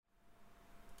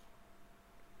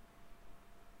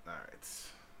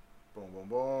Boom, boom,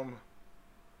 boom.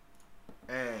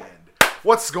 And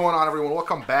what's going on, everyone?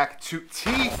 Welcome back to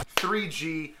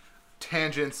T3G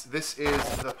Tangents. This is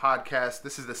the podcast.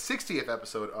 This is the 60th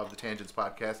episode of the Tangents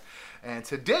podcast. And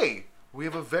today, we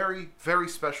have a very, very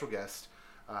special guest.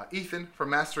 Ethan from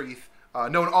Master Eth,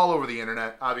 known all over the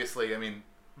internet. Obviously, I mean,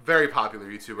 very popular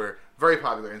YouTuber, very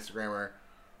popular Instagrammer.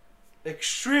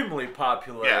 Extremely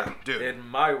popular, yeah, dude. In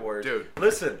my words. Dude.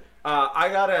 Listen, I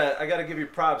gotta give you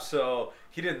props. So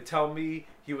he didn't tell me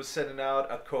he was sending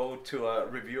out a code to a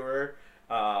reviewer,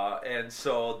 and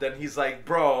so then he's like,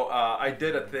 "Bro, I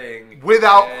did a thing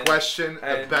without question,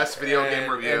 the best video game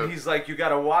review." And he's like, "You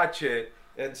gotta watch it."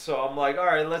 And so I'm like, "All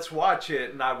right, let's watch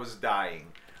it." And I was dying.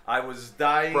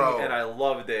 Bro, and I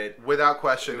loved it. Without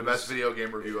question, the best video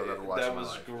game review I've ever watched. That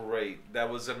was great. That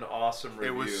was an awesome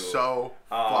review. It was so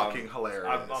fucking hilarious.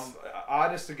 I'm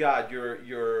honest to God,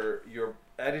 your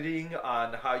editing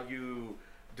on how you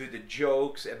do the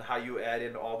jokes and how you add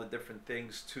in all the different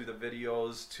things to the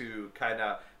videos to kind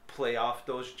of play off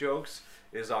those jokes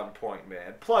is on point,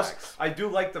 man. Plus, Thanks. I do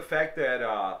like the fact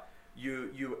that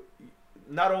you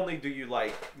not only do you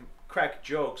like crack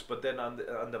jokes, but then on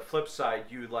the flip side,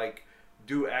 you like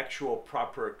do actual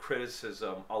proper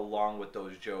criticism along with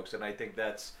those jokes, and I think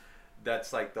that's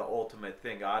like the ultimate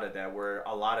thing out of that. Where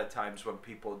a lot of times when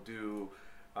people do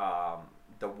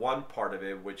the one part of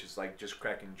it, which is like just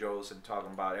cracking jokes and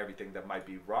talking about everything that might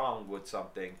be wrong with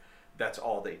something, that's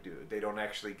all they do. They don't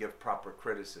actually give proper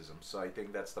criticism. So I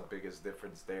think that's the biggest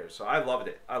difference there. So I loved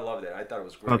it. I thought it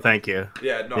was great. Oh, thank you.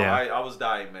 Yeah, no, Yeah. I was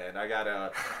dying, man. I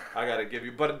gotta give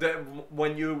you. But then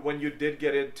when you did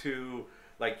get into,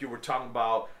 like, you were talking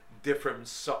about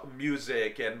different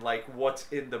music and like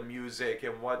what's in the music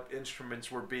and what instruments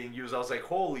were being used, I was like,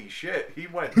 holy shit, he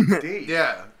went deep.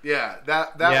 Yeah.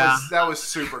 That was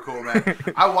super cool, man.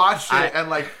 I watched it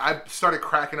and like I started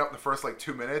cracking up in the first like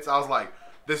 2 minutes. I was like,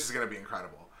 this is gonna be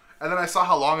incredible. And then I saw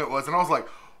how long it was, and I was like,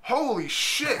 holy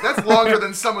shit, that's longer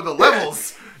than some of the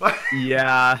levels.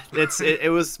 Yeah,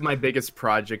 it was my biggest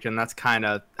project, and that's kind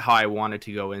of how I wanted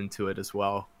to go into it as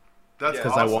well. That's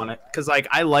because awesome. like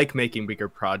I like making bigger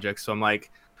projects, so I'm like,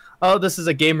 oh, this is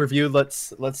a game review.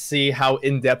 Let's see how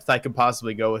in depth I can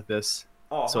possibly go with this.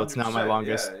 Oh, so it's now my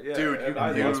longest, dude,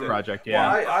 biggest project.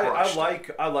 Yeah, well,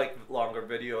 I like longer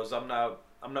videos. I'm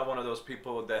not one of those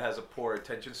people that has a poor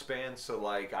attention span, so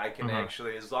like I can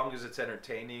actually, as long as it's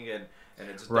entertaining and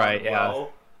it's done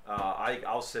well,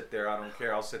 I'll sit there. I don't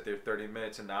care. I'll sit there 30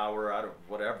 minutes, an hour,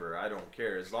 whatever. I don't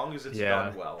care as long as it's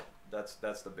done well. That's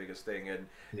the biggest thing, and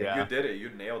you did it. You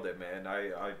nailed it, man.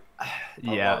 I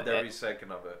loved every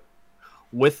second of it.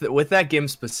 With that game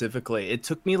specifically, it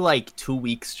took me like 2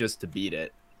 weeks just to beat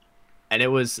it. And it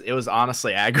was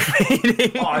honestly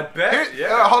aggravating. Oh, I bet.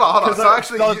 Yeah. Hold on. So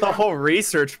actually, the whole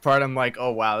research part, I'm like,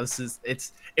 oh wow,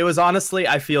 it was honestly,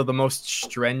 I feel, the most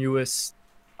strenuous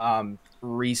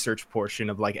research portion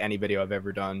of like any video I've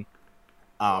ever done.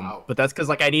 Wow. But that's because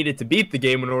like I needed to beat the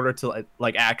game in order to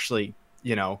like actually,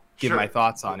 give my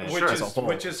thoughts on it as a whole.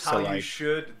 Which is how you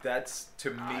should. That's,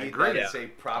 to me, that is a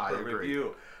proper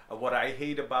review. What I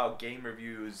hate about game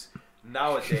reviews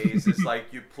nowadays is like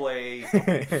you play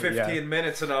 15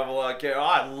 minutes and I'm like, oh,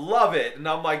 I love it, and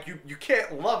I'm like, you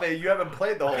can't love it, you haven't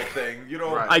played the whole thing, you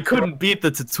know. I couldn't beat the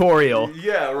tutorial.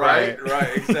 Yeah, right,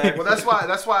 exactly. Well, that's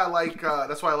why I like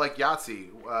Yahtzee.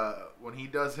 When he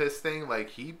does his thing, like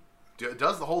he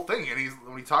does the whole thing, and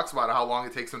when he talks about how long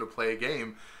it takes him to play a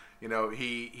game,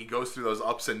 he goes through those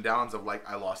ups and downs of like,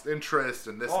 I lost interest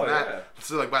and this and that. Yeah.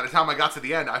 So like by the time I got to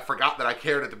the end, I forgot that I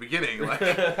cared at the beginning. Like,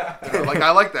 like I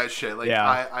like that shit. Like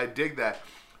I dig that.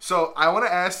 So I want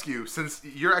to ask you, since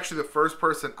you're actually the first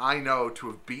person I know to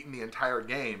have beaten the entire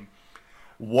game.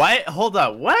 What? Hold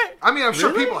up. What? I mean, I'm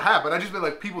sure people have, but I just mean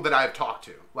like people that I've talked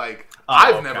to. Like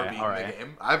I've never beaten the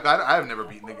game. I've never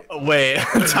beaten the game. Wait,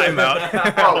 time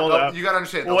out. You gotta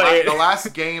understand. The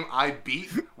last game I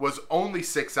beat was only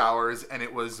 6 hours, and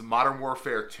it was Modern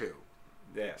Warfare 2.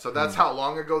 Yeah. So that's how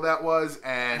long ago that was,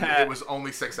 and it was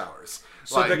only 6 hours.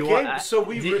 So like, the game. So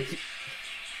we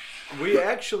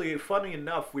actually, funny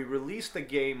enough, we released the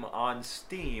game on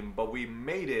Steam, but we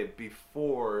made it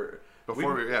before. We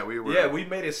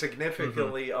made it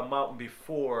significantly amount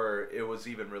before it was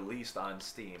even released on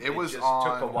Steam. It just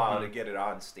took a while to get it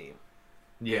on Steam.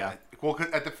 Yeah. Well, 'cause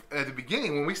at the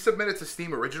beginning, when we submitted to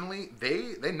Steam originally,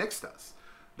 they nixed us.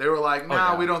 They were like,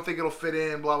 we don't think it'll fit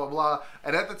in, blah, blah, blah.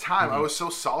 And at the time, I was so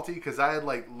salty because I had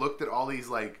like looked at all these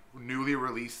like newly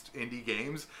released indie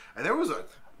games, and there was a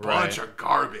bunch of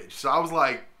garbage. So I was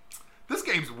like, this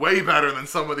game's way better than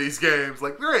some of these games.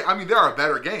 Like, I mean, there are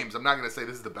better games. I'm not gonna say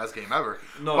this is the best game ever.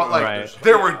 No, but like, right.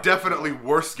 there were definitely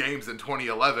worse games in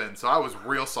 2011. So I was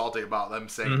real salty about them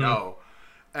saying no.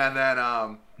 And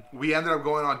then we ended up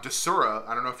going on Desura.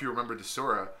 I don't know if you remember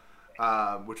Desura,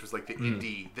 which was like the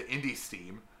indie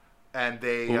Steam, and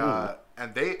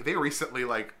they recently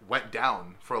like went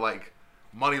down for like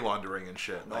money laundering and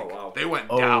shit. Like, wow. they went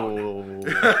down.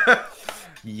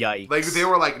 Yikes! Like they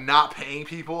were like not paying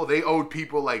people. They owed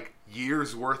people like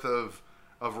years worth of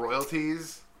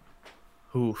royalties.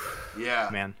 Oof. Yeah,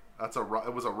 Man, it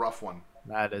was a rough one.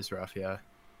 that is rough. Yeah.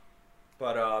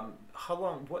 But how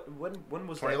long? When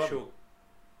was the 2011. actual?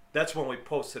 That's when we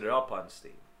posted it up on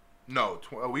Steam. No,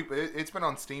 it's been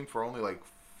on Steam for only like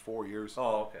 4 years.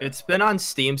 Oh, okay. It's been on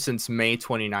Steam since May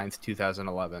 29th,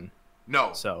 2011.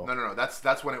 No, So- no.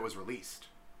 That's when it was released.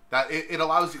 That it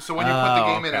allows you. So when you put the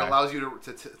game in, it okay. allows you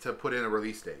to put in a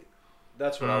release date.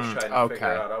 That's what I was trying to figure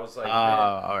out. I was like, man,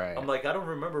 all right. I'm like, I don't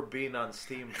remember being on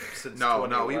Steam since. No,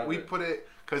 2011. we put it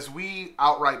because we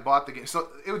outright bought the game. So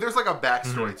there's like a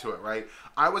backstory to it, right?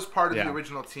 I was part of the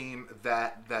original team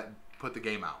that put the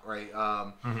game out, right?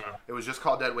 It was just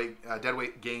called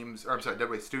Deadweight Games, or I'm sorry,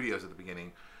 Deadweight Studios at the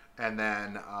beginning, and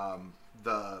then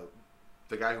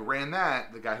the guy who ran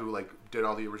that, the guy who like did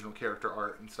all the original character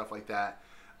art and stuff like that,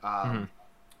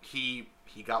 he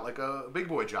got like a big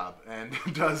boy job and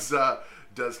does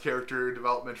character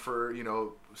development for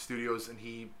studios, and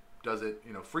he does it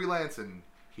freelance, and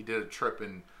he did a trip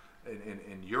in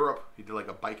Europe. He did like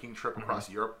a biking trip across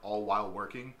Europe, all while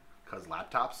working because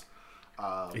laptops.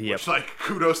 Which like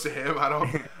kudos to him.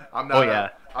 I'm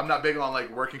not I'm not big on like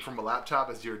working from a laptop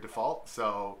as your default,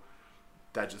 so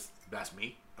that's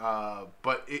me.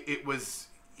 But it was,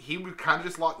 he kind of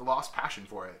just lost passion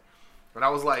for it. And I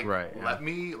was like, let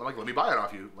me buy it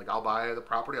off you. Like, I'll buy the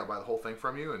property, I'll buy the whole thing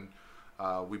from you.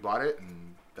 And we bought it,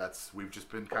 and we've just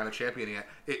been kind of championing it.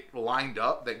 It lined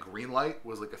up that Greenlight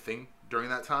was like a thing during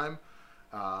that time.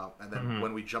 And then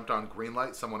when we jumped on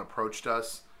Greenlight, someone approached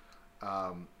us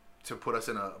to put us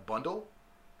in a bundle,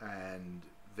 and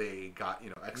they got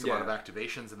X amount of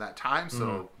activations in that time,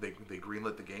 so they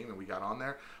greenlit the game, and we got on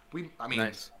there.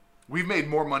 Nice. We've made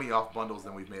more money off bundles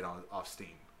than we've made off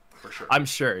Steam, for sure. I'm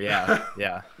sure.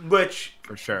 Yeah. Which,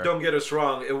 For sure. don't get us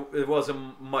wrong, it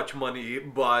wasn't much money,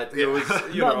 but it was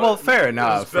well, fair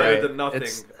enough. It was better right? than nothing.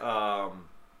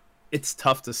 It's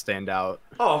tough to stand out.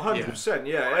 Oh, 100%,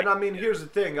 yeah. And I mean, here's the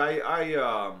thing.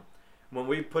 I when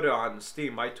we put it on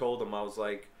Steam, I told them, I was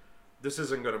like, this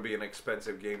isn't going to be an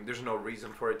expensive game. There's no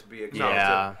reason for it to be expensive.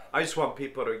 Yeah. I just want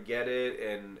people to get it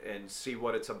and see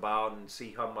what it's about and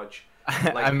see how much.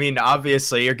 I mean,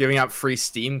 obviously, you're giving out free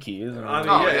Steam keys.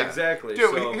 Exactly.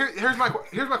 Dude, So, here's my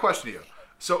question to you.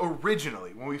 So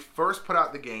originally, when we first put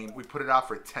out the game, we put it out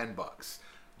for $10.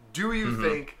 Do you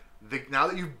think now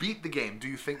that you've beat the game, do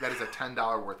you think that is a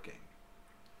 $10 worth game?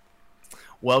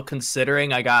 Well,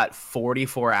 considering I got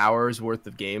 44 hours worth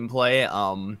of gameplay,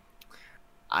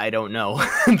 I don't know.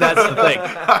 That's the thing.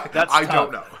 I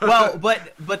don't know. Well,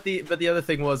 but the other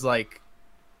thing was like,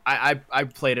 I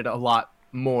played it a lot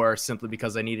more simply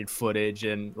because I needed footage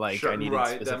and like I needed that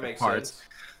specific makes parts. sense.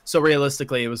 So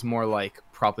realistically, it was more like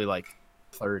probably like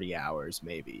 30 hours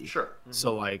maybe. Sure.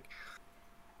 So like,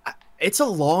 it's a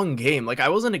long game. Like I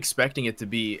wasn't expecting it to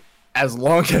be as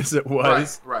long as it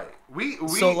was. Right. We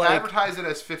So, like- advertise it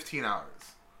as 15 hours.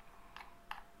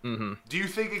 Mm-hmm. Do you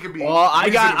think it could be? Well, I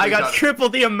got reasonably done? triple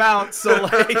the amount. So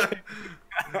like,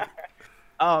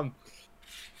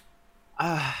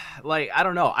 like I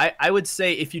don't know. I would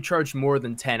say if you charge more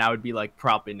than 10, I would be like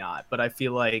probably not. But I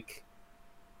feel like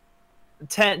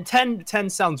 10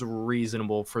 sounds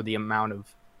reasonable for the amount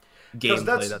of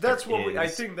gameplay that's there what I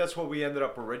is. think that's what we ended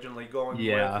up originally going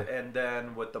with, and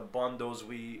then with the bundles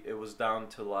it was down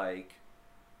to like,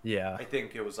 Yeah. I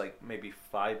think it was like maybe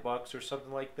 $5 or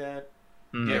something like that.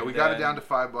 Yeah, we got it down to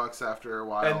 $5 after a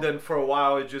while. And then for a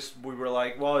while, we were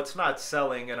like, well, it's not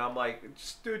selling, and I'm like,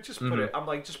 just put it. I'm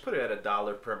like, just put it at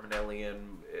 $1 permanently,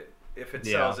 and if it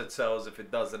sells, it sells. If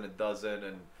it doesn't, it doesn't.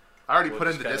 And I already we'll put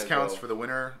in just the kinda discounts go- for the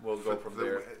winter. we'll go from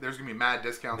there. There's gonna be mad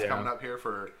discounts coming up here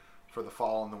for the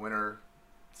fall and the winter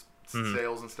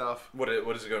sales and stuff. what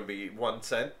is it going to be? 1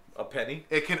 cent, a penny?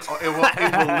 It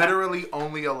will literally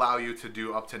only allow you to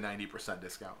do up to 90%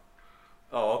 discount.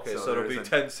 Oh, okay. So it'll be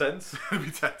 10 cents. It'll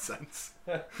be 10 cents.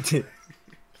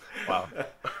 Wow.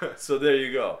 So there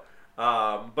you go.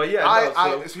 But yeah,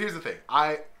 so here's the thing.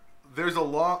 There's a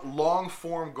long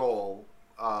form goal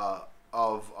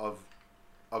of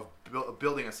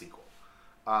building a sequel,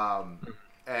 and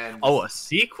And Oh, a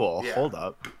sequel. Yeah. Hold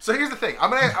up. so here's the thing.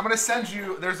 I'm gonna send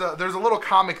you. There's a little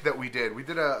comic that we did. We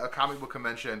did a comic book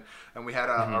convention, and we had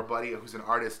our buddy who's an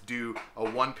artist do a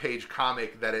 1-page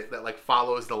comic that like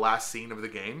follows the last scene of the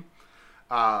game,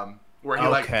 where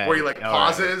he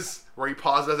pauses, where he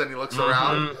pauses and he looks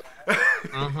around.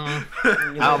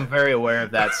 I'm very aware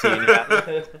of that scene.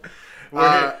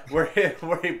 Yeah. Where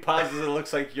he pauses, it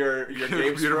looks like your game's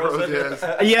computer frozen. yes.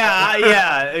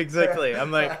 yeah, exactly.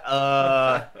 I'm like,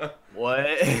 what?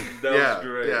 That was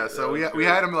great. Yeah. So we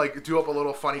had him like do up a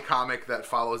little funny comic that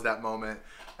follows that moment,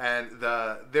 and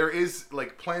there is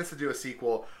like plans to do a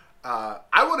sequel. I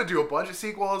want to do a bunch of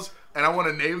sequels, and I want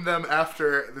to name them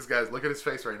after this guy's. Look at his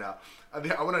face right now.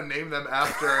 I want to name them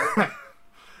after.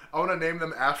 I want to name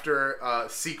them after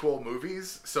sequel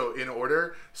movies, so in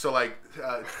order. So like,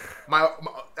 my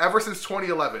ever since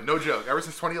 2011, no joke, ever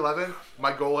since 2011,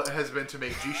 my goal has been to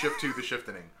make G Shift 2 The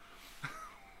Shiftening.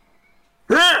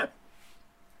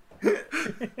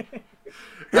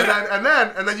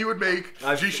 and then you would make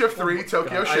G Shift 3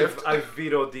 Tokyo Shift. I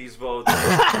vetoed these votes.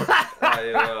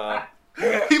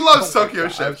 He loves Tokyo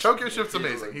Shift. Tokyo Shift's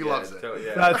amazing. He loves it.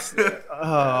 Yeah. That's.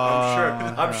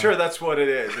 I'm sure that's what it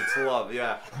is. It's love.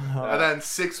 Yeah. And then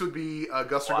 6 would be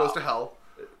Guster Goes to Hell.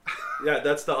 Yeah,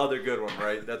 that's the other good one,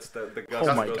 right? That's the Guster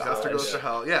Oh my Goes to God. Guster Hell. Goes to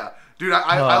Hell. Yeah, dude.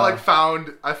 I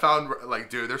found like,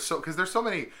 dude. There's so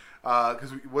many.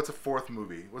 What's a fourth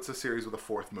movie? What's a series with a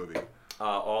fourth movie?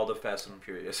 All the Fast and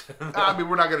Furious. I mean,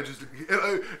 we're not gonna just.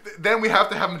 Then we have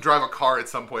to have them drive a car at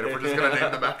some point if we're just gonna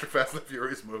name them after Fast and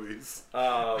Furious movies.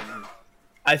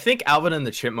 I think Alvin and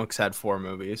the Chipmunks had 4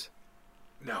 movies.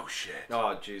 No shit.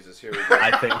 Oh Jesus, here we go.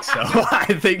 I think so.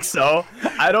 I think so.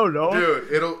 I don't know.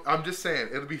 Dude, I'm just saying,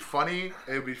 it'll be funny.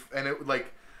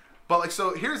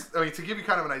 So here's, to give you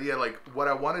kind of an idea, like what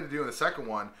I wanted to do in the second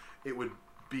one, it would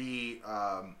be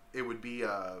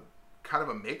kind of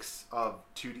a mix of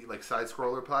 2D, like side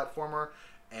scroller platformer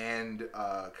and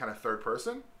kind of third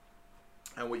person.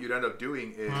 And what you'd end up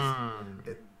doing is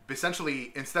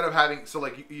essentially, instead of having, so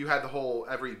like you had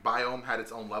every biome had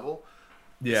its own level.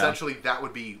 Yeah. Essentially, that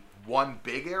would be one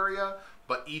big area,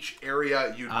 but each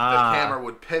area the camera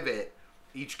would pivot.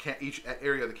 Each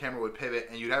area the camera would pivot,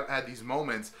 and you'd have had these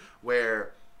moments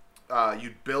where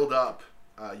you'd build up.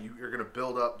 You're gonna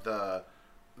build up the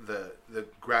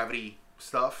gravity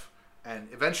stuff, and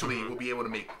eventually we'll be able to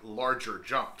make larger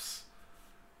jumps.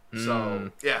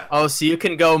 So yeah. Oh, so you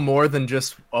can go more than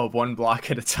just 1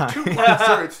 block at a time. 2 blocks,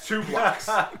 sir. It's 2 blocks.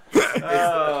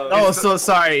 So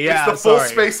sorry. Yeah, it's the full sorry.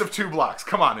 space of 2 blocks.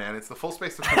 Come on, man. It's the full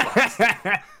space of 2 blocks.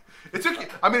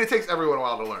 It takes everyone a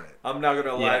while to learn it. I'm not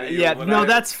gonna lie to you. Yeah,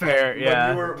 that's fair.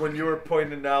 Yeah. When you were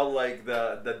pointing out like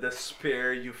the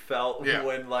despair you felt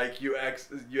when like you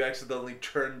accidentally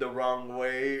turned the wrong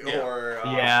way or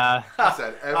yeah. He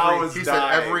said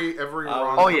every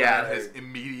wrong is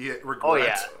immediate regret. Oh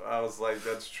yeah. I was like,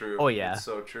 that's true. Oh yeah. It's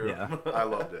so true. Yeah. I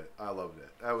loved it.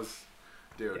 That was,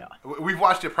 dude. Yeah. We've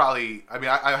watched it probably. I mean,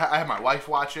 I had my wife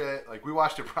watch it. Like I've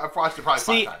watched it probably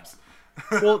 5 times.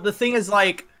 Well, the thing is,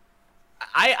 like,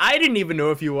 I didn't even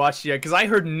know if you watched it yet because I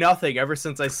heard nothing ever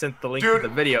since I sent the link to the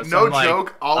video. So no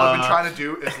joke. All I've been trying to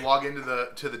do is log into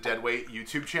the Deadweight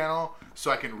YouTube channel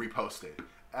so I can repost it,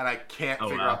 and I can't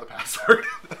figure out the password.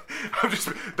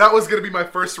 That was gonna be my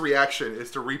first reaction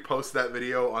is to repost that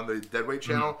video on the Deadweight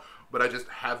channel, but I just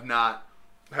have not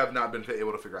been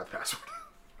able to figure out the password.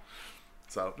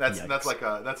 So that's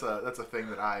a thing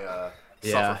that I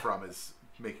suffer from, is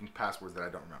making passwords that I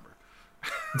don't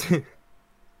remember.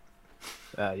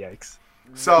 Yikes.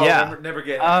 So yeah. Never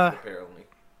get hacked, apparently.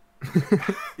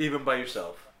 Even by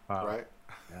yourself. Right?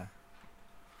 Yeah.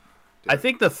 I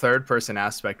think the third person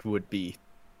aspect would be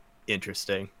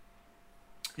interesting.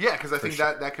 Yeah, because I think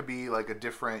that could be like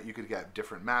you could get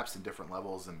different maps and different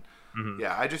levels, and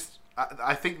yeah,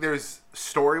 I think there's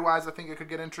story-wise, I think it could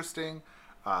get interesting.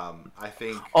 I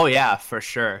think. Oh yeah, for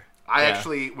sure. I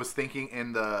actually was thinking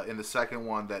in the second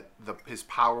one that his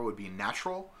power would be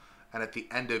natural, and at the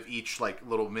end of each like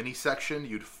little mini section,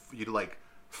 you'd like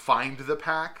find the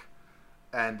pack,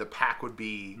 and the pack would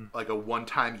be like a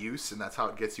one-time use, and that's how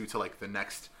it gets you to like the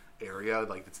next area,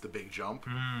 like it's the big jump,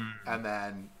 and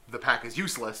then the pack is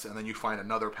useless, and then you find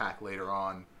another pack later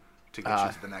on to get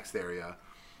you to the next area.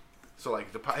 So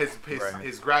like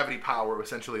his gravity power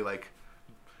essentially, like,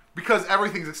 because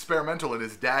everything's experimental and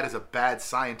his dad is a bad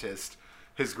scientist,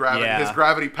 his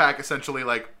gravity pack essentially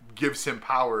like gives him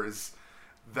powers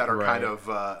that are kind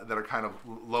of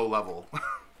low level.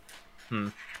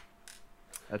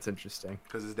 That's interesting.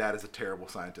 because his dad is a terrible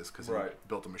scientist because Right. he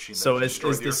built a machine. That So is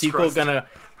destroyed the Earth's sequel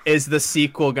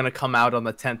crust. gonna come out on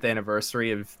the 10th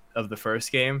anniversary of the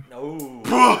first game? No.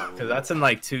 Because that's in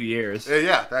like 2 years.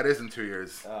 Yeah, that is in 2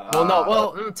 years. Well, no,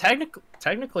 well,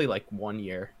 technically like 1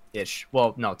 year ish.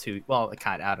 Well, no, 2. Well,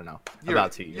 kind of. I don't know.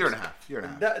 About 2 years. Year and a half. Year and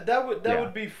a half. That would Yeah.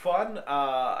 would be fun.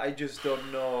 I just don't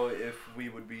know if we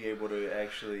would be able to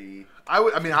actually.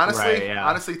 I mean, honestly, Right, yeah.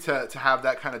 honestly, to have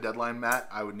that kind of deadline, Matt,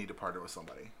 I would need to partner with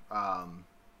somebody.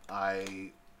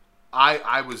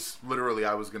 I was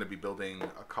going to be building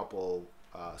a couple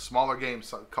smaller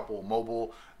games, a couple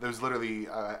mobile. There's literally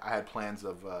I had plans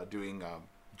of doing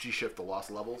G-Shift the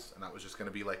Lost Levels, and that was just going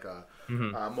to be like a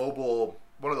mobile,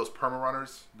 one of those perma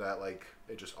runners that like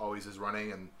it just always is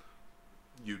running, and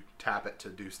you tap it to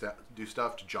do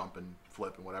stuff, to jump and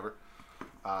flip and whatever.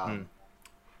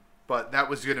 But that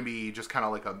was going to be just kind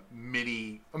of like a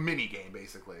mini game,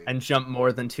 basically. And jump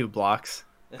more than 2 blocks.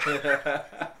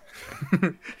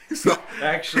 So,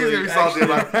 Actually, he's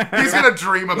gonna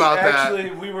dream about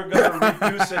actually, we were gonna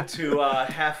reduce it to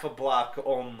half a block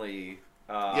only.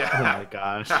 Yeah. Oh my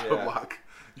gosh. Half a Yeah. block.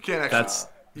 You can't actually. That's-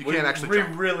 can't actually. We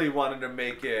jump. really wanted to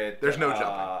make it. There's no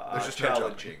jumping. There's just no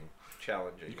challenging.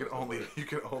 Challenging. You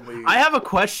can only. I have a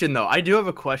question though. I do have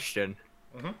a question.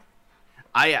 Mhm.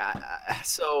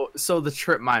 So the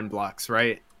trip mine blocks,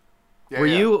 right? Yeah, Are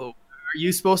yeah.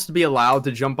 you supposed to be allowed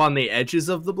to jump on the edges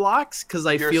of the blocks? Because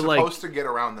I You're feel like supposed to get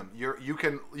around them. You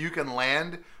can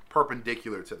land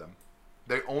perpendicular to them.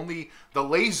 The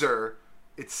laser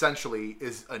essentially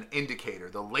is an indicator.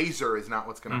 The laser is not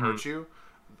what's going to hurt you.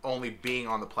 Only being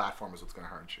on the platform is what's going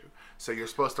to hurt you. So you're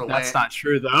supposed to land. that's not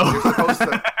true You're though. supposed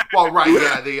to. Well, right,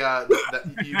 yeah.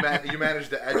 You manage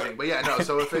the edging, but yeah, no.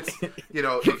 So if it's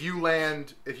if you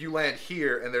land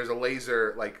here and there's a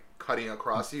laser like cutting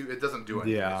across you, it doesn't do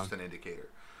anything. Yeah. It's just an indicator.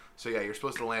 So yeah, you're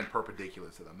supposed to land perpendicular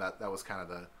to them. That was kind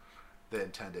of the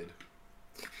intended.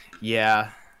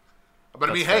 Yeah. But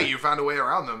I mean, That's hey, fair. you found a way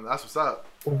around them. That's what's up.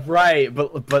 Right,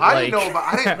 but I like didn't know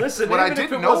about. I didn't. Listen, what I even if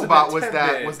didn't it know wasn't about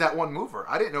intended- was that one mover.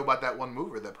 I didn't know about that one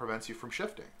mover that prevents you from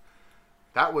shifting.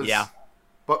 That was Yeah.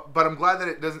 But I'm glad that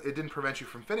it didn't prevent you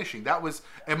from finishing. That was.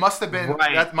 It must have been.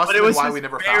 right. That must But have it been was why just we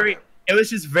never found very, it. it was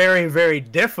just very, very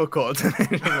difficult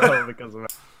because of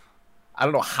it. I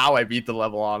don't know how I beat the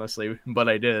level honestly, but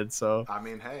I did. So I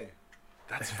mean, hey,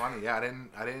 that's funny. Yeah,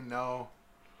 I didn't know.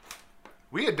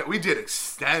 We did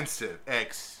extensive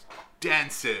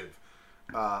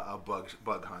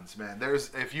bug hunts, man.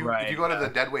 There's if you go to the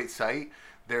Deadweight site,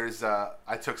 there's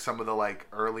I took some of the like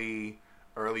early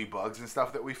bugs and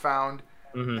stuff that we found,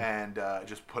 and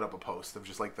just put up a post of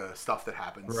just like the stuff that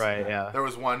happens. right, yeah. There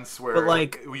was once where But,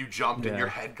 like- you jumped and Yeah. your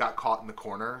head got caught in the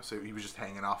corner, so he was just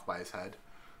hanging off by his head.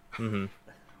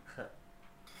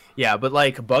 Yeah, but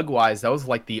like bug wise, that was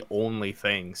like the only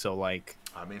thing. So like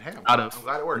I mean, hey, out I'm of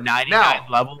glad it worked. 99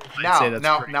 levels, I'd say that's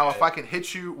pretty Now, good. if I can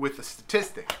hit you with a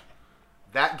statistic,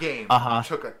 that game Uh-huh.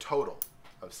 took a total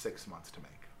of 6 months to make.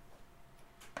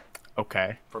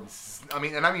 Okay. From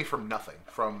nothing,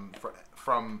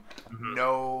 from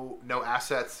no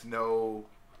assets, no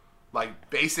like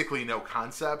basically no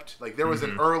concept. Like there was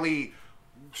an early,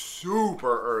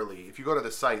 super early. If you go to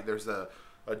the site, there's a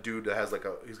dude that has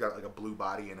he's got like a blue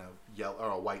body and a yellow or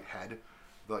a white head,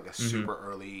 like a super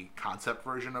early concept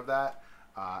version of that.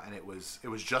 And it was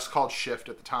just called Shift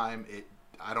at the time.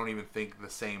 I don't even think the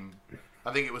same.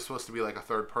 I think it was supposed to be like a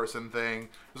third person thing. It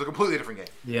was a completely different game.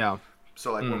 Yeah.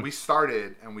 So like when we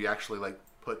started and we actually like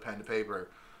put pen to paper,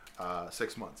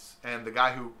 6 months, and the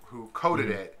guy who coded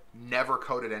it never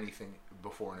coded anything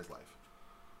before in his life.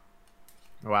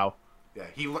 Wow. Yeah,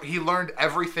 he learned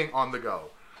everything on the go.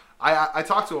 I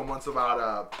talked to him once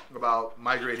about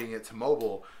migrating it to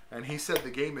mobile, and he said the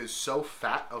game is so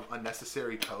fat of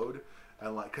unnecessary code,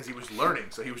 and like because he was learning,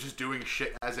 so he was just doing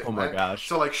shit as it Oh my went. gosh.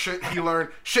 So like shit he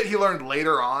learned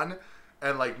later on,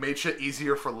 and like made shit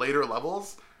easier for later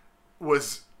levels.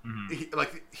 Was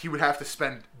he would have to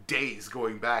spend days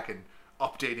going back and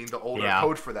updating the older Yeah.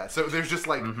 code for that. So there's just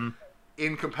like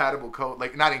incompatible code,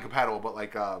 like not incompatible, but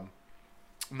like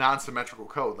non-symmetrical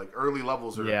code. Like early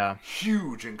levels are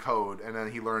huge in code, and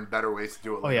then he learned better ways to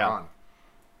do it later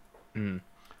on.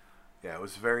 Yeah, it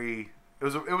was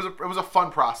a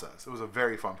fun process. It was a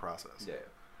very fun process. Yeah.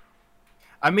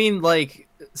 I mean, like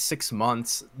 6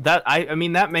 months. I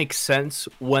mean that makes sense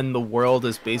when the world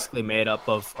is basically made up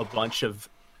of a bunch of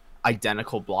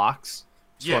identical blocks.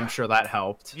 So Yeah. I'm sure that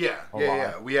helped. Yeah.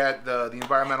 We had the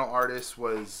environmental artist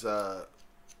was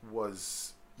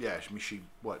she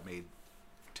made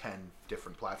 10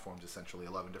 different platforms, essentially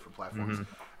 11 different platforms,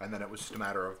 and then it was just a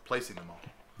matter of placing them all.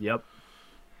 Yep.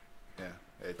 Yeah,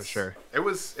 it's, For sure. It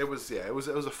was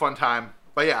a fun time.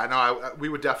 But yeah, no, we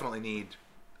would definitely need.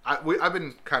 I've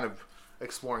been kind of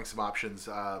exploring some options.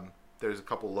 There's a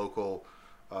couple local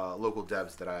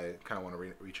devs that I kind of want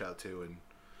to reach out to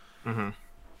and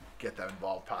get them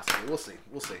involved. Possibly,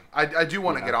 we'll see. I do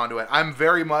want to get onto it. I'm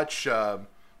very much. I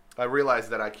realize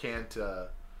that I can't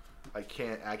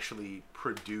actually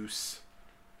produce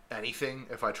anything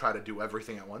if I try to do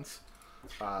everything at once.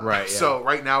 Right. Yeah. So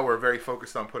right now we're very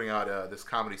focused on putting out this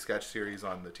comedy sketch series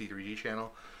on the T3G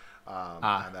channel,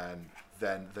 and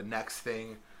then the next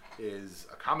thing is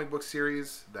a comic book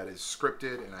series that is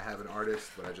scripted, and I have an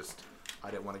artist, but I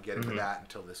didn't want to get into that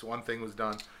until this one thing was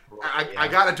done. I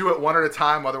got to do it one at a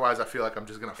time, otherwise I feel like I'm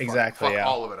just gonna fuck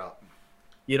all of it up.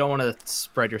 You don't want to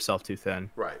spread yourself too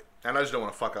thin. Right, and I just don't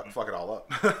want to fuck it all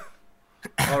up.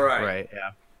 All right. Right.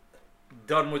 Yeah.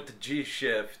 Done with the G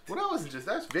shift. Well, that was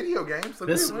that's video games. Like,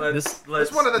 This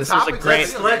that's one of the this was a topics.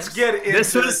 great- Let's get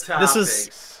into the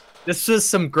topics. This was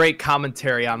some great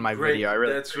commentary on my Great, video. I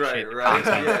really that's appreciate right.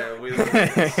 the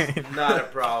content. Yeah, not a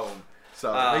problem.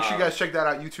 So make sure you guys check that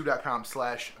out.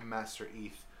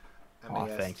 YouTube.com/MasterEth. Oh,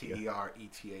 thank you.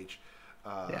 MasterEth.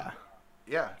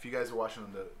 Yeah. If you guys are watching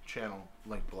on the channel,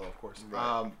 link below, of course. Right,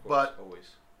 of course, but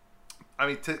always. I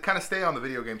mean, to kind of stay on the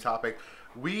video game topic,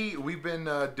 we've been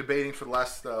debating for the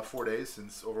last 4 days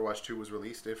since Overwatch 2 was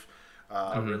released. If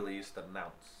Released,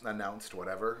 announced,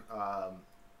 whatever.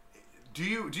 Do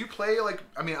you play, like,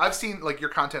 I mean, I've seen like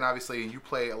your content obviously, and you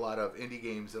play a lot of indie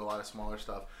games and a lot of smaller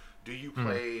stuff. Do you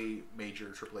play major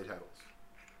AAA titles?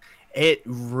 It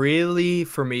really,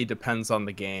 for me, depends on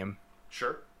the game.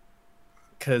 Sure.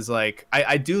 Because, like,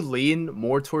 I do lean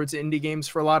more towards indie games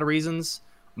for a lot of reasons.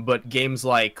 But games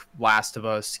like Last of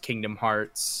Us, Kingdom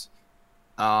Hearts,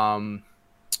 what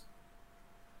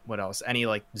else? Any,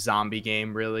 like, zombie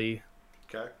game, really.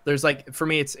 Okay. There's, like, for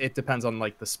me, it depends on,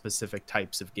 like, the specific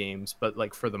types of games. But,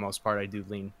 like, for the most part, I do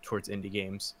lean towards indie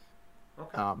games.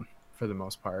 Okay. For the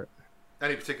most part.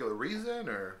 Any particular reason,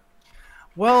 or?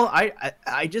 Well,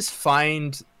 I just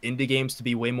find indie games to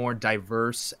be way more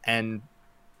diverse, and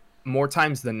more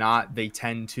times than not, they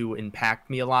tend to impact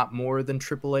me a lot more than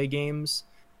AAA games.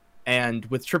 And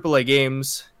with AAA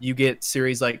games, you get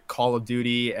series like Call of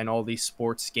Duty and all these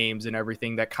sports games and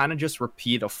everything that kind of just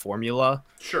repeat a formula.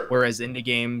 Sure. Whereas indie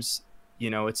games,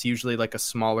 it's usually like a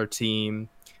smaller team,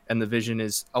 and the vision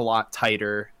is a lot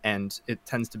tighter, and it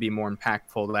tends to be more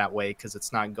impactful that way because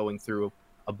it's not going through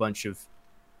a bunch of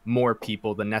more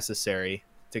people than necessary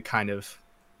to kind of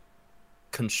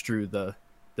construe the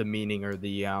meaning or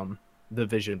the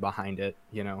vision behind it,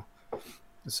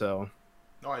 So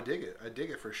No, I dig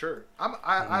it for sure.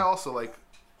 I also like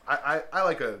I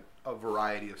like a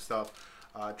variety of stuff.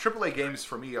 AAA games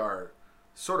for me are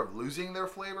sort of losing their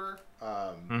flavor.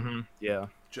 Yeah.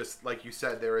 Just like you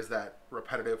said, there is that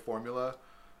repetitive formula.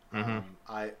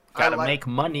 I Gotta like, make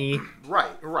money. Right,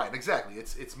 exactly.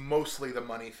 It's mostly the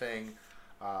money thing.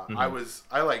 I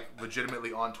like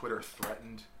legitimately on Twitter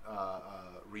threatened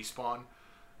Respawn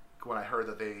when I heard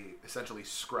that they essentially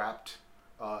scrapped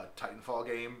Titanfall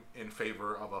game in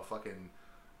favor of a fucking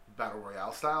battle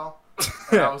royale style.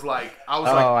 And I was like,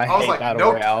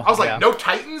 no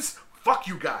Titans. Fuck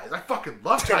you guys. I fucking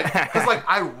love Titans. Because, like,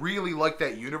 I really like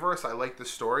that universe. I like the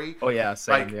story. Oh, yeah,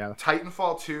 same, like, yeah.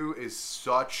 Titanfall 2 is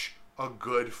such a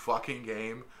good fucking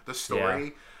game. The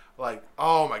story, like,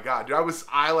 oh my god, dude,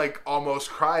 I like almost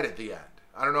cried at the end.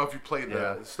 I don't know if you played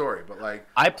the story, but like,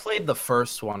 I played the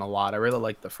first one a lot. I really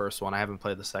liked the first one. I haven't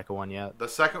played the second one yet. The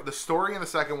story in the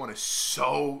second one is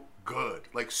so good,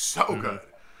 like so good.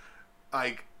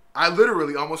 Like, I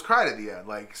literally almost cried at the end.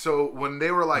 Like, so when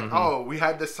they were like, "Oh, we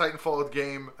had this Titanfall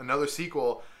game, another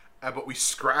sequel, but we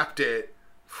scrapped it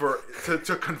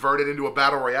to convert it into a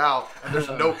battle royale, and there's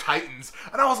no Titans,"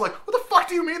 and I was like, "What the fuck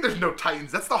do you mean there's no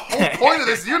Titans? That's the whole point of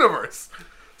this universe."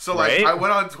 So like, I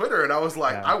went on Twitter and I was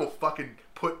like, "I will fucking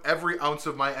put every ounce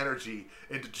of my energy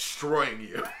into destroying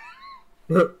you."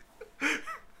 And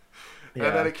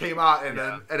then it came out, and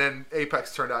then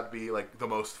Apex turned out to be like the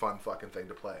most fun fucking thing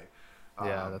to play.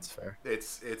 Yeah, that's fair. It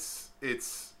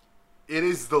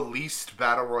is the least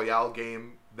battle royale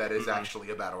game that is actually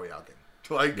a battle royale game.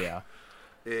 Like,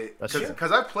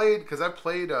 because I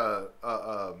played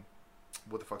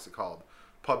what the fuck's it called?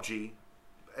 PUBG.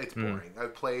 It's boring.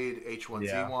 I've played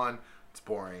H1Z1. It's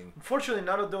boring. Unfortunately,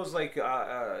 none of those, like,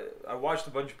 I watched a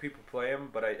bunch of people play them,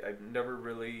 but I've never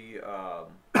really, I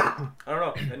don't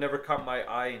know, it never caught my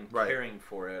eye in caring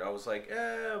for it. I was like,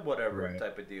 whatever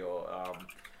type of deal.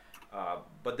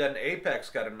 But then Apex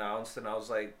got announced, and I was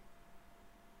like,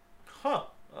 huh.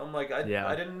 I'm like, I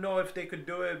didn't know if they could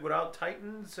do it without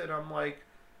Titans, and I'm like,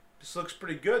 this looks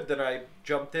pretty good. Then I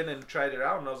jumped in and tried it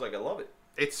out, and I was like, I love it.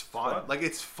 It's fun. Like,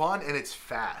 it's fun and it's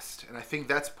fast. And I think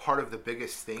that's part of the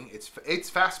biggest thing. It's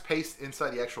fast-paced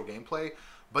inside the actual gameplay,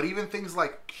 but even things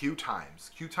like queue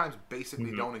times. Queue times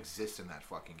basically don't exist in that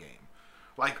fucking game.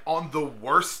 Like, on the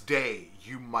worst day,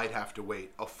 you might have to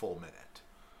wait a full minute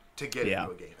to get into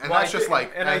a game. And that's just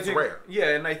like, and it's rare.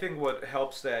 Yeah, and I think what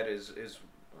helps that is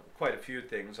quite a few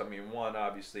things. I mean, one,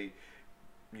 obviously,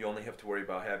 you only have to worry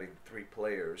about having 3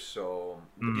 players, so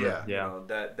you know,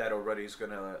 that already is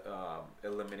going to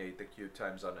eliminate the queue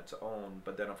times on its own.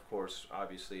 But then, of course,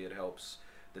 obviously, it helps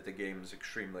that the game is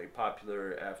extremely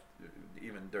popular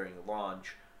even during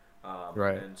launch.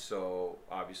 Right. And so,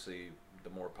 obviously, the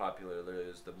more popular it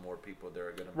is, the more people there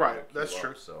are going to right. That's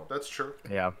true. So that's true.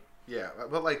 Yeah. Yeah,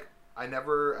 but like I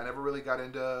never really got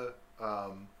into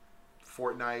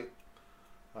Fortnite.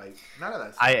 Like none of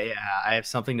that stuff. I have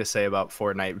something to say about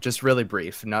Fortnite, just really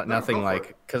brief. Nothing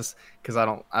like because I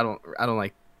don't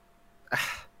like.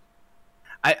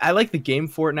 I like the game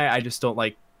Fortnite. I just don't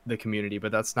like the community.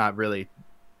 But that's not really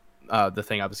the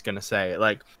thing I was gonna say.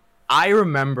 Like I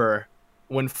remember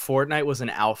when Fortnite was an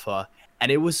alpha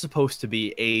and it was supposed to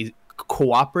be a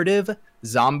cooperative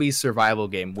zombie survival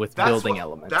game with building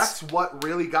elements. That's what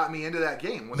really got me into that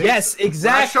game. Yes,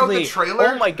 exactly. When I showed the trailer,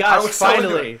 oh my gosh,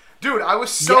 finally. Dude, I was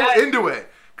so into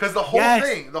it. Because the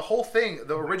whole thing,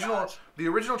 the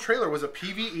original trailer was a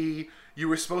PvE. You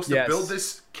were supposed to build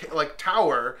this like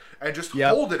tower and just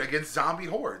hold it against zombie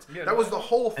hordes. Yeah, that was the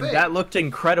whole thing. And that looked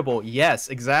incredible. Yes,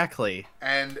 exactly.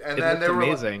 And then they were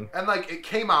amazing. And like it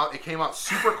came out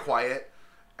super quiet.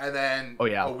 And then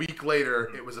a week later,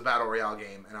 it was a battle royale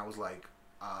game, and I was like,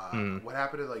 "What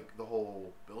happened to like the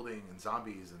whole building and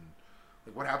zombies and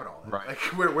like what happened to all that? Right.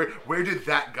 Like where did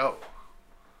that go?"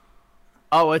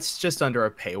 Oh, it's just under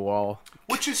a paywall,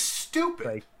 which is stupid.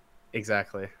 Like,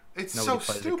 exactly. It's nobody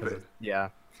so stupid.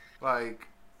 Like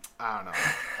I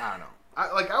don't know.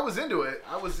 I was into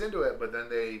it, but then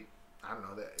they. I don't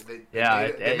know.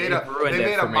 They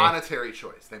made a monetary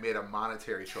choice. They made a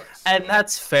monetary choice, and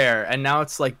that's fair. And now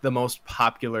it's like the most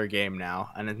popular game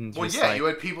now. And it's just you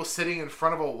had people sitting in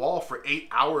front of a wall for 8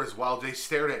 hours while they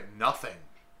stared at nothing.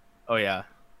 Oh yeah.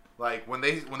 Like when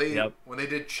they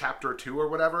did chapter 2 or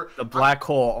whatever, the black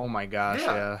hole. Oh my gosh,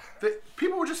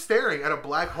 people were just staring at a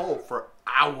black hole for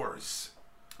hours.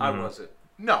 I wasn't.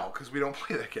 No, because we don't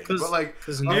play that game. But like,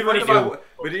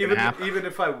 even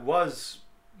if I was.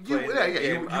 You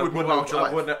would move on with your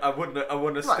life. I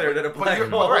wouldn't have stared at a black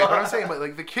hole. Right, but I'm saying, but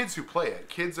like the kids who play it,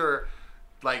 kids are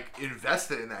like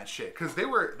invested in that shit because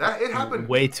it happened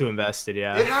way too invested.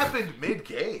 Yeah, it happened mid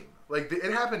game. Like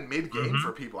it happened mid game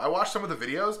for people. I watched some of the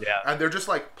videos, and they're just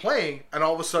like playing, and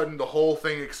all of a sudden the whole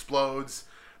thing explodes.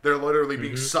 They're literally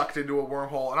being sucked into a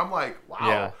wormhole, and I'm like, wow.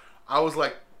 Yeah. I was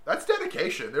like, that's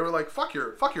dedication. They were like, fuck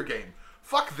your game,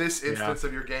 fuck this instance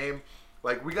of your game.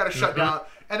 Like, we got to shut down.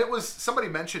 And it was, somebody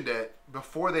mentioned it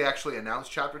before they actually announced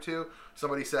Chapter 2.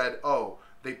 Somebody said, oh,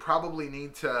 they probably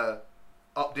need to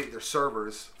update their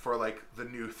servers for, like, the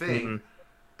new thing.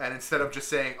 And instead of just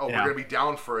saying, oh, we're going to be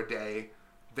down for a day,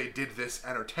 they did this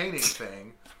entertaining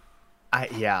thing.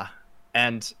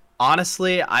 And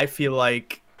honestly, I feel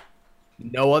like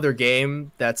no other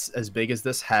game that's as big as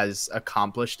this has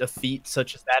accomplished a feat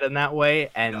such as that in that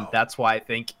way, and that's why I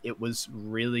think it was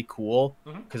really cool,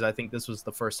 because I think this was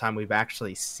the first time we've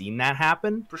actually seen that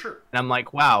happen. For sure. And I'm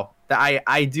like, wow,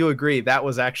 I do agree. That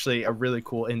was actually a really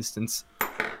cool instance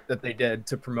that they did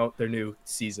to promote their new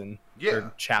season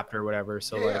or chapter or whatever.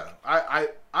 So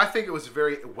I think it was a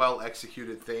very well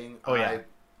executed thing.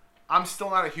 I'm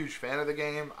still not a huge fan of the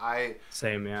game.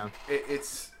 Same, yeah.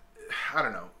 It's I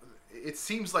don't know. It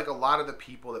seems like a lot of the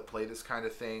people that play this kind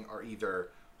of thing are either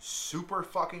super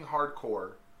fucking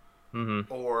hardcore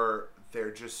or they're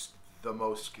just the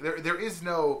most... There is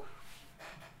no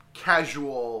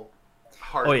casual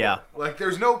hardcore. Oh, yeah. Like,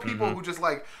 there's no people who just,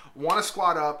 like, want to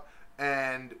squad up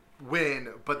and win,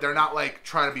 but they're not, like,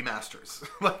 trying to be masters.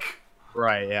 Like...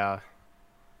 Right, yeah.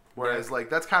 Whereas, like,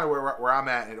 that's kind of where I'm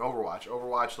at in Overwatch.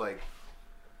 Overwatch, like...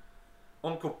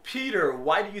 Uncle Peter,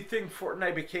 why do you think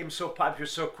Fortnite became so popular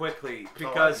so quickly?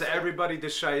 Because everybody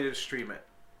decided to stream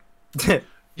it.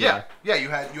 Yeah. You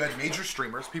had major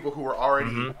streamers, people who were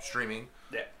already streaming.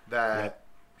 I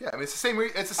mean, it's the same.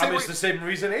 It's the same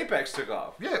reason Apex took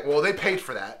off. Yeah, well, they paid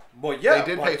for that. Well, yeah, they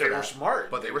did pay for that. They were smart.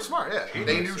 But they were smart. Yeah,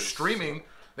 they knew streaming.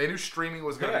 They knew streaming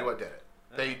was going to be what did it.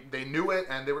 They knew it,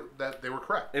 and they were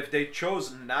correct. If they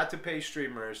chose not to pay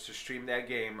streamers to stream that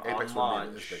game Apex on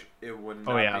launch, it would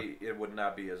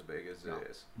not be as big as it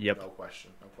is. Yep. No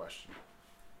question.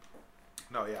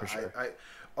 No, yeah. For sure.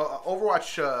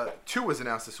 Overwatch 2 was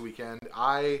announced this weekend.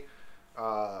 I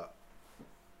I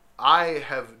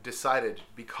have decided,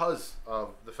 because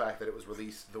of the fact that it was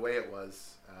released the way it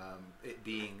was, it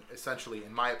being essentially,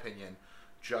 in my opinion,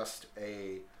 just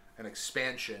an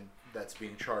expansion that's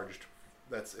being charged.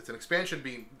 It's an expansion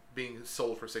being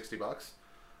sold for $60,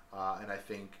 and I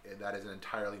think that is an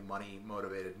entirely money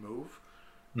motivated move.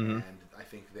 Mm-hmm. And I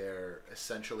think they're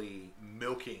essentially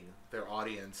milking their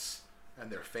audience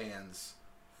and their fans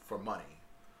for money.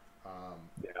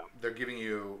 They're giving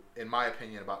you, in my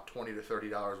opinion, about $20 to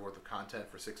 $30 worth of content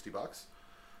for $60.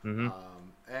 Mm-hmm.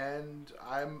 And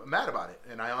I'm mad about it.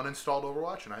 And I uninstalled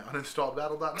Overwatch and I uninstalled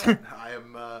Battle.net. I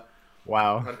am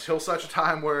Wow. until such a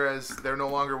time, whereas they're no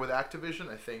longer with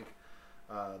Activision. I think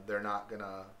they're not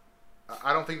gonna.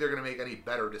 I don't think they're gonna make any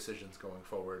better decisions going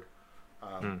forward.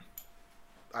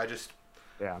 I just.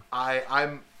 Yeah.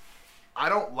 I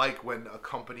don't like when a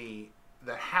company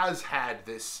that has had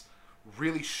this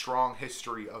really strong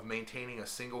history of maintaining a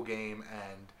single game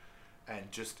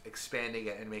and just expanding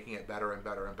it and making it better and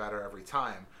better and better every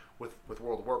time with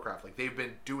World of Warcraft. Like, they've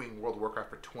been doing World of Warcraft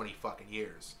for 20 fucking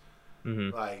years.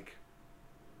 Mm-hmm. Like,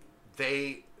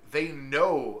 they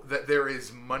know that there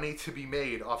is money to be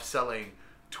made off selling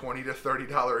 $20 to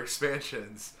 $30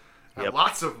 expansions. Yep.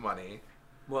 Lots of money.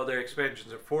 Well, their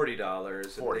expansions are $40, and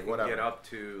 $40, they can whatever. get up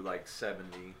to like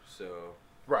 $70. So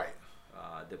Right.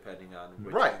 depending on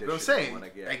which Right, but I'm edition you saying want to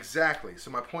get. exactly.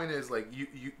 So my point is, like,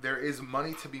 you there is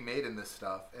money to be made in this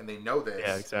stuff, and they know this.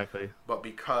 Yeah, exactly. But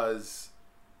because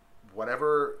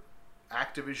whatever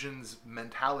Activision's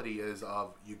mentality is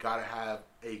of you got to have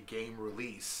a game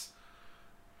release,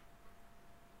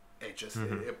 it just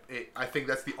I think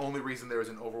that's the only reason there is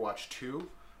an Overwatch 2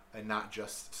 and not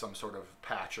just some sort of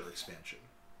patch or expansion.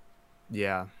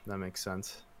 Yeah, that makes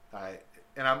sense.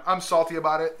 I'm salty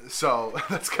about it, so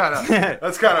that's kind of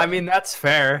I mean, that's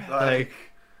fair. I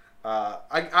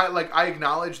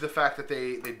acknowledge the fact that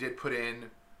they did put in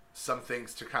some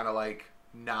things to kind of like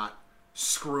not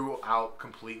screw out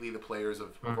completely the players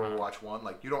of Overwatch 1.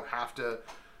 Like, you're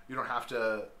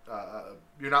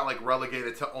not like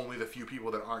relegated to only the few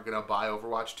people that aren't going to buy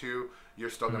Overwatch 2. You're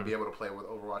still going to be able to play with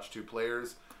Overwatch 2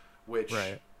 players, which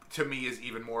to me is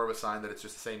even more of a sign that it's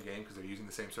just the same game because they're using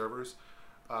the same servers.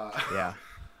 Yeah.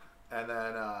 And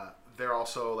then they're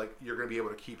also like, you're going to be able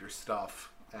to keep your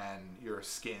stuff and your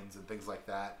skins and things like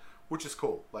that, which is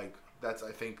cool. Like,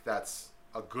 I think that's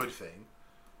a good thing.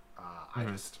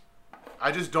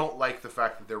 I just don't like the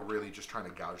fact that they're really just trying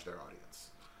to gouge their audience.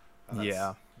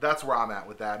 And that's where I'm at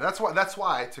with that. And that's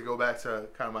why to go back to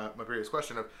kind of my previous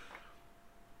question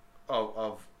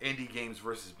of indie games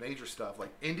versus major stuff. Like,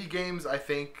 indie games, I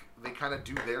think they kind of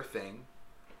do their thing.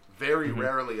 Very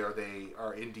rarely are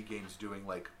indie games doing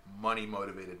like money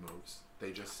motivated moves.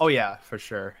 They just for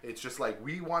sure. It's just like,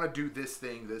 we want to do this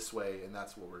thing this way, and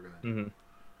that's what we're gonna do.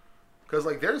 Because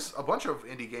like, there's a bunch of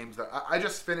indie games that I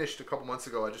just finished a couple months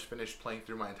ago. I just finished playing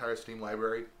through my entire Steam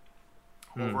library,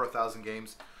 over 1,000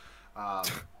 games. I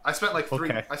spent like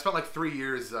 3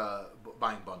 years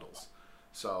buying bundles,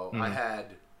 so I had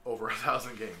over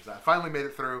 1,000 games. I finally made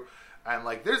it through, and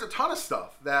like, there's a ton of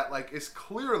stuff that like is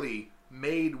clearly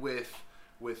made with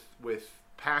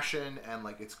passion, and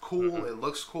like, it's cool, it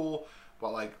looks cool,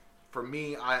 but like, for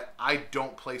me, I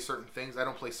don't play certain things. I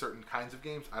don't play certain kinds of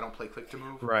games. I don't play click to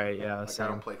move. Right, yeah. Like, I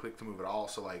don't play click to move at all.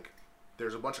 So like,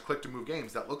 there's a bunch of click to move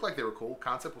games that look like they were cool,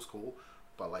 concept was cool,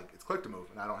 but like, it's click to move,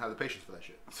 and I don't have the patience for that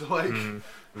shit. So like,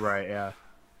 right, yeah.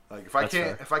 Like, if I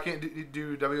can't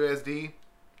do WASD,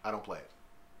 I don't play it.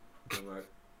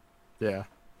 Yeah.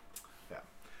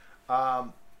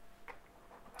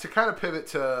 To kind of pivot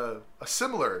to a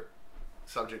similar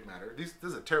subject matter, this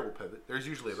is a terrible pivot. There's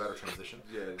usually a better transition.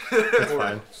 Yeah, It's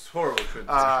fine. it's horrible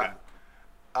transition.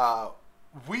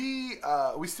 We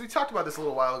talked about this a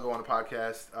little while ago on the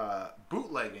podcast.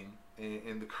 Bootlegging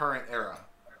in the current era.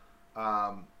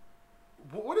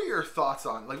 What are your thoughts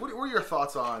on what are your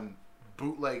thoughts on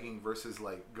bootlegging versus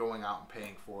like going out and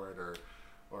paying for it,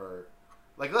 or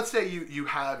like, let's say you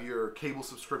have your cable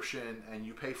subscription and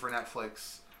you pay for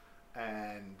Netflix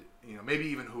and maybe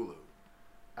even Hulu,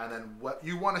 and then what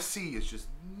you want to see is just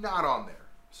not on there.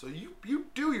 So you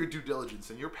do your due diligence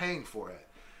and you're paying for it.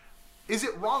 Is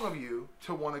it wrong of you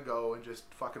to want to go and just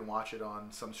fucking watch it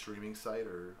on some streaming site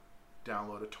or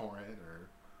download a torrent or?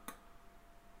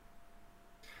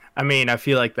 I mean, I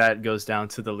feel like that goes down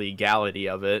to the legality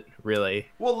of it, really.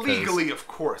 Well, legally, of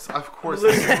course.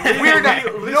 Listen, we're not.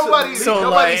 Nobody's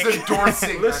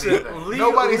endorsing Listen, anything.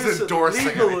 Nobody's endorsing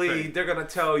legally, anything. they're gonna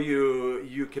tell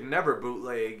you can never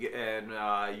bootleg, and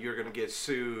you're gonna get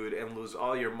sued and lose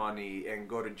all your money and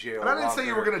go to jail. And I didn't say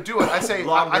you were gonna do it. I said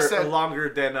longer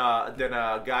than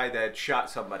a guy that shot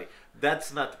somebody.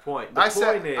 That's not the point. I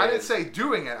didn't say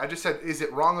doing it. I just said, is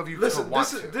it wrong of you to want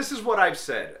to? This is what I've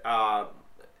said.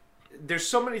 There's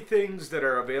so many things that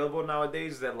are available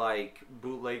nowadays that like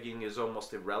bootlegging is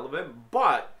almost irrelevant.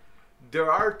 But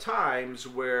there are times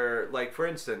where, like for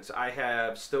instance, I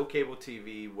have still cable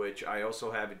TV, which I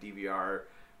also have a DVR,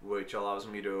 which allows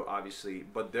me to obviously.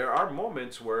 But there are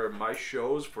moments where my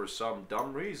shows, for some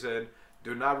dumb reason,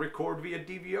 do not record via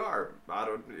DVR.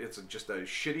 It's just a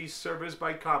shitty service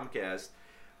by Comcast.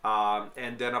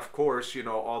 And then, of course, you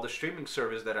know, all the streaming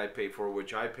service that I pay for,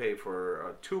 which I pay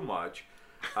for too much,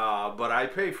 but I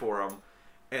pay for them,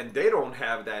 and they don't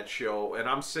have that show. And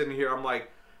I'm sitting here, I'm like,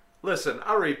 listen,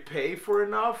 I already pay for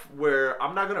enough where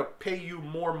I'm not going to pay you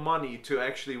more money to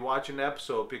actually watch an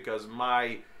episode because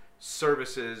my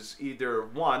services either,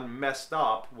 one, messed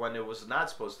up when it was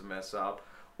not supposed to mess up,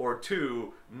 or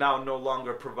two, now no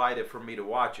longer provided for me to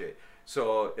watch it.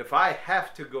 So if I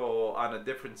have to go on a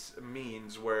different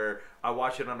means where I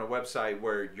watch it on a website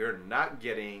where you're not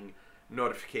getting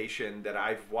notification that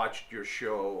I've watched your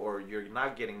show, or you're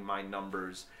not getting my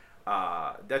numbers,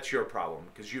 that's your problem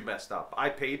because you messed up. I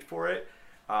paid for it.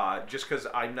 Just because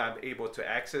I'm not able to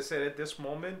access it at this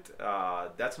moment,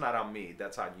 that's not on me.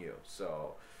 That's on you.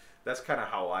 So that's kind of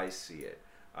how I see it.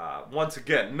 Once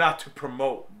again, not to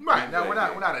promote. Right. No, we're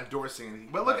not endorsing anything.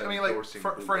 But look, I mean, like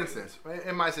for instance,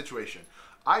 in my situation,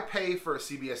 I pay for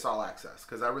CBS All Access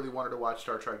because I really wanted to watch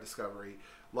Star Trek Discovery.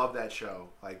 Love that show.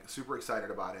 Like, super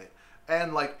excited about it.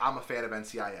 And like, I'm a fan of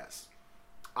NCIS.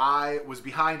 I was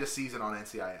behind a season on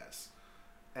NCIS,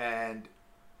 and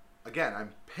again, I'm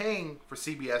paying for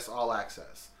CBS All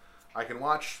Access. I can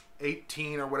watch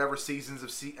 18 or whatever seasons of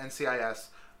NCIS.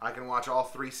 I can watch all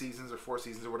 3 seasons or 4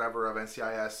 seasons or whatever of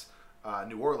NCIS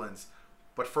New Orleans.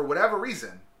 But for whatever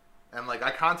reason, and like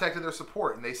I contacted their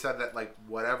support and they said that like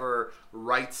whatever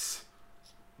rights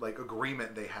like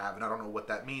agreement they have, and I don't know what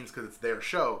that means because it's their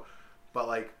show, but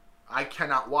like I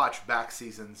cannot watch back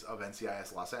seasons of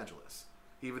NCIS Los Angeles.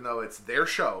 Even though it's their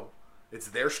show, it's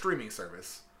their streaming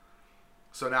service.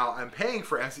 So now I'm paying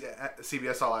for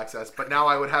CBS All Access, but now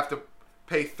I would have to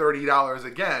pay $30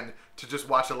 again to just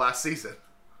watch the last season.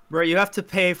 Bro, you have to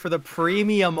pay for the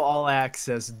premium all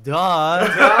access. Duh.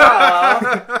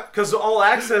 Because all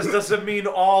access doesn't mean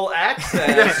all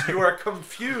access. You are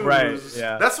confused. Right,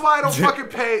 yeah. That's why I don't fucking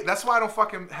pay. That's why I don't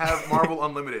fucking have Marvel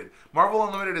Unlimited. Marvel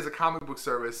Unlimited is a comic book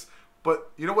service,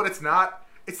 but you know what it's not?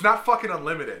 It's not fucking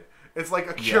unlimited. It's like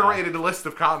a curated list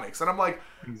of comics. And I'm like,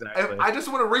 exactly. I just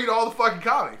want to read all the fucking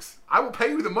comics. I will pay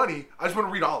you the money. I just want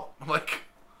to read all of them. I'm like,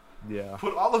 yeah.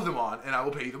 Put all of them on and I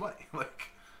will pay you the money. Like,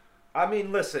 I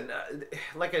mean, listen,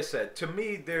 like I said, to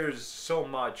me, there's so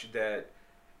much that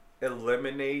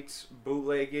eliminates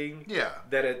bootlegging. Yeah.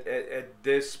 That at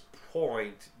this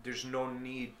point, there's no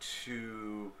need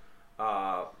to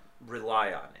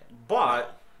rely on it.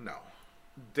 But no.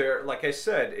 There, like I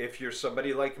said, if you're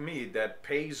somebody like me that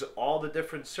pays all the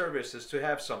different services to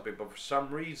have something, but for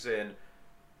some reason,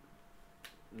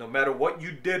 no matter what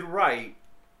you did right,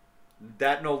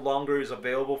 that no longer is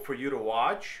available for you to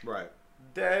watch. Right.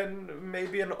 Then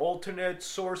maybe an alternate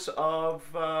source of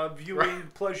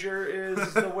viewing pleasure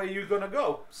is the way you're gonna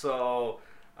go. So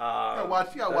you gotta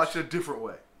watch it a different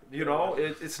way. You know,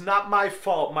 it's not my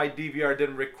fault my DVR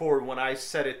didn't record when I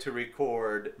set it to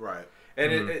record. Right.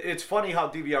 And it's funny how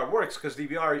DVR works, because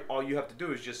DVR, all you have to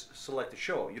do is just select the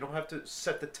show. You don't have to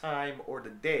set the time or the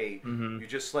day. You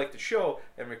just select the show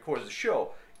and record the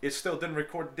show. It still didn't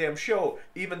record the damn show,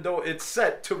 even though it's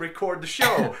set to record the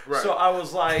show. Right. So I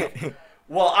was like,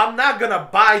 well, I'm not going to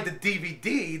buy the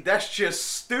DVD. That's just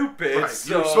stupid. Right.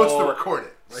 So, you're supposed to record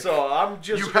it. Like, so I'm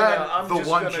just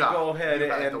going to go ahead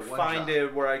and find job.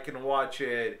 it where I can watch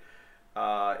it in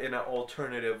an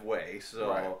alternative way.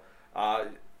 So,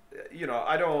 you know,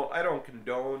 I don't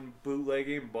condone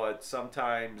bootlegging, but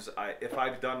sometimes if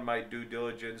I've done my due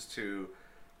diligence to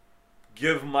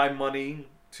give my money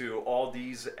to all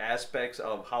these aspects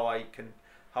of how I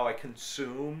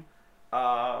consume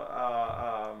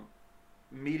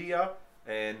media,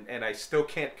 and I still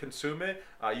can't consume it,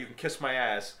 you can kiss my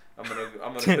ass. I'm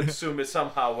gonna consume it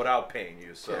somehow without paying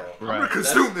you. So I'm gonna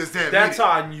consume this damn. That's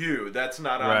media. on you. That's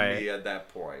not on me at that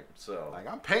point. So like,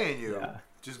 I'm paying you.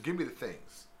 Just give me the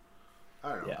things.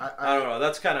 I don't know. I don't know.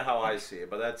 That's kind of how I see it,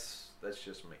 but that's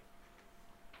just me.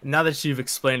 Now that you've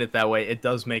explained it that way, it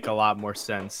does make a lot more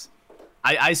sense.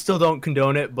 I still don't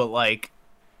condone it, but like,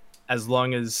 as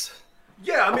long as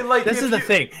I mean, like, this is the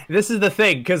thing. This is the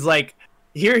thing, because like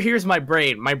here's my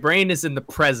brain. My brain is in the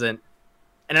present,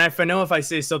 and if I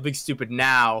say something stupid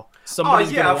now,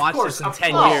 somebody's yeah, gonna of watch course, this in of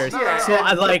 10 course, years. yeah, So and-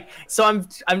 I like, so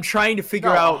I'm trying to figure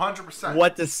No, out 100%.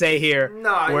 what to say here.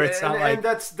 No, where it's not like and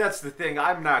that's the thing.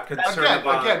 I'm not concerned Again,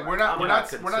 about. we're not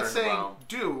concerned saying about.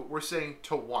 do. We're saying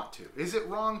to want to. Is it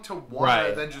wrong to want Right.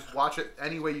 to then just watch it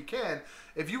any way you can?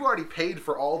 If you already paid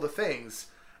for all the things,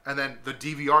 and then the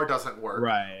DVR doesn't work,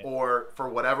 Right. or for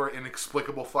whatever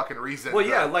inexplicable fucking reason, Well,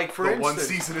 yeah, like, for the one instance-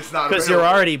 season is not because available.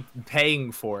 you're already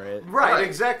paying for it. Right,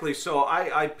 exactly. So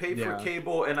I pay for Yeah.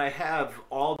 cable, and I have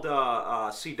all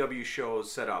the CW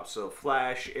shows set up. So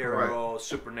Flash, Arrow,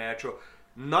 Supernatural.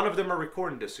 None of them are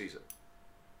recording this season.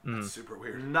 That's super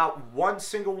weird. Not one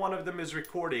single one of them is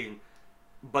recording,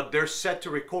 but they're set to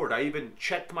record. I even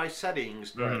checked my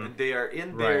settings, and they are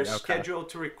in there Right, okay. scheduled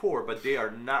to record, but they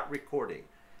are not recording.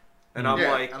 And I'm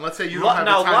Yeah, like, and let's say you don't have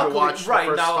the time to watch the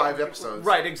first 5 episodes.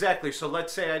 Right, exactly. So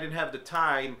let's say I didn't have the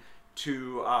time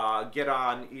to get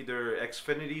on either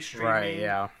Xfinity streaming Right,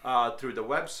 yeah. through the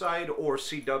website or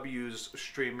CW's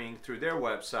streaming through their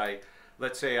website.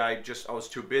 Let's say I was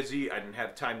too busy. I didn't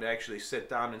have time to actually sit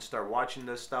down and start watching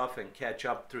this stuff and catch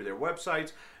up through their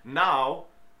websites. Now,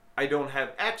 I don't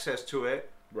have access to it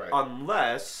Right.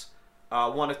 unless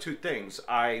one of two things.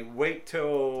 I wait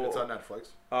till It's on Netflix.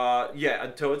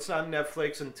 until it's on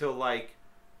Netflix, until like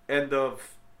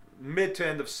mid to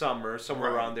end of summer, somewhere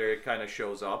Right. around there, it kind of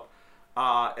shows up,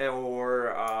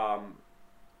 or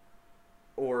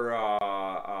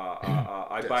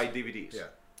I buy DVDs. Yeah.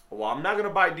 Well, I'm not gonna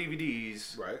buy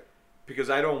DVDs Right. because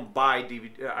I don't buy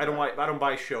DVD. I don't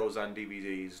buy shows on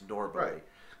DVDs normally.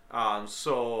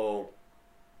 Right.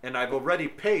 And I've already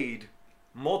paid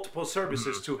multiple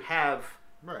services to have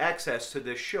Right. access to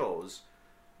the shows.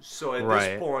 So at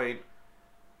Right. this point,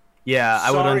 Yeah, I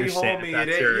would Sorry, understand homie, if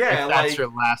that's, it your, ain't- yeah, if that's like- your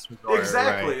last resort.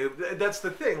 exactly. Right. That's the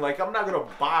thing. Like, I'm not gonna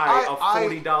buy a I-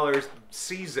 $40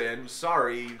 season.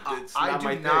 Sorry, it's not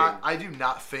my thing. I do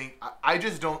not think. I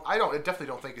just don't. I definitely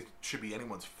don't think it should be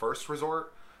anyone's first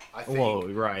resort. I think. Whoa,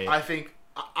 right. I think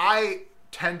I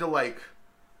tend to like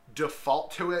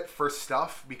default to it for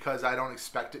stuff because I don't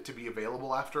expect it to be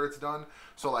available after it's done.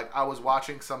 So like I was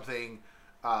watching something.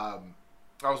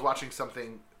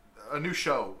 A new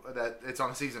show that it's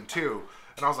on season 2,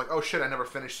 and I was like, oh shit, I never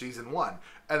finished season 1.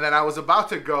 And then I was about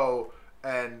to go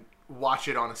and watch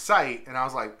it on a site, and I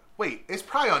was like, wait, it's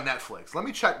probably on Netflix. Let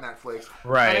me check Netflix.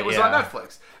 Right, And it was on yeah.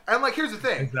 Netflix. And like, here's the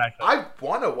thing. Exactly. I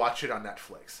want to watch it on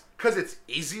Netflix because it's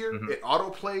easier. It auto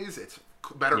plays. It's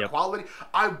better Yep. quality.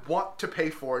 I want to pay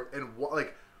for it, and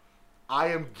like, I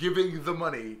am giving the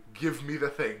money. Give me the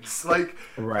things. Like,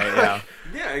 Right, yeah.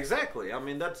 Yeah, exactly. I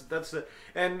mean, that's the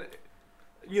and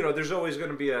you know, there's always going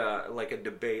to be a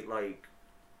debate, like,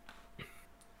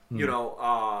 you know,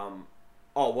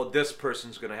 oh well, this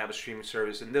person's going to have a streaming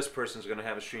service and this person's going to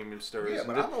have a streaming service. yeah, and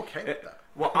but this- I'm okay with that.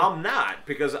 Well, I'm not,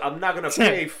 because I'm not going to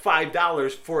pay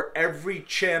 $5 for every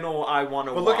channel I want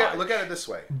to But watch. look at it this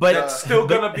way. But- That's still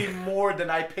going to be more than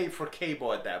I pay for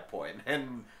cable at that point,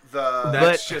 and the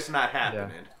that's just not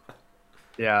happening.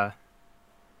 Yeah.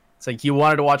 It's like, you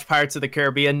wanted to watch Pirates of the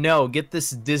Caribbean? No, get this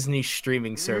Disney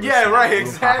streaming service. Yeah, now. right, Ooh,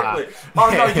 exactly. haha. Oh,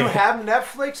 no, you have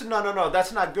Netflix? No,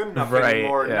 that's not good enough Right,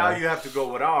 anymore. yeah. Now you have to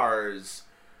go with ours.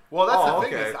 well, that's Oh, the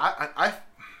thing okay. is, I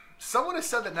someone has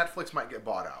said that Netflix might get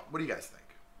bought out. What do you guys think?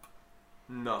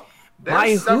 No.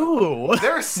 By who?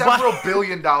 There's several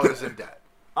 $billion in debt.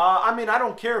 I mean, I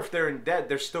don't care if they're in debt.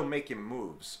 They're still making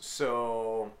moves.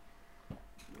 So,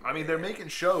 I mean, they're making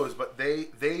shows, but they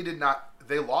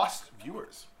lost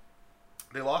viewers.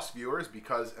 They lost viewers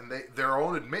because, and their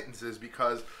own admittance is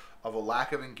because of a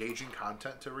lack of engaging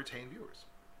content to retain viewers.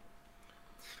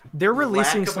 They're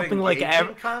releasing Lack of something like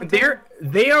engaging content?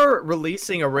 they are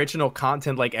releasing original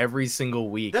content like every single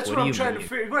week. that's what what do I'm you trying mean? to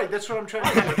figure. Right, that's what I'm trying to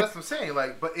But figure. that's what I'm saying.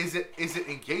 Like, but is it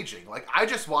engaging? Like, I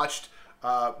just watched.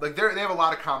 Like, they have a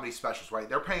lot of comedy specials, right?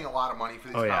 They're paying a lot of money for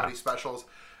these Oh, yeah. comedy specials,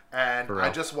 and For I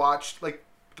real. just watched like.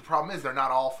 The problem is they're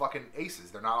not all fucking aces.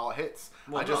 They're not all hits.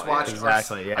 Well, I just no, yeah. watched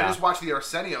Exactly, yeah. I just watched the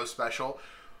Arsenio special.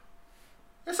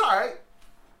 It's all right.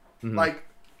 Mm-hmm. Like,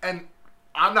 and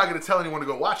I'm not going to tell anyone to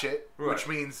go watch it, Right. which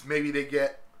means maybe they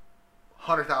get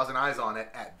 100,000 eyes on it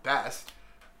at best.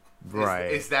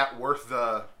 Right. Is that worth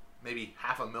the maybe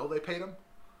 $500,000 they paid him?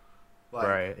 Like,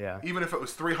 Right, yeah. Even if it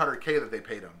was $300K that they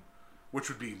paid him, which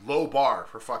would be low bar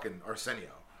for fucking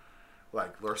Arsenio.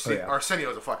 Like, yeah.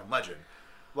 Arsenio is a fucking legend.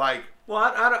 Like, Well,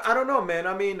 I don't know, man.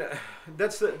 I mean,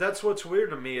 that's what's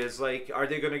weird to me is, like, are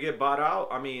they going to get bought out?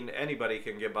 I mean, anybody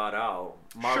can get bought out.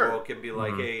 Marvel Sure. can be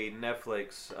like, hey,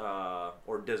 Netflix,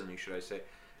 or Disney, should I say.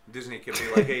 Disney can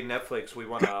be like, hey, Netflix, we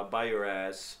want to buy your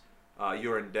ass.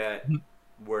 You're in debt.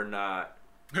 We're not.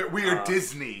 we are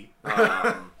Disney.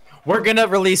 We're gonna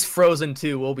release Frozen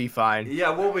 2. We'll be fine. Yeah,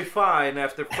 we'll be fine.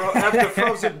 After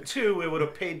Frozen 2, it would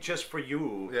have paid just for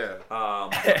you. Yeah.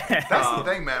 That's the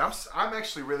thing, man. I'm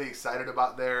actually really excited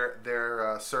about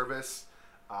their service.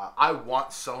 I want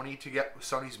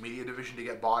Sony's media division to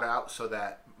get bought out so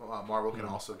that Marvel can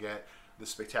also get the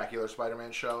Spectacular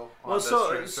Spider-Man show. On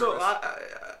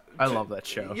I love that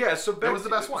show. Yeah, so that was the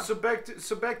best one. So back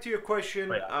to your question.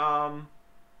 Yeah.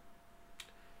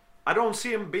 I don't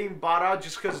see them being bought out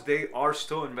just because they are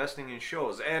still investing in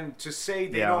shows, and to say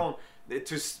they don't.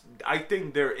 I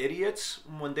think they're idiots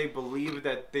when they believe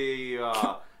that they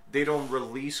don't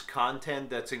release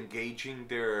content that's engaging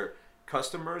their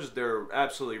customers. They're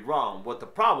absolutely wrong. What the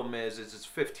problem is it's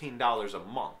 $15 a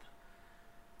month.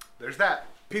 There's that.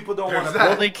 People don't want to.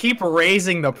 Well, they keep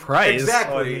raising the price.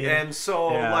 Exactly, and so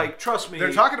like, trust me,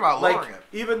 they're talking about lowering it.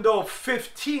 Even though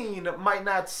 15 might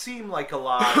not seem like a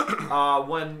lot,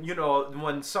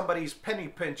 when somebody's penny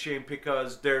pinching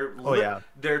because they're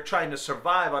trying to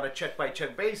survive on a check by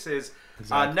check basis,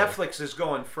 Netflix is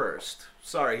going first.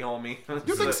 Sorry, homie.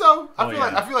 You think so?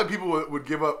 I feel like people would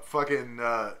give up fucking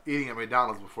eating at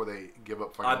McDonald's before they give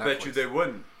up fucking Netflix. I bet you they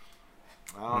wouldn't.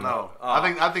 I don't know.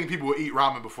 I think people would eat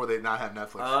ramen before they not have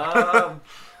Netflix.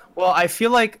 Well, I feel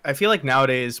like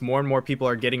nowadays more and more people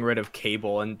are getting rid of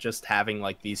cable and just having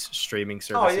like these streaming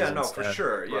services. Oh yeah, no, instead. for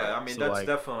sure. Right. Yeah, I mean So, that's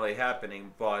definitely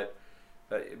happening. But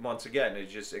once again,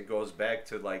 it goes back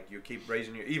to like you keep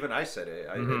raising your. Even I said it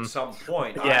at some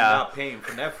point. I'm not paying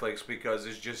for Netflix because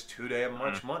it's just too damn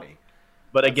much money.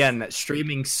 But again,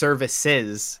 streaming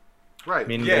services. Right. I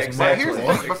mean, yeah, exactly. But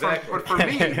here's the thing.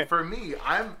 But for me,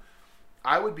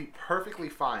 I would be perfectly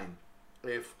fine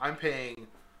if I'm paying,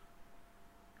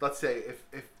 let's say,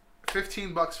 if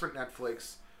 $15 for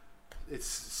Netflix, it's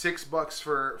 $6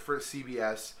 for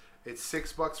CBS, it's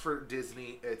 $6 for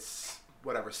Disney, it's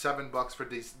whatever, $7 for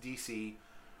DC.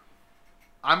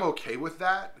 I'm okay with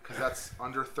that because that's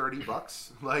under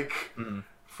 $30, like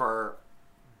for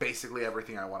basically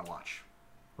everything I want to watch.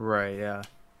 Right. Yeah.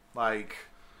 Like,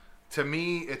 to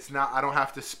me, it's not. I don't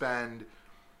have to spend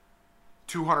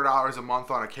 $200 a month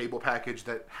on a cable package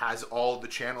that has all the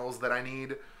channels that I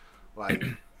need. Like,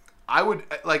 I would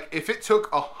like if it took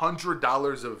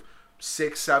 $100 of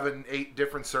 6, 7, 8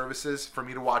 different services for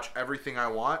me to watch everything I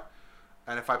want,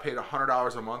 and if I paid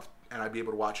 $100 a month and I'd be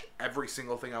able to watch every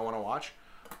single thing I want to watch,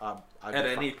 at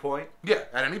any point. Yeah,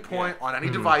 at any point on any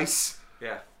device.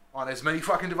 Yeah. On as many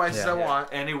fucking devices I want,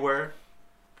 anywhere.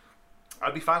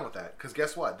 I'd be fine with that because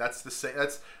guess what? That's the same.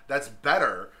 That's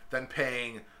better than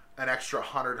paying an extra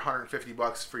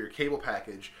 $150 for your cable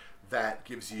package that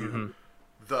gives you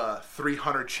the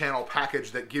 300 channel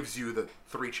package that gives you the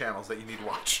 3 channels that you need to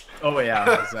watch. Oh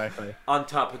yeah, exactly. On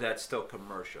top of that, still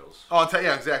commercials. Oh,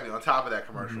 yeah, exactly. On top of that,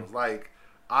 commercials. Like,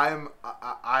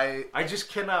 I just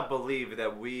cannot believe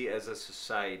that we as a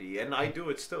society, and I do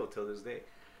it still till this day,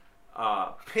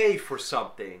 pay for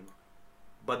something,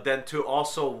 but then to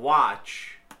also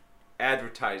watch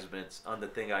advertisements on the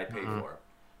thing I pay for.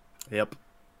 Yep.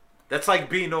 That's like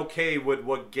being okay with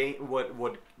what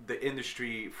the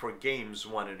industry for games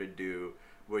wanted to do,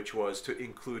 which was to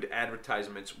include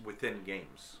advertisements within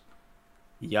games.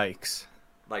 Yikes.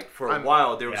 Like for a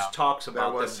while there was talks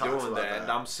about them doing that,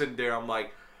 and I'm sitting there, I'm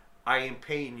like, I ain't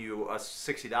paying you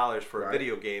 $60 for a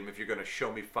video game if you're gonna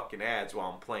show me fucking ads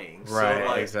while I'm playing. Right, so,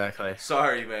 like, exactly.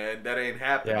 Sorry, man, that ain't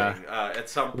happening. Yeah. At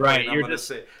some point, Right, I'm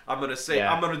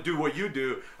gonna do what you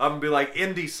do. I'm gonna be like,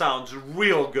 indie sounds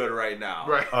real good right now.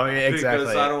 Right. Oh yeah, exactly.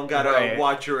 Because I don't gotta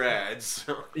watch your ads.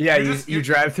 Yeah, you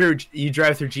drive through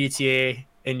GTA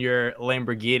in your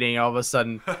Lamborghini, and all of a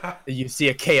sudden you see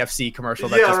a KFC commercial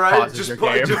that pauses your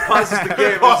game. It just pauses the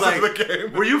game. Pauses the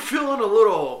game. Were you feeling a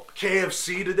little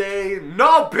KFC today?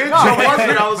 No, bitch, I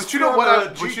wasn't. I was but you know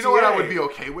what? I would be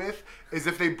okay with is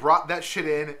if they brought that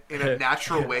shit in a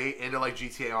natural way into like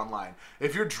GTA Online.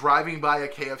 If you're driving by a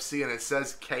KFC and it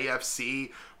says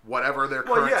KFC, whatever their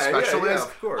current special is,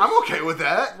 of course. I'm okay with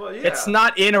that. Well, yeah. It's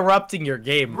not interrupting your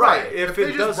game, right? If they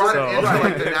it just doesn't, brought it into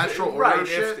like the natural order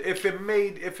shit. If it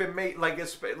made like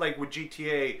with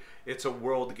GTA, it's a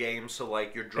world game, so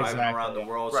like you're driving around the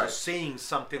world, so seeing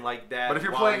something like that. But if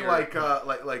you're playing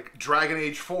like Dragon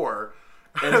Age 4.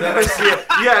 And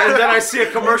then I see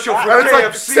a commercial for KFC.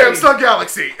 Like Samsung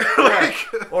Galaxy.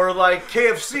 Or like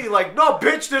KFC, like, no,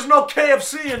 bitch, there's no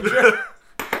KFC in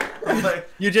like,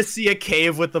 you just see a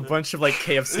cave with a bunch of like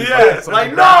KFC. Yeah,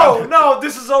 like no,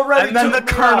 this is already. And then the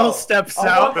colonel steps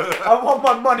out. I want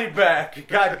my money back.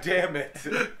 God damn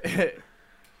it.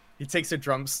 He takes a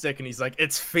drumstick and he's like,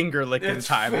 "It's finger licking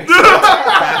time."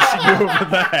 Bashing you over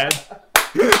the head.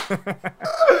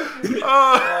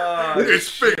 It's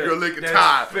shit. finger licking That's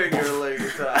time. Finger licking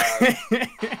time.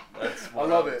 That's I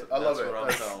love it. I love that's it. what I'm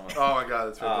That's- talking about. oh my god,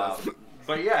 that's fantastic.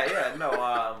 But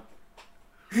no.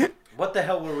 What the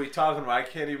hell were we talking about? I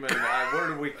can't even. Where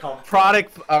did we come from?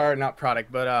 Product or not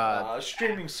product, but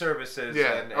Streaming services.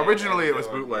 Yeah, and originally it was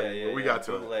doing- bootleg, but we got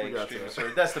to it. bootleg, We got to streaming it.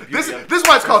 service. That's the beauty. This of, is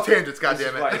why it's called tangents. This is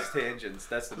Goddamn why it. it's tangents.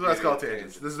 That's the This is why it's beauty called of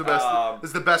tangents. This is the best. This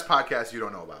is the best podcast you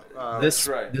don't know about. this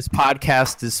right. this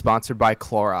podcast is sponsored by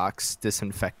Clorox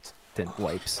disinfectant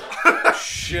wipes.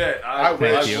 Shit, I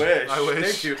wish. I wish.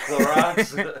 Thank you,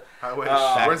 Clorox. I wish.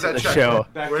 Back Where's to that the check? show.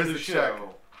 Back Where's to the the check? show.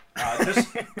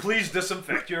 Please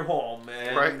disinfect your home,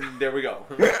 and Right. there we go.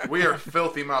 We are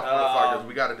filthy mouth motherfuckers.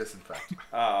 We gotta disinfect.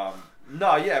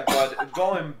 No, yeah, but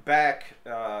going back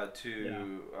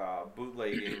to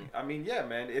bootlegging, I mean, yeah,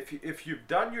 man, if you've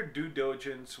done your due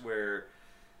diligence where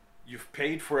you've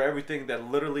paid for everything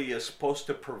that literally is supposed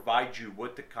to provide you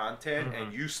with the content,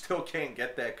 and you still can't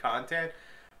get that content,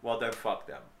 well, then fuck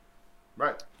them.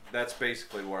 Right. That's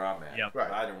basically where I'm at. Yep.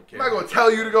 Right. I don't care. I'm not gonna tell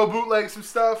you to go bootleg some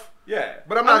stuff. Yeah,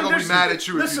 But I'm not I mean, gonna be there's- mad at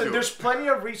you if you Listen, do there's it. plenty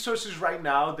of resources right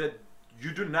now that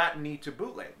you do not need to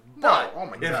bootleg. No, But oh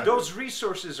my if God. those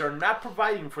resources are not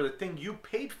providing for the thing you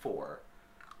paid for,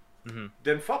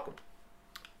 then fuck them.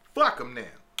 Fuck them, now.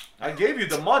 I gave you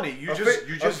the money. You just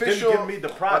Official- didn't give me the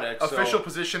product. so Official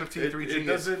position of it T3G is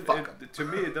doesn't. fuck 'em. To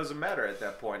me, it doesn't matter at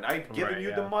that point. I've given Right, you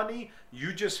yeah. the money.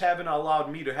 You just haven't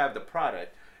allowed me to have the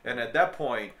product. And at that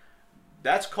point,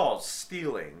 that's called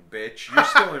stealing, bitch. You're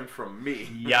stealing from me.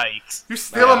 Yikes! You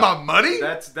stealing my money?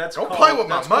 That's Don't called, play with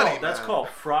my that's money, called- That's man. called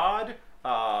fraud.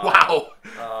 Wow.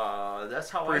 That's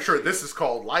how Pretty I sure see this it. is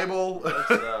called libel.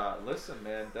 Listen,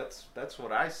 man. That's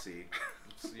what I see.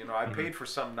 I paid for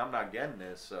something. I'm not getting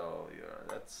this. So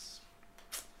that's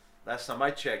last time I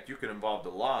checked. You could involve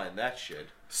the law in that shit.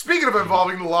 Speaking of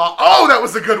involving the law, oh, that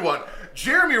was a good one.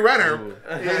 Jeremy Renner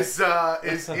is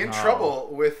in trouble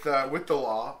with the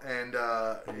law and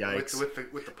Yikes.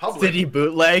 with the public. Did he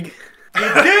bootleg? He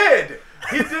did.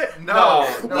 He did. No.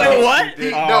 Wait, what? He,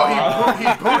 did.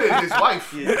 He booted his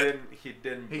wife. He didn't. He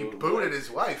didn't. He bootleg. booted his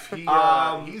wife.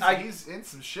 He's in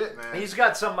some shit, man. He's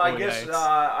got some. I Oh, guess. yikes.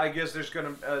 I guess there's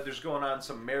going on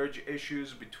some marriage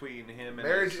issues between him and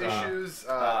marriage his, issues.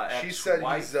 She said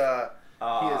ex-wife. he's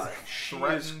he is she is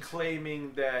threatened.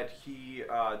 claiming that he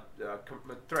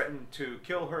threatened to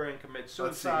kill her and commit Let's see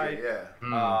suicide. here,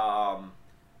 yeah.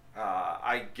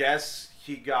 I guess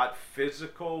he got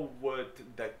physical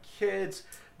with the kids,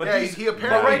 but Yeah, these, he but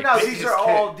apparently right now bit these his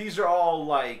are all kid.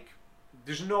 like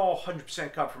there's no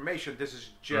 100% confirmation. This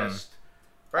is just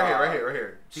Right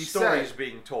here. He stories said,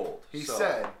 being told. He So,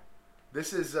 said,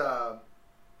 "This is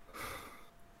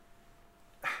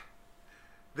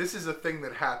this is a thing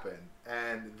that happened,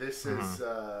 and this is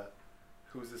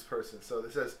who's this person?" So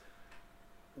this says,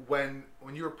 when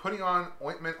you were putting on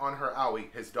ointment on her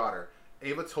owie, his daughter,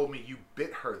 Ava told me you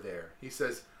bit her there. He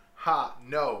says, "Ha,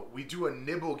 no, we do a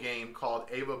nibble game called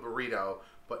Ava Burrito,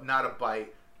 but not a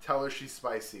bite. Tell her she's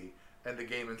spicy, and the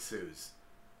game ensues."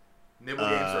 Nibble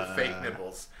games are fake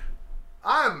nibbles.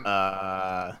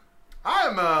 I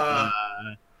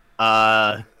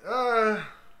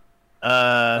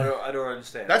don't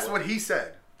understand. That's what he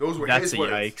said. Those were That's his a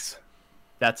words. yikes.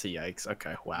 That's a yikes.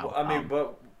 Okay, wow. I mean,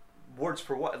 but words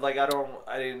for what? Like I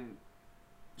didn't.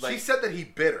 Like, She said that he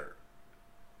bit her.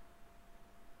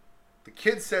 The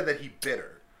kid said that he bit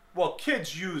her. well,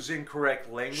 kids use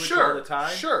incorrect language Sure, all the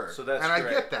time. sure. So that's and I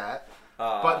correct. get that.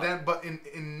 But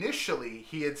initially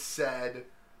he had said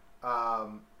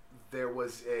there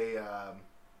was a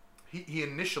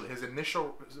his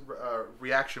initial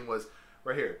reaction was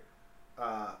right here.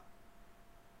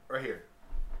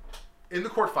 In the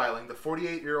court filing, the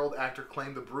 48-year-old actor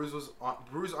claimed the bruise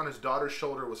on his daughter's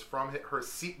shoulder was from her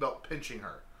seatbelt pinching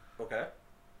her. Okay.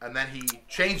 And then he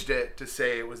changed it to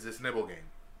say it was this nibble game.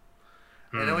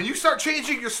 And then when you start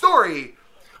changing your story,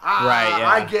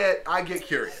 I get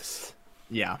curious.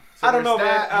 Yeah. So I don't know, there's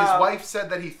man. that. His wife said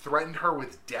that he threatened her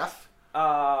with death.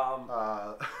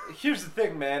 Here's the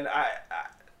thing, man.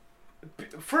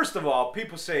 First of all,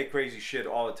 people say crazy shit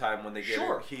all the time when they get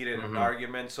Sure. heated in an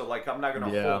argument. So, like, I'm not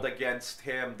gonna Yeah. hold against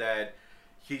him that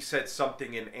he said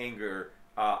something in anger.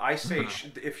 I say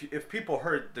if people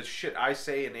heard the shit I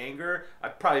say in anger,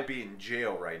 I'd probably be in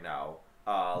jail right now.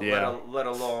 Let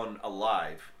alone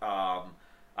alive.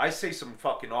 I say some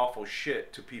fucking awful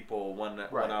shit to people when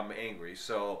I'm angry.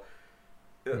 So,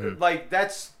 like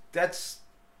that's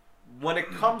when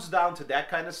it comes down to that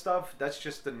kind of stuff, that's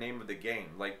just the name of the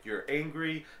game. Like, you're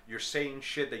angry, you're saying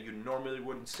shit that you normally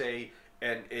wouldn't say,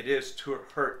 and it is to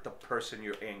hurt the person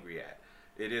you're angry at.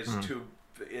 It is to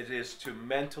it is to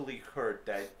mentally hurt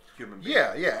that human being.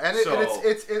 Yeah, and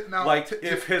it's now like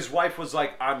if his wife was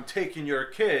like, "I'm taking your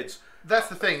kids." That's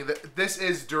the thing. This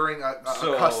is during a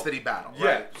custody battle,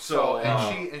 right?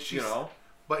 Yeah. And she's. You know.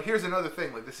 But here's another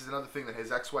thing. Like, this is another thing that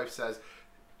his ex-wife says,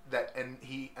 that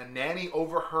a nanny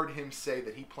overheard him say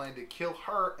that he planned to kill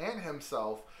her and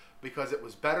himself because it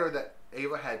was better that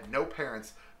Ava had no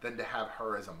parents than to have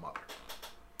her as a mother.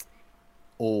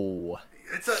 Oh.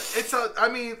 I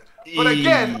mean, but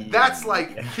again, that's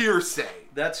like hearsay.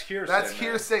 That's hearsay. That's man.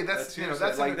 hearsay. That's you know,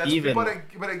 that's like that's even.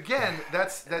 But again,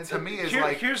 that to me is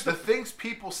here's the things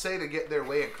people say to get their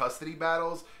way in custody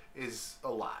battles is a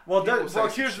lot. Well,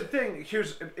 here's the thing.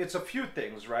 It's a few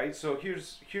things, right? So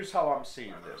here's how I'm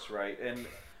seeing this, right? And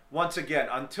once again,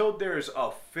 until there's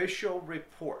official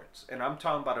reports, and I'm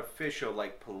talking about official,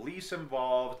 like police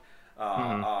involved,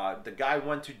 the guy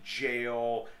went to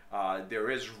jail. There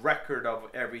is record of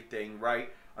everything,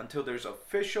 right? Until there's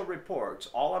official reports,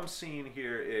 all I'm seeing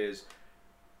here is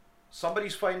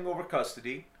somebody's fighting over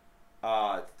custody.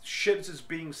 Shit is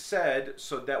being said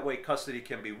so that way custody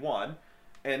can be won.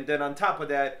 And then on top of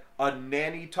that, a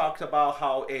nanny talked about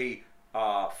how a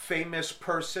famous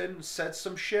person said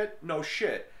some shit. No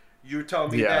shit. You're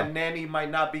telling me that nanny might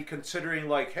not be considering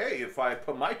like, hey, if I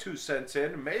put my 2 cents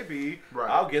in, maybe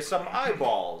I'll get some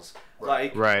eyeballs.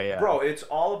 Like, bro, it's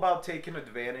all about taking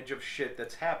advantage of shit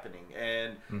that's happening.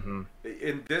 And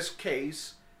in this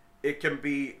case, it can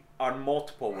be on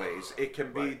multiple ways. It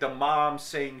can be the mom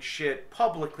saying shit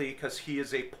publicly because he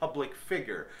is a public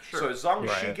figure. Sure. So as long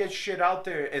as she gets shit out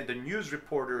there and the news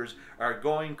reporters are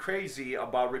going crazy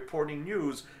about reporting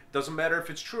news, doesn't matter if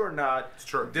it's true or not. It's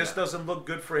true. This doesn't look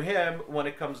good for him when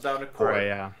it comes down to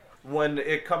court. When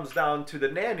it comes down to the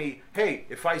nanny, hey,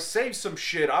 if I say some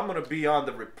shit, I'm gonna be on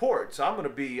the reports. I'm gonna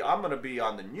be on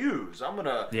the news. I'm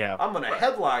gonna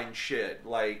headline shit.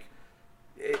 Like,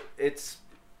 it's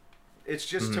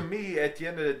just to me at the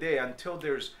end of the day, until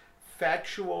there's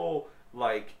factual,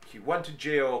 like he went to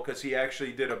jail because he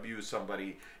actually did abuse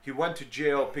somebody. He went to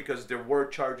jail because there were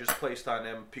charges placed on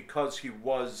him because he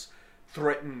was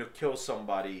threatening to kill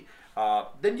somebody.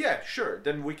 Then yeah, sure.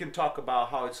 Then we can talk about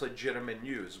how it's legitimate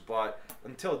news. But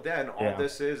until then, all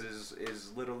this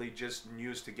is literally just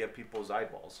news to get people's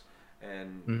eyeballs,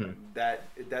 and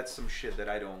that's some shit that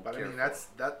I don't. But care I mean,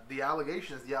 for. The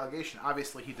allegation is the allegation.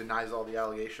 Obviously, he denies all the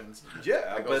allegations.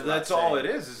 Yeah, but that's all it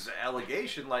is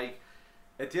allegation. Like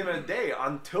at the end of the day,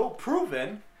 until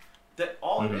proven, that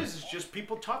all it is just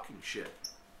people talking shit.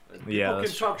 People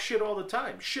can talk shit all the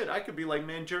time. Shit, I could be like,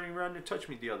 man, Jeremy Renner touched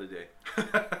me the other day.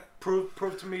 Prove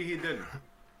to me he didn't.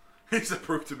 He said,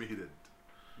 prove to me he didn't.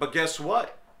 But guess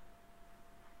what?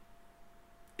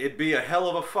 It'd be a hell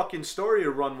of a fucking story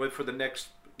to run with for the next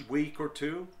week or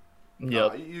two.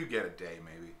 Yep. You get a day,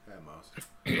 maybe, at most.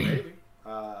 Maybe.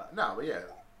 No, but yeah.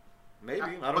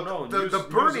 Maybe. I don't know. The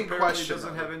burning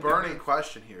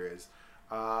question here is,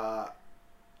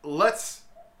 let's...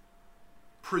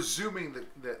 Presuming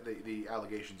that the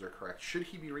allegations are correct, should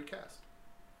he be recast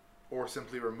or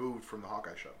simply removed from the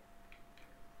Hawkeye show?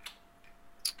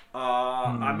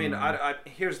 I mean,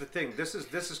 here's the thing. This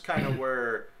is kind of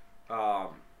where.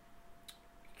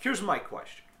 Here's my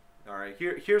question. All right.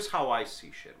 Here's how I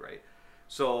see shit. Right.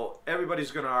 So everybody's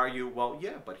gonna argue, well,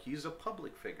 yeah, but he's a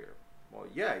public figure. Well,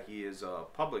 yeah, he is a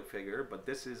public figure, but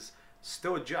this is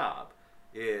still a job.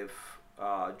 If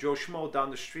Joe Schmo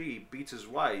down the street beats his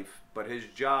wife, but his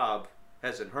job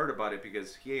hasn't heard about it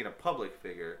because he ain't a public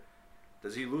figure,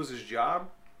 does he lose his job?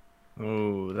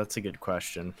 Oh, that's a good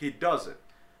question. He doesn't.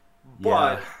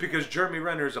 But because Jeremy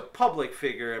Renner is a public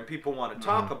figure and people want to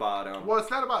talk about him, well, it's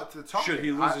not about the talking. Should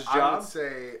he lose his job?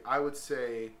 I would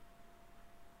say.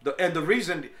 The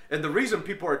reason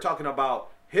people are talking about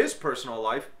his personal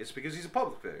life is because he's a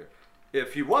public figure.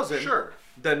 If he wasn't,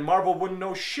 then Marvel wouldn't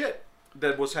know shit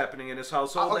that was happening in his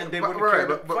household, and they wouldn't care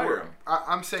to fire him.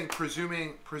 I'm saying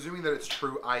presuming that it's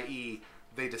true, i.e.,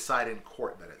 they decide in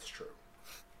court that it's true.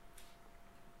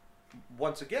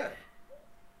 Once again,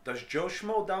 does Joe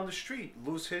Schmo down the street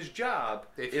lose his job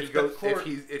if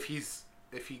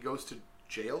he goes to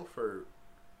jail for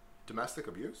domestic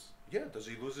abuse? Yeah, does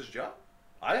he lose his job?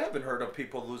 I haven't heard of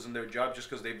people losing their job just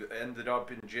because they've ended up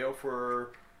in jail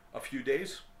for a few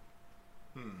days.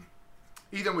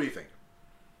 Ethan, what do you think?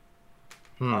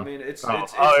 I mean, it's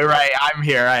right. I'm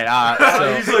here.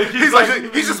 Right. So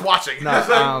he's just watching. No,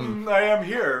 I am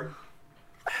here.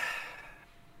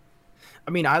 I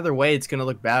mean, either way, it's gonna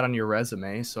look bad on your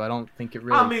resume. So I don't think it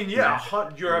really. I mean, yeah,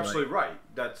 you're absolutely right.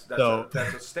 That's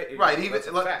a statement. Right.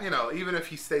 Even if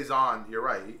he stays on, you're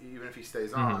right. Even if he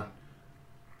stays on,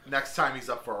 next time he's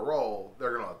up for a role,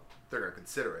 they're gonna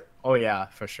consider it. Oh yeah,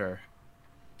 for sure.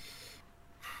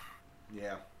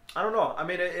 Yeah. I don't know. I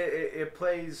mean, it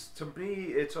plays, to me,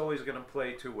 it's always going to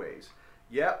play two ways.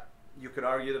 Yep, you could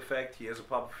argue the fact he is a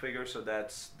public figure, so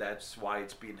that's why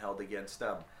it's being held against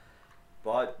them.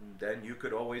 But then you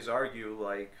could always argue,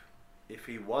 like, if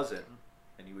he wasn't,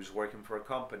 and he was working for a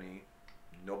company,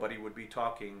 nobody would be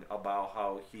talking about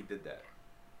how he did that.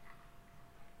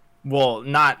 Well,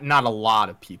 not a lot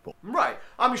of people. Right.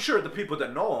 I'm sure the people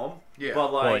that know him, Yeah.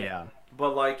 but like, Well, yeah.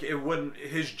 but like, it wouldn't,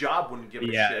 his job wouldn't give a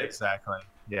Yeah, shit. exactly.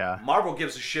 Yeah. Marvel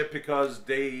gives a shit because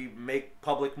they make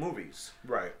public movies.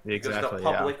 Right. Because Exactly. the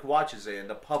public watches it and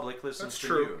the public listens That's to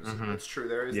true. news. That's true.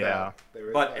 There is Yeah. that. There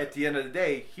is But that. at the end of the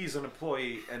day, he's an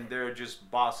employee and they're just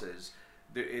bosses.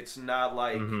 It's not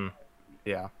like,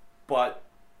 Yeah. but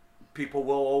people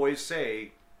will always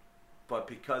say, but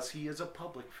because he is a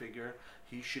public figure,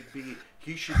 he should be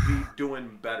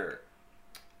doing better.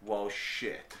 Well,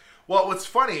 shit. Well, what's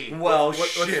funny? Well, what's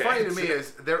shit. funny to me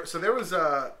is there. So there was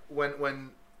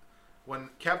when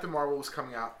Captain Marvel was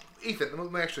coming out. Ethan,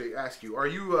 let me actually ask you: are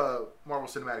you a Marvel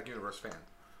Cinematic Universe fan?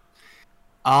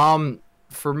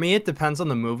 For me, it depends on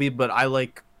the movie, but I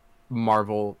like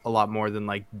Marvel a lot more than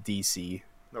like DC.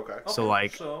 Okay. So,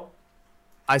 like,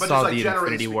 I But saw just, like, the generally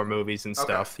Infinity War speaking. movies and Okay.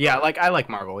 stuff. Yeah, like I like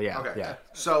Marvel. Yeah, Okay. yeah.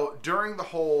 So during the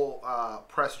whole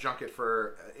press junket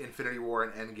for Infinity War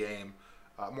and Endgame,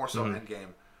 more so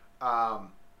Endgame,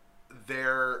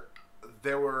 there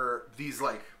were these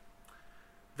like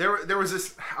there was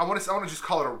this I want to just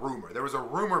call it a rumor. There was a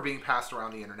rumor being passed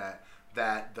around the internet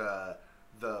that the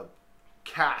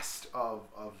cast of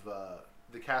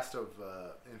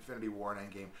Infinity War and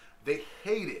Endgame, they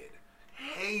hated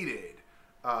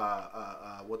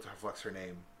what the fuck's her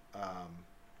name?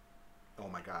 Oh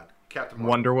my God, Captain Marvel.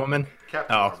 Wonder Woman.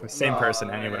 Captain Oh, Marvel. same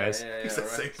person, anyways. He said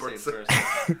same person.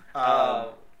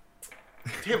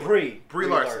 Brie Brie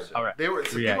Larson. All right. They were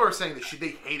Yeah. people were saying that they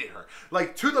hated her,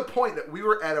 like to the point that we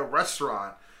were at a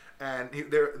restaurant and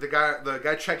the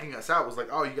guy checking us out was like,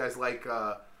 "Oh, you guys like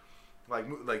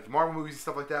Marvel movies and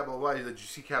stuff like that?" Blah blah. Did you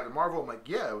see Captain Marvel? I'm like,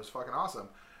 "Yeah, it was fucking awesome."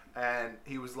 And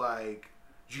he was like,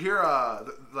 "Did you hear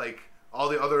like all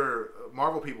the other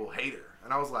Marvel people hate her?"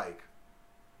 And I was like,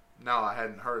 "No, I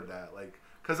hadn't heard that." Like,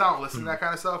 because I don't listen to that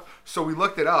kind of stuff. So we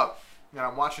looked it up, and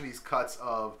I'm watching these cuts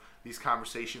of these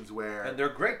conversations where And they're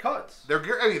great cuts. they're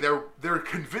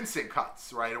convincing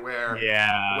cuts, right? Where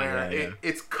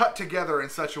it's cut together in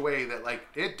such a way that like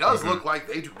it does look like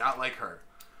they do not like her.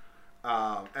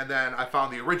 And then I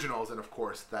found the originals, and of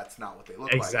course that's not what they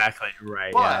look like. Exactly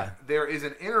right. But there is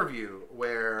an interview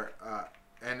where,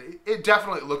 and it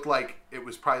definitely looked like it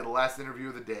was probably the last interview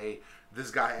of the day. This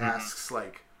guy asks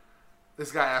like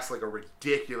a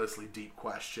ridiculously deep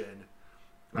question.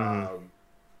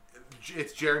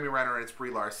 It's Jeremy Renner and it's Brie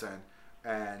Larson,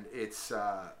 and it's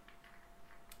the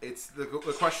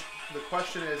question. The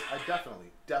question is, I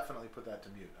definitely put that to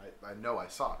mute. I know I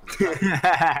saw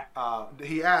it.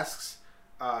 He asks,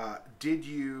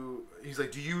 he's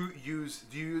like, do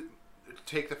you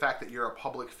take the fact that you're a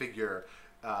public figure,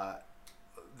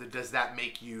 does that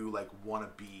make you like want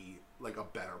to be like a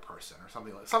better person or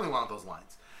something along those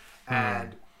lines?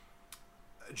 And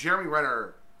Jeremy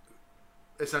Renner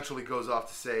essentially goes off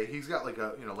to say he's got like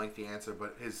a lengthy answer,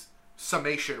 but his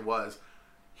summation was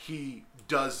he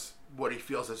does what he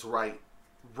feels is right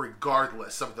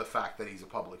regardless of the fact that he's a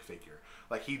public figure.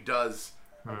 Like he does,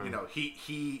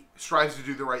 he strives to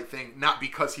do the right thing not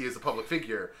because he is a public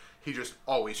figure. He just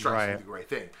always strives to do the right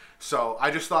thing. So I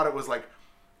just thought it was like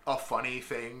a funny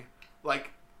thing.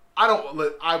 Like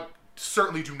I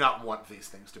certainly do not want these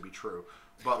things to be true.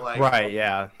 But like,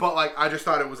 But like, I just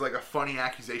thought it was like a funny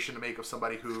accusation to make of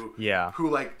somebody who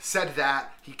like said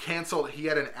that he canceled. He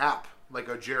had an app, like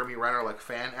a Jeremy Renner like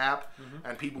fan app,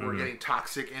 and people were getting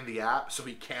toxic in the app, so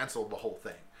he canceled the whole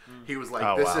thing. He was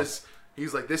like,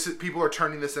 "This is people are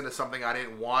turning this into something I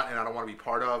didn't want and I don't want to be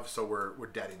part of, so we're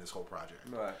deading this whole project."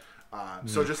 Right.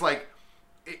 So just like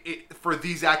for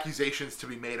these accusations to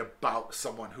be made about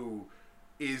someone who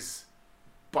is,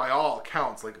 by all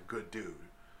accounts, like a good dude.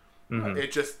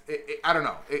 It just, I don't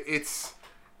know.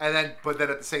 But then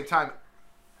at the same time,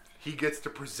 he gets to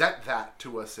present that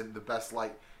to us in the best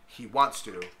light he wants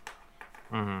to.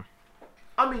 I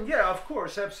mean, yeah, of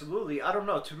course, absolutely. I don't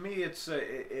know. To me, it's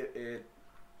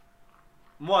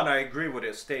one. I agree with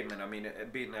his statement. I mean,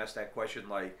 being asked that question,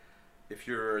 like, if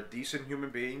you're a decent human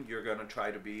being, you're gonna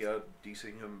try to be a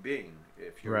decent human being.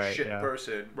 If you're a shit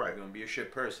person, you're gonna be a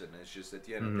shit person. It's just at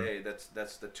the end of the day,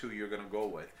 that's the two you're gonna go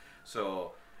with.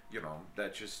 So.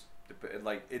 That just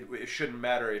like it shouldn't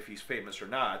matter if he's famous or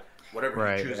not.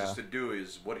 Whatever he chooses to do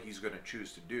is what he's going to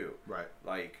choose to do. Right.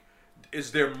 Like,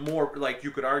 is there more? Like,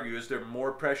 you could argue, is there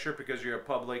more pressure because you're a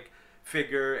public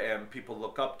figure and people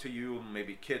look up to you,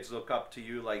 maybe kids look up to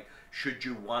you, like, should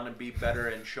you want to be better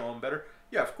and show them better?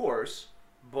 Yeah, of course,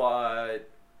 but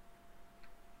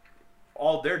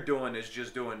all they're doing is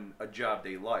just doing a job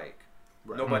they like.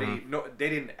 Right. They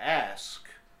didn't ask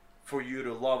for you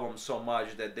to love them so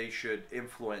much that they should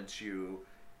influence you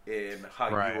in how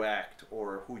you act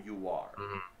or who you are.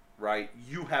 Right?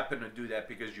 You happen to do that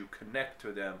because you connect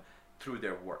to them through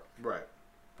their work. Right.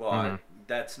 But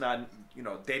that's not,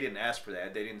 they didn't ask for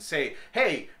that. They didn't say,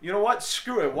 hey, you know what?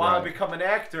 Screw it. While I become an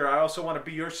actor, I also want to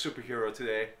be your superhero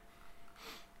today.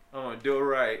 I'm going to do it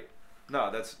right.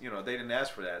 No, that's, they didn't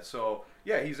ask for that. So,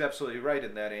 yeah, he's absolutely right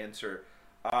in that answer.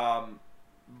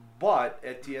 But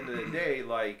at the end of the day,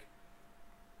 like,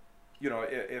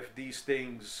 if these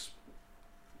things,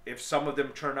 if some of them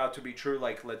turn out to be true,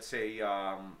 like, let's say,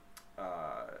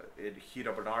 in heat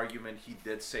of an argument, he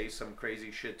did say some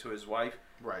crazy shit to his wife.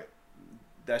 Right.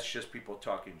 That's just people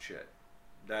talking shit.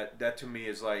 That to me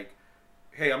is like,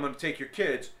 hey, I'm going to take your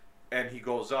kids, and he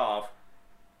goes off.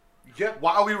 Yeah.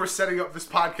 While we were setting up this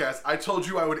podcast, I told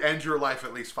you I would end your life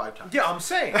at least 5 times. Yeah, I'm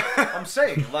saying,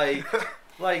 like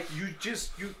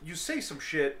you say some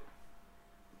shit,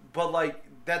 but like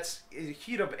that's a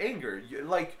heat of anger.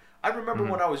 Like I remember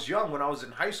when I was young, when I was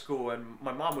in high school, and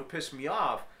my mom would piss me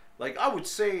off. Like I would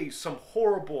say some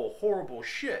horrible, horrible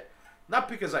shit. Not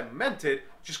because I meant it,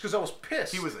 just because I was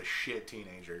pissed. He was a shit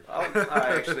teenager. I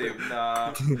actually,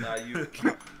 nah, you.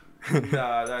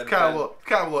 Nah, kind of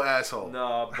a little asshole.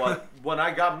 No, but when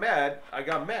I got mad,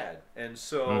 and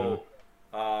so,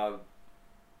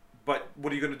 but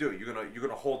what are you gonna do? You're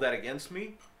gonna hold that against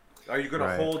me? Are you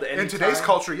gonna hold any? In today's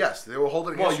culture, yes, they will hold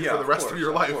it against you for the rest of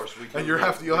your life, and you'll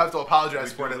have to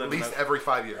apologize for it at least every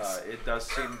 5 years. It does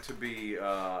seem to be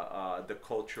the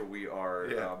culture we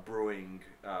are brewing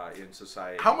in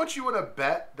society. How much you want to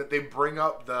bet that they bring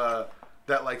up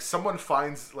that like someone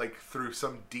finds like through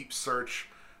some deep search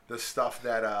the stuff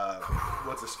that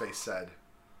what's his face said,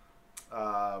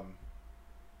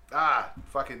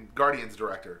 fucking Guardians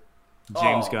director.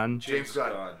 James Gunn. James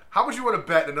Gunn. How much you want to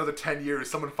bet in another 10 years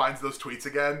someone finds those tweets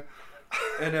again?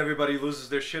 And everybody loses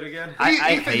their shit again? I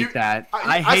hate that.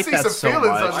 I hate that so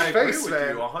much. I agree with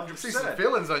you, 100%. I see some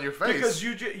feelings on your face.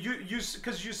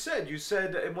 Because you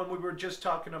said when we were just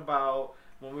talking about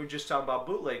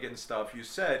bootleg and stuff, you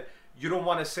said you don't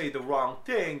want to say the wrong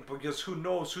thing because who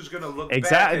knows who's gonna look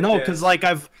back at because like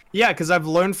I've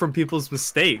learned from people's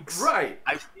mistakes. Right.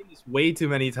 I've seen this way too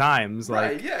many times.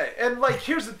 Right. Like, yeah. And like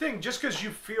here's the thing: just because you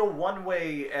feel one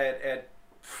way at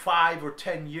 5 or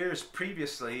 10 years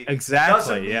previously,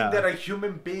 doesn't mean that a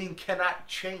human being cannot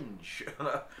change.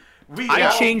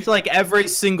 I change like every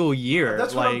single year.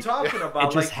 That's what I'm talking about.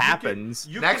 It just happens.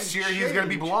 Next year he's gonna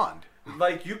be blonde.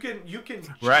 Like you can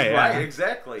right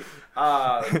exactly.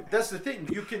 That's the thing.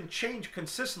 You can change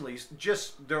consistently.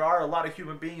 Just there are a lot of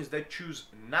human beings that choose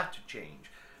not to change.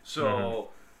 So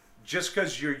just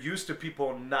because you're used to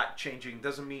people not changing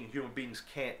doesn't mean human beings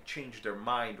can't change their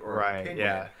mind or opinion.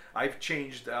 Yeah. I've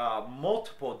changed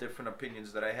multiple different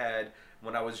opinions that I had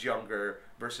when I was younger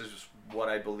versus what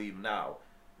I believe now.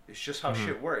 It's just how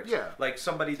shit works. Yeah. Like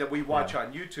somebody that we watch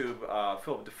on YouTube,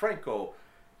 Philip DeFranco.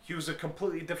 He was a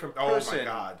completely different person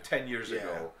 10 years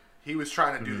ago. He was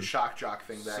trying to do the shock jock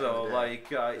thing back in the day. So, like,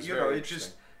 it's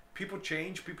just people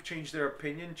change their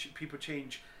opinion, people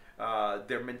change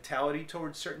their mentality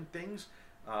towards certain things.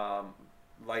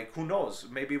 Like, who knows?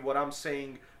 Maybe what I'm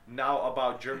saying now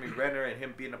about Jeremy Renner and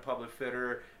him being a public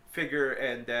figure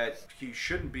and that he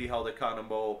shouldn't be held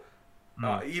accountable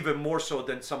even more so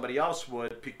than somebody else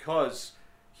would because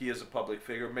he is a public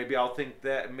figure. Maybe I'll think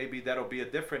that maybe that'll be a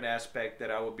different aspect that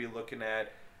I will be looking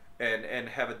at and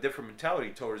have a different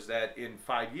mentality towards that in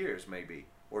 5 years maybe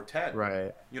or 10.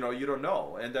 Right. You don't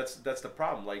know. And that's the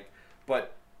problem. Like,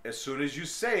 but as soon as you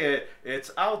say it,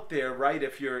 it's out there, right?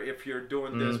 If you're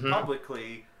doing this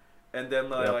publicly and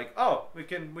then like, oh, we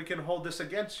can hold this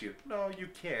against you. No, you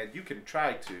can't. You can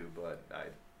try to, but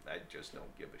I just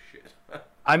don't give a shit.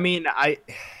 I mean,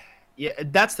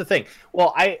 that's the thing.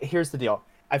 Well, here's the deal.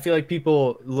 I feel like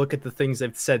people look at the things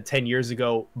they've said 10 years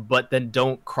ago, but then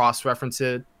don't cross-reference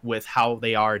it with how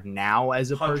they are now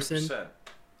as a person. 100%.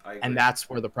 I agree. And that's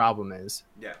where the problem is.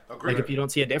 Yeah. Like, if you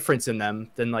don't see a difference in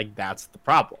them, then, like, that's the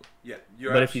problem. Yeah.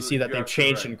 But if you see that they've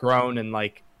changed and grown and,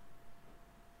 like,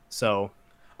 so...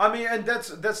 I mean, and that's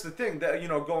the thing, that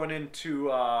going into,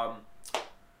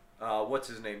 what's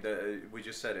his name? We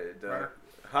just said it.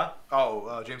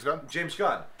 James Gunn? James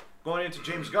Gunn. Going into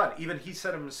James Gunn, even he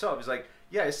said it himself. He's like,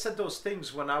 yeah, I said those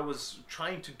things when I was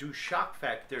trying to do shock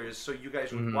factors so you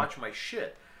guys would watch my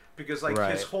shit. Because like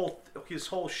his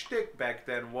whole shtick back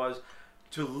then was,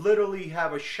 to literally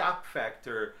have a shock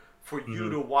factor for you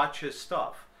to watch his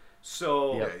stuff.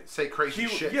 So Yeah, say crazy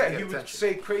shit. Yeah, to get he would attention.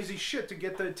 say crazy shit to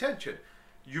get the attention.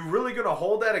 You really gonna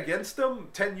hold that against him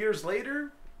 10 years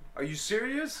later? Are you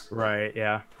serious? Right.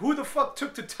 Yeah. Who the fuck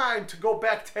took the time to go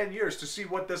back 10 years to see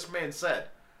what this man said?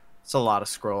 It's a lot of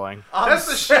scrolling. That's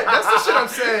the shit. That's the shit I'm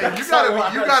saying. You That's a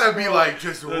lot gotta be of like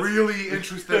just really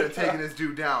interested in taking this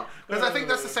dude down. Because I think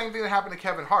that's the same thing that happened to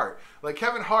Kevin Hart. Like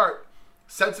Kevin Hart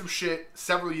said some shit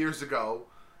several years ago,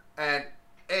 and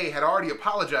had already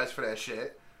apologized for that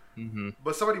shit.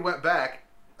 But somebody went back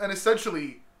and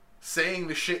essentially saying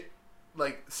the shit,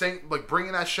 like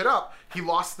bringing that shit up. He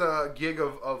lost the gig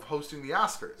of hosting the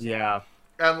Oscars. Yeah.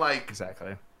 And like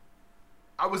Exactly.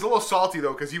 I was a little salty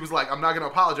though because he was like, "I'm not going to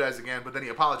apologize again," but then he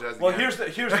apologized Well, again.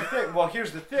 here's the thing. Well,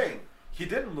 here's the thing. He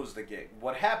didn't lose the gig.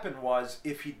 What happened was,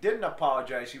 if he didn't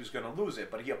apologize, he was going to lose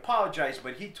it. But he apologized,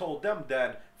 but he told them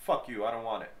then, "Fuck you, I don't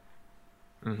want it."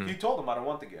 He told them, "I don't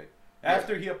want the gig."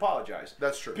 After he apologized.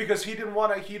 That's true. Because he didn't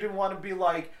want to be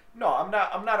like, "No, I'm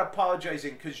not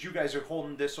apologizing because you guys are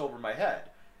holding this over my head."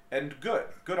 And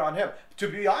good on him. To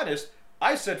be honest,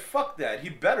 I said, fuck that. He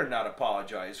better not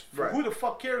apologize. Right. Who the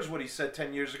fuck cares what he said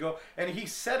 10 years ago? And he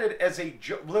said it as a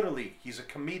joke. Literally, he's a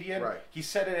comedian. Right. He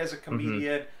said it as a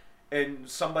comedian. And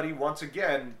somebody, once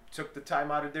again, took the time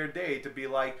out of their day to be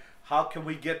like, how can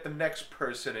we get the next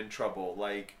person in trouble?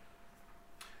 Like,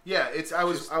 yeah, I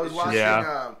was watching.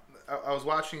 Yeah. I was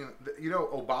watching.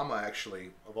 Obama actually,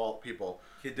 of all people,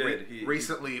 he did. He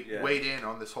recently yeah. weighed in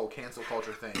on this whole cancel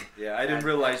culture thing. Yeah, I didn't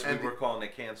realize we were calling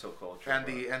it cancel culture. And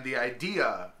the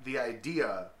idea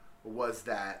was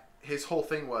that his whole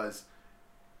thing was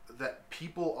that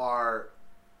people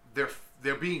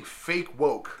they're being fake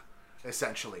woke,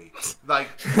 essentially. Like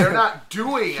they're not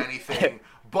doing anything,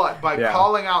 but by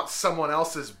calling out someone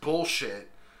else's bullshit,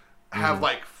 have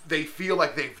like they feel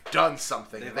like they've done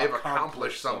something, they've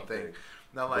accomplished something.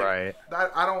 Now, like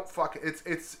that, I don't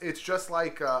it's just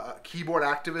like keyboard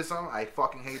activism. I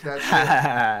fucking hate that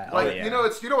shit. Like you know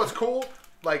what's cool?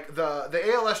 Like the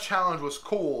ALS challenge was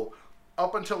cool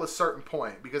up until a certain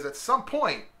point, because at some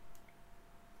point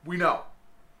we know.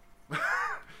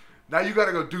 Now you got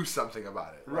to go do something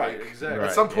about it. Right, Like, exactly.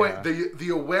 At some point the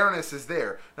awareness is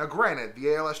there. Now granted,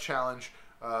 the ALS challenge,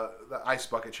 the ice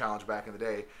bucket challenge back in the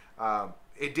day,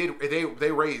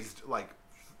 they raised like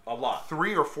a lot,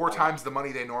 3 or 4 times the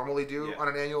money they normally do on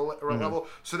an annual level.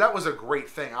 So that was a great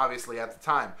thing, obviously at the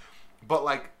time. But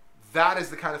like that is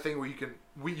the kind of thing where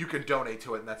you can donate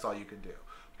to it, and that's all you can do.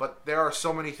 But there are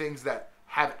so many things that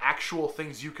have actual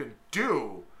things you can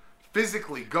do,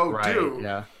 physically do.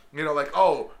 Yeah. You know, like,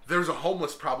 oh, there's a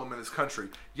homeless problem in this country.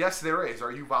 Yes, there is.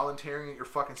 Are you volunteering at your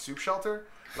fucking soup shelter?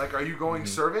 Like, are you going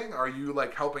serving? Are you,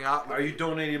 like, helping out? Are you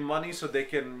donating money so they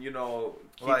can,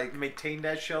 maintain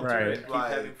that shelter and keep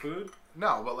having food?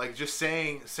 No, but, like, just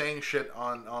saying shit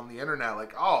on the internet,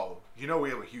 like, oh, we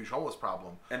have a huge homeless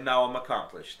problem. And now I'm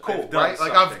accomplished. Cool, right?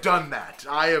 Like, I've done that.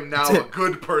 I am now a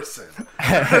good person.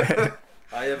 I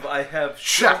have...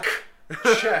 Check.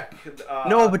 Check.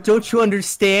 No, but don't you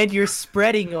understand? You're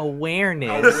spreading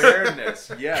awareness.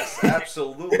 Awareness, yes,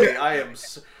 absolutely. I am...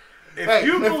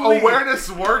 If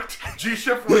awareness worked,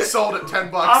 G-Shift would have sold at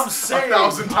 $10 I'm saying,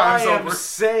 1,000 times over. I'm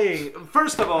saying,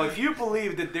 first of all, if you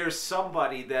believe that there's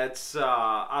somebody that's,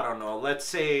 I don't know, let's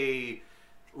say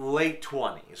late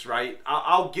 20s, right?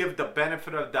 I'll give the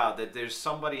benefit of doubt that there's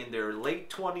somebody in their late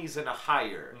 20s and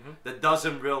higher that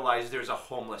doesn't realize there's a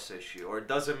homeless issue, or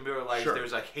doesn't realize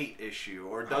there's a hate issue,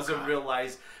 or doesn't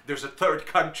realize there's a third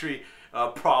country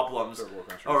problems,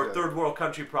 third world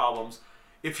country problems.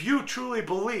 If you truly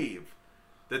believe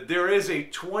that there is a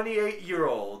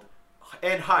 28-year-old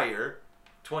and higher,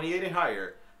 28 and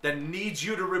higher, that needs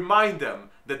you to remind them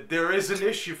that there is an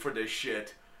issue for this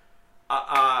shit,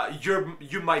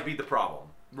 you might be the problem.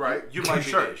 Right. You might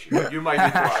be the issue. You might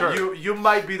be the problem. You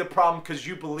might be the problem because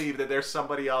you believe that there's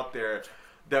somebody out there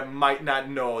that might not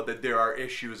know that there are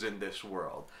issues in this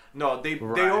world. No, they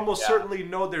almost certainly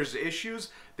know there's issues.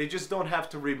 They just don't have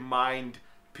to remind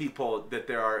people that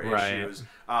there are issues.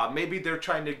 Maybe they're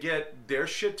trying to get their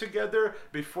shit together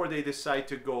before they decide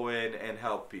to go in and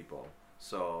help people.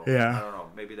 So I don't know.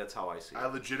 Maybe that's how I see it. I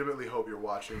legitimately hope you're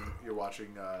watching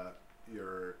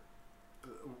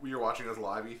us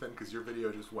live, Ethan, because your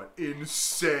video just went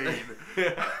insane.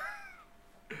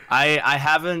 I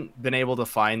haven't been able to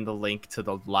find the link to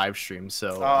the live stream,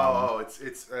 so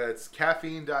it's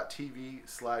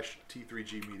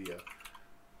caffeine.tv/T3G Media.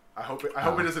 I hope it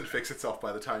doesn't fix itself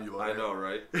by the time you load it. I know,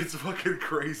 right? It's fucking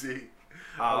crazy.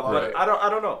 But I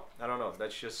don't know.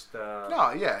 That's just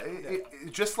no, yeah.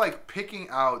 It just like picking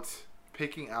out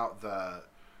the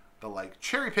like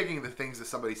cherry picking the things that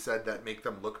somebody said that make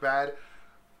them look bad.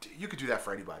 You could do that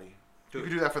for anybody. You could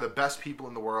do that for the best people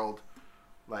in the world.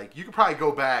 Like, you could probably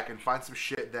go back and find some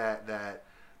shit that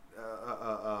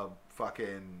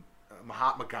fucking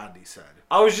Mahatma Gandhi said.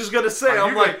 I was just gonna say,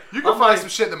 you can find some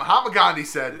shit that Mahatma Gandhi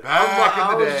said back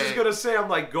in the day. I was just gonna say, I'm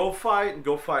like, go find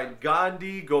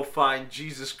Gandhi, go find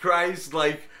Jesus Christ.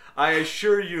 Like, I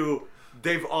assure you,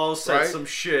 they've all said some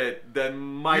shit that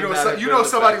might not have been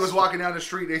somebody best. was walking down the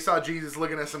street, they saw Jesus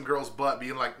looking at some girl's butt,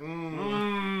 being like,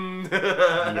 Yikes.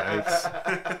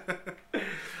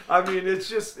 I mean, it's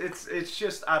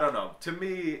just I don't know. To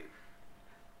me,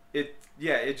 it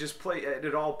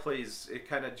all plays. It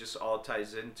kind of just all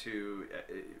ties into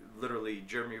literally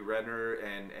Jeremy Renner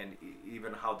and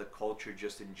even how the culture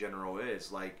just in general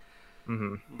is like.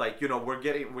 Mm-hmm. Like, we're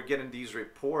getting these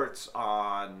reports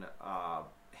on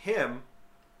him,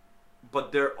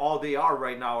 but all they are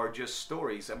right now are just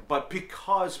stories. But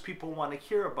because people want to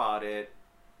hear about it,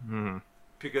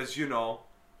 because you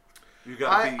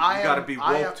gotta be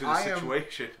woke to the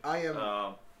situation. I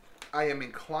am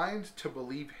inclined to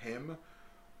believe him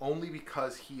only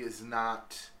because he is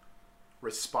not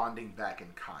responding back in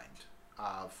kind.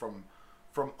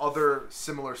 From other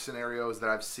similar scenarios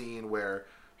that I've seen where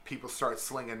people start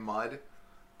slinging mud,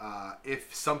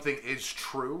 if something is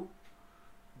true,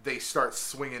 they start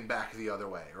swinging back the other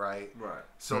way, right? Right.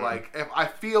 So like, if I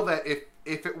feel that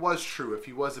if it was true, if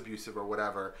he was abusive or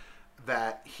whatever,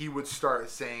 that he would start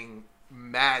saying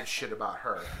mad shit about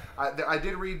her. I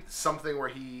did read something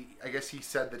where I guess he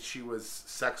said that she was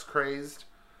sex crazed,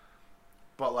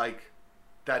 but like,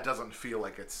 that doesn't feel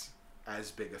like it's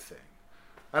as big a thing.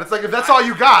 And it's like, if that's all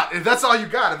you got, if that's all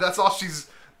she's,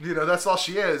 that's all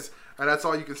she is, and that's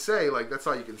all you can say, like, that's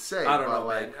all you can say. I don't know,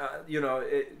 like,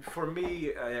 man. For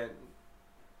me,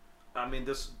 I mean,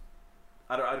 this,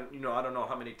 I don't know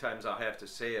how many times I'll have to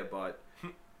say it, but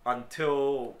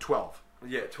until 12.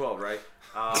 Yeah, 12, right?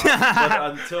 But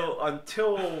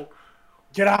until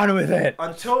get on with it.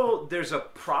 Until there's a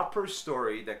proper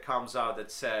story that comes out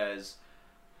that says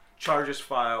charges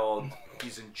filed,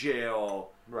 he's in jail,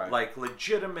 right? Like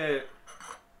legitimate.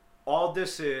 All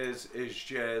this is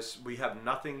just we have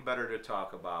nothing better to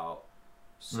talk about.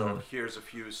 So here's a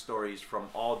few stories from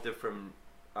all different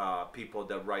people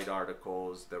that write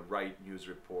articles, that write news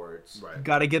reports. Right.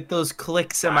 Gotta get those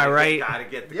clicks, am I right? Gotta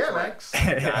get the clicks.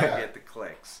 Gotta get the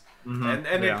clicks. And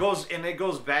it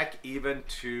goes back even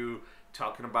to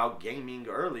talking about gaming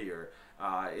earlier.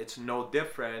 It's no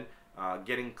different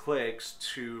getting clicks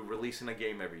to releasing a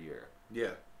game every year.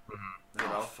 Yeah. You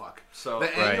know? Fuck. So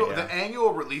the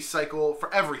annual release cycle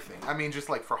for everything. I mean, just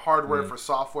like for hardware, for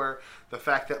software, the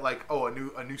fact that like, oh,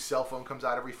 a new cell phone comes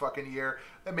out every fucking year,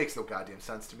 that makes no goddamn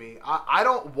sense to me. I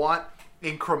don't want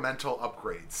incremental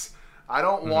upgrades. I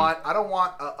don't want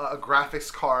a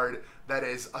graphics card that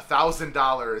is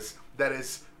 $1,000 that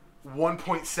is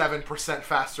 1.7%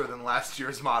 faster than last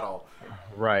year's model.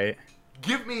 Right.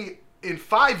 Give me in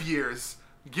 5 years.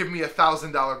 Give me a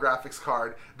 $1,000 graphics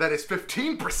card that is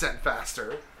 15%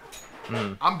 faster.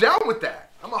 I'm down with that.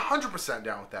 I'm 100%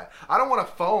 down with that. I don't want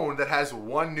a phone that has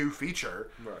one new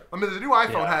feature. Right. I mean, the new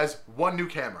iPhone has one new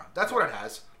camera. That's what it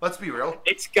has. Let's be real.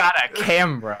 It's got a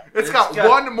camera. It's got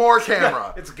one more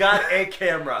camera. It's got a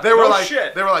camera. They were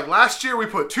like, last year we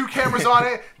put 2 cameras on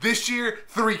it. This year,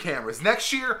 3 cameras.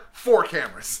 Next year, 4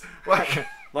 cameras.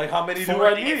 Like how many do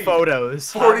I need? Photos.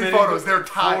 40 photos. They're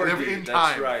timed. 40, They're in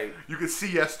that's time. right. You could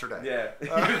see yesterday. Yeah.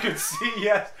 You could see,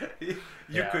 yes.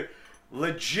 You could,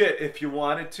 legit, if you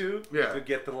wanted to, you could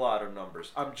get the lotto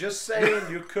numbers. I'm just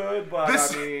saying you could, but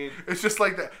I mean. It's just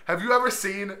like that. Have you ever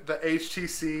seen the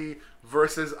HTC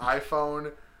versus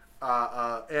iPhone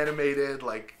animated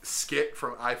like skit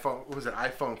from iPhone? What was it,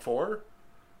 iPhone 4?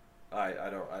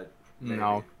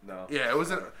 No. Yeah, it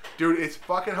wasn't. Dude, it's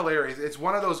fucking hilarious. It's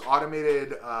one of those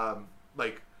automated,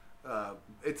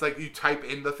 it's like you type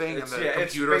in the thing and the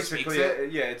computer speaks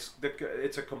it.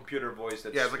 It's a computer voice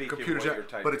that's it's like speaking a computer what you're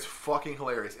typing. but it's fucking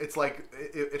hilarious. It's like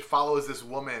it follows this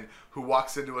woman who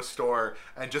walks into a store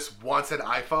and just wants an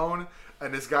iPhone,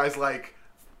 and this guy's like,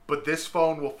 but this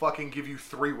phone will fucking give you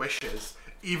 3 wishes,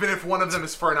 even if one of them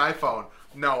is for an iPhone.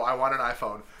 No, I want an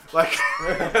iPhone. Like,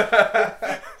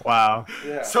 wow.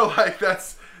 Yeah. So like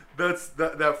that.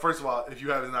 First of all, if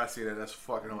you have not seen it, that's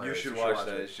fucking hilarious. You should watch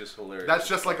that. It's just hilarious. That's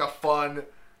just like a fun.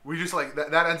 We just like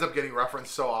that ends up getting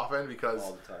referenced so often because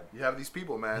all the time. You have these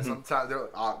people, man. Sometimes they're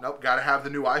like, nope, gotta have the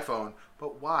new iPhone.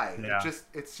 But why? Yeah.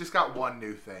 It's just got one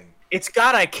new thing. It's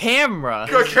got a camera.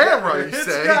 A camera, you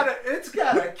say? It's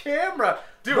got a camera.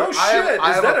 Dude, no shit.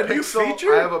 I have Is that a Pixel, new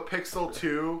feature? I have a Pixel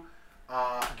 2.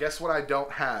 Guess what I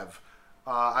don't have?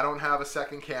 I don't have a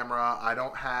second camera. I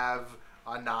don't have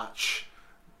a notch.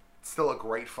 It's still a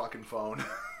great fucking phone.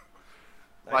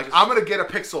 I'm gonna get a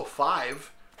Pixel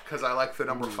 5 because I like the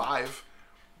number 5,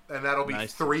 and that'll be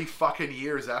Nice. 3 fucking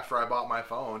years after I bought my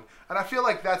phone. And I feel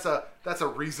like that's a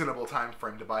reasonable time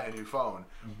frame to buy a new phone.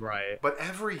 Right. But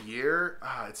every year,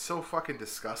 it's so fucking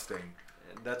disgusting.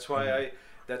 And that's why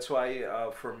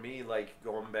for me, like,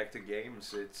 going back to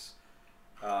games, it's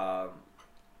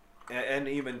and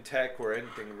even tech or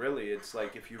anything really, it's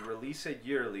like if you release it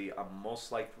yearly, I'm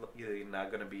most likely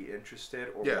not going to be interested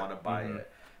or want to buy it,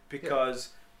 because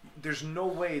there's no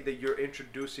way that you're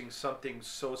introducing something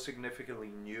so significantly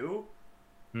new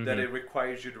that it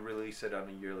requires you to release it on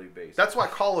a yearly basis. That's why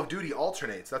Call of Duty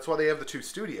alternates. That's why they have the 2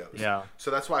 studios. Yeah. So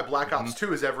that's why Black Ops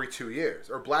 2 is every 2 years,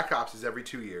 or Black Ops is every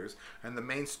 2 years, and the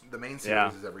main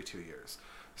series is every 2 years.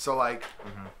 So like,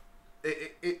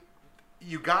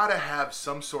 you gotta have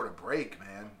some sort of break,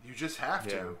 man. You just have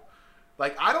to.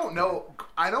 Like, I don't know.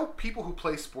 I know people who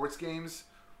play sports games.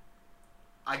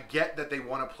 I get that they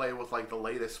want to play with like the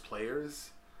latest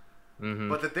players.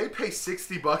 But that they pay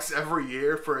 $60 every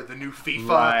year for the new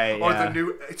FIFA or the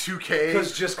new 2K,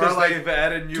 because like, they've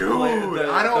added new players,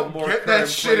 I don't the more get that current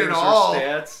shit at players or all.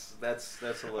 Stats, that's a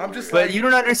little. I'm just weird. But you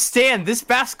don't understand. This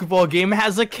basketball game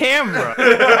has a camera.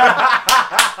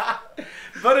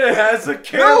 But it has a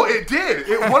camera. No, it did.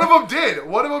 One of them did.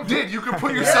 One of them did. You could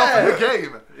put yourself in the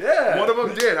game. Yeah. One of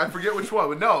them did. I forget which one.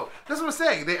 But no, that's what I'm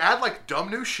saying. They add like dumb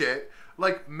new shit.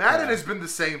 Like Madden has been the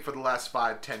same for the last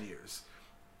 5-10 years.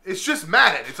 It's just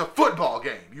Madden. It's a football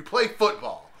game. You play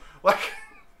football. Like,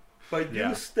 But new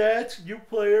stats, new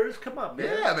players. Come on,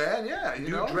 man. yeah, man. Yeah, you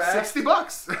New know, draft.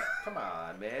 $60. Come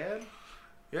on, man.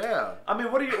 Yeah. I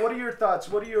mean, what are your thoughts?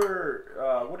 What are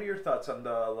your thoughts on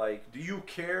the, like? Do you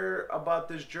care about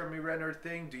this Jeremy Renner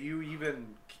thing? Do you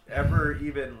ever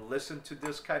listen to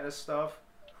this kind of stuff?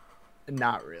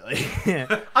 Not really.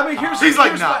 I mean, He's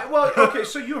like, nah. well, okay,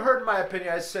 so you heard my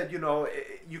opinion. I said,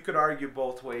 you could argue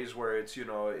both ways, where it's, he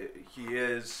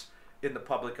is in the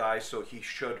public eye, so he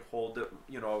should hold it,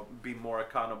 be more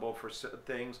accountable for certain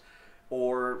things,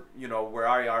 or, where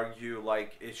I argue,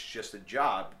 like, it's just a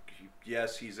job.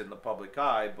 Yes, he's in the public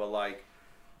eye, but like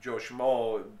Joe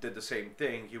Schmo did the same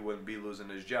thing, he wouldn't be losing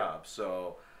his job.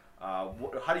 So,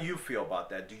 how do you feel about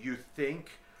that? Do you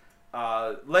think,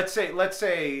 let's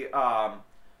say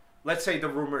the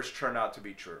rumors turn out to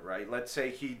be true, right? Let's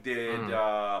say he did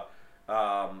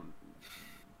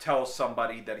tell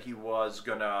somebody that he was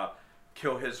gonna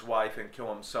kill his wife and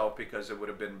kill himself because it would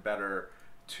have been better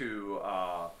to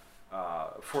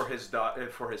for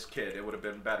his kid. It would have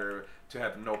been better to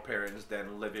have no parents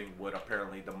than living with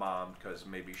apparently the mom, because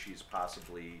maybe she's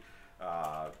possibly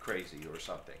crazy or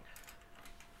something.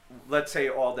 Let's say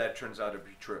all that turns out to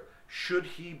be true. Should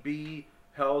he be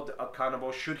held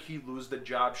accountable? Should he lose the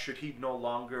job? Should he no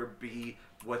longer be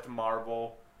with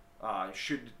Marvel?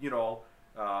 Should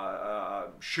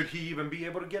he even be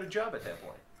able to get a job at that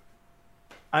point?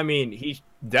 I mean, he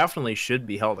definitely should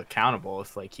be held accountable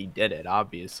if, like, he did it.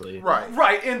 Obviously,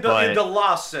 Right. In the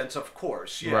law sense, of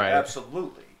course. Yeah, Right.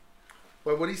 absolutely.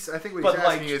 But I think what he's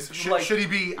asking is, should he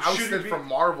be ousted from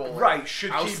Marvel? Right.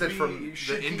 Should ousted he be from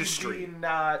should the industry? he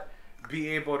not be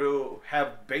able to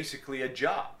have basically a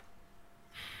job?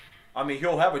 I mean,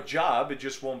 he'll have a job. It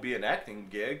just won't be an acting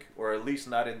gig, or at least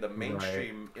not in the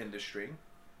mainstream industry.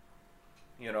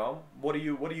 What do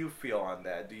you feel on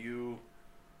that? Do you?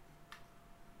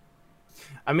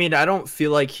 I mean, I don't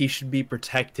feel like he should be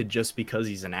protected just because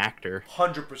he's an actor.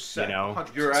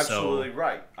 100%. You're absolutely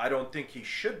right. I don't think he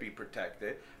should be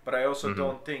protected, but I also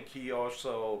don't think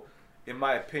in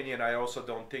my opinion, I also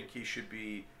don't think he should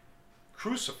be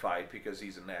crucified because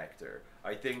he's an actor.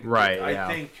 I think.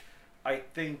 I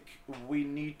think we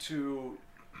need to.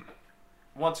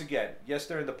 Once again, yes,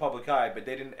 they're in the public eye, but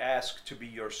they didn't ask to be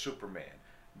your Superman.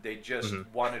 They just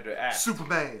wanted to act.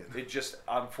 Superman. It just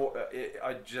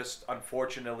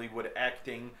unfortunately with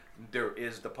acting, there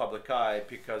is the public eye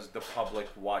because the public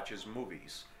watches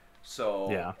movies.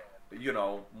 So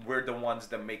we're the ones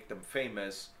that make them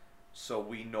famous, so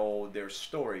we know their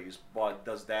stories. But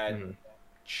does that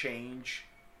change?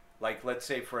 Like, let's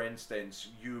say, for instance,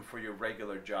 you, for your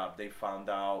regular job, they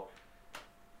found out,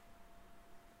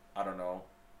 I don't know,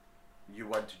 you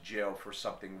went to jail for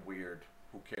something weird.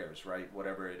 Who cares, right?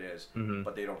 Whatever it is.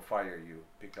 But they don't fire you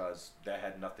because that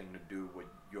had nothing to do with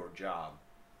your job.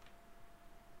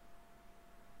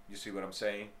 You see what I'm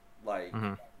saying? Like,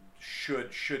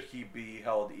 should he be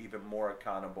held even more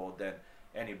accountable than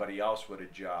anybody else with a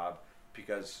job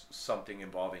because something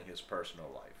involving his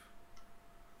personal life?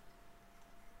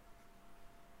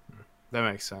 That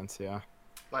makes sense, yeah.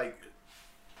 Like,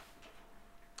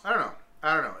 I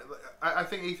don't know. I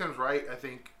think Ethan's right. I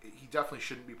think he definitely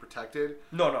shouldn't be protected.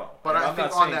 No. But And I I'm think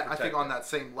not on saying that, I think protected. on that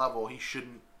same level, he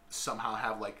shouldn't somehow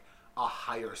have like a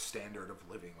higher standard of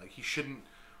living. Like he shouldn't.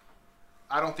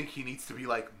 I don't think he needs to be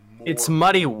like more. It's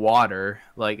muddy water.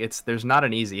 Like there's not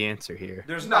an easy answer here.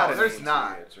 There's No, not an there's easy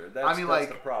not. answer. I mean, like,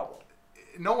 the problem.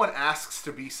 No one asks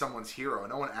to be someone's hero.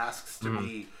 No one asks to Mm-hmm.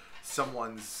 be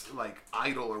someone's like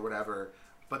idol or whatever.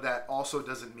 But that also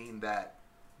doesn't mean that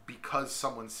because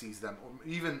someone sees them, or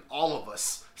even all of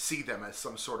us see them as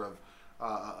some sort of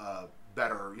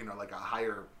better, like a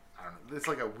higher. I don't know. It's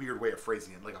like a weird way of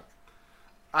phrasing it. Like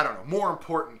I don't know, more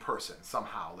important person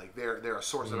somehow. Like they're a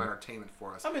source of entertainment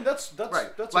for us. I mean, that's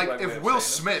Right. That's Like a right way if of Will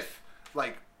saying it. Smith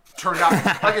like turned out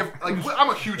I'm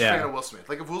a huge Yeah. fan of Will Smith.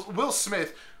 Like if Will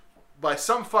Smith by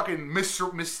some fucking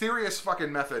mysterious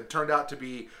fucking method turned out to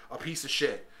be a piece of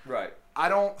shit, Right. I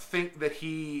don't think that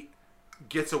he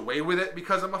gets away with it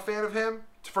because I'm a fan of him.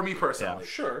 For me personally, Yeah,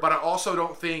 sure. But I also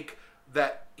don't think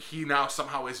that he now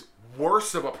somehow is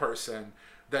worse of a person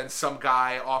than some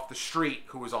guy off the street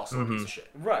who is also a piece of shit.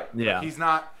 Right. Yeah. He's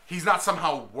not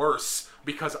somehow worse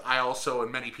because I also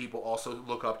and many people also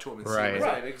look up to him and see him. Right. as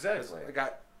Right. Exactly.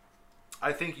 Like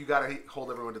I think you got to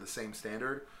hold everyone to the same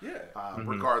standard, Yeah.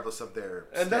 regardless of their.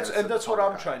 And that's status in the what public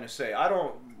I'm eye. trying to say. I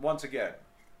don't. Once again,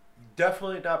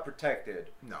 definitely not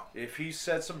protected. No. If he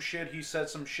said some shit, he said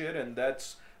some shit, and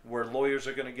that's where lawyers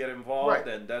are going to get involved, Right.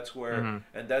 and that's where,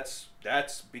 and that's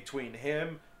between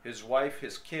him, his wife,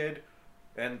 his kid,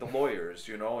 and the lawyers,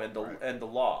 and the Right. and the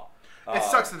law. It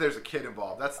sucks that there's a kid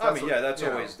involved. That's I mean, what- that's you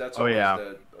know. always Oh,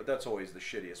 yeah. that's always the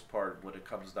shittiest part when it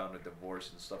comes down to divorce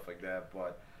and stuff like that.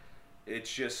 But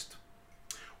it's just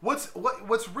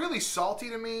What's really salty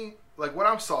to me, like what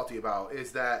I'm salty about,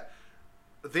 is that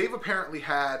they've apparently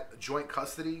had joint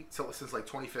custody since like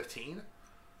 2015,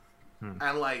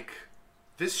 and like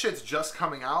this shit's just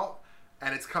coming out,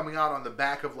 and it's coming out on the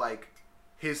back of like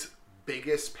his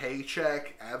biggest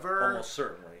paycheck ever, almost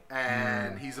certainly.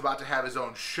 and he's about to have his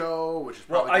own show, which is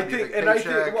Well, probably I gonna be a think, big and I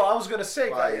paycheck. think, well, I was gonna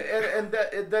say, Like- and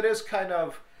that is kind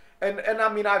of, and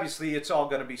I mean, obviously, it's all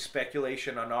gonna be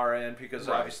speculation on our end because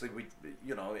Right. obviously we,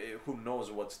 who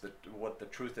knows what the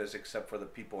truth is except for the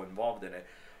people involved in it,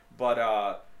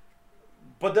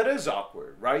 but that is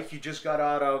awkward, right? He just got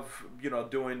out of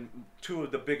doing two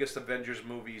of the biggest Avengers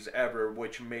movies ever,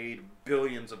 which made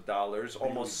billions of dollars.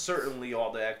 Almost certainly,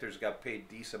 all the actors got paid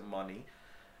decent money.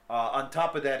 On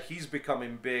top of that, he's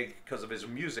becoming big because of his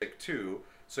music too.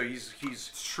 So he's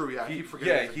It's true, yeah. I he- keep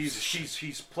forgetting yeah,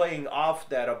 he's playing off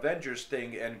that Avengers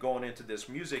thing and going into this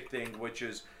music thing, which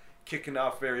is kicking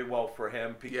off very well for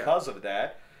him because of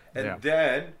that. And Yeah.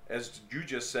 then, as you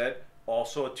just said,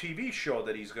 also a TV show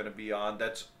that he's going to be on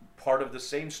that's part of the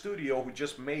same studio who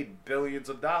just made billions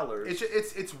of dollars.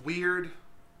 It's weird.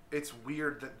 It's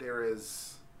weird that there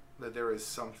is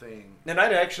something. And I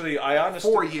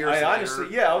honestly, 4 years I honestly,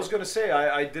 later, yeah, I was gonna say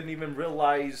I didn't even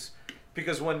realize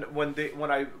because when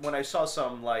I saw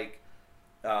some like,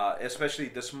 especially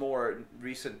this more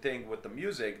recent thing with the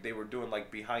music, they were doing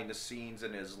like behind the scenes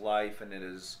in his life and in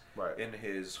his Right. in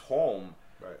his home,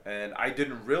 Right. and I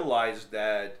didn't realize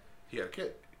that. He had a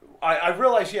kid. I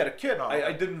realized he had a kid. Oh, I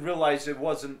okay. didn't realize it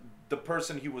wasn't the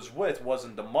person he was with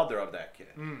wasn't the mother of that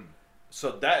kid. Mm.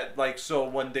 So so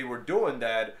when they were doing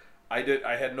that, I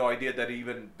had no idea that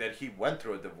he went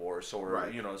through a divorce or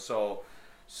Right.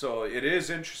 so it is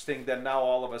interesting that now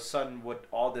all of a sudden with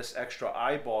all this extra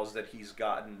eyeballs that he's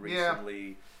gotten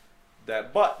recently,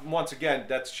 but once again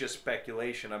that's just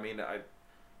speculation. I mean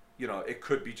it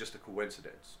could be just a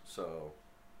coincidence. So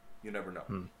you never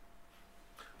know.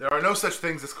 There are no such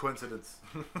things as coincidence.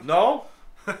 No.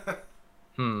 I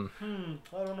Hmm.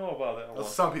 don't know about that one. That's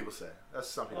some people say. That's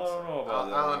some people I say. don't know about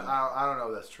that I don't, one. I don't know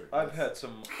if that's true. I've had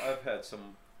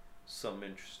some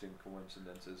interesting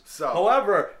coincidences. So-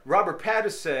 however, Robert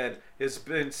Pattinson has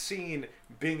been seen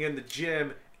being in the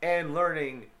gym and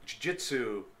learning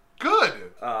jiu-jitsu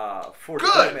Good. for the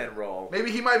Good. Batman role. Maybe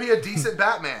he might be a decent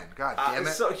Batman. God damn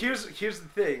it. So here's the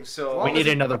thing. So Well, We need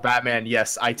another Batman.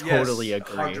 Yes, I totally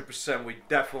agree. 100%. We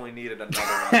definitely needed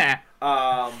another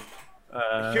one.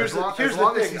 Here's as long, here's as, the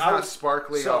long thing. as he's I not was,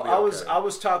 sparkly, so I'll be I okay.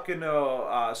 was talking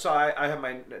to so I have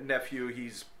my nephew.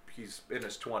 He's in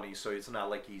his 20s, so it's not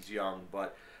like he's young.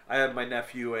 But I have my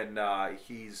nephew, and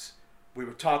we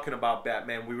were talking about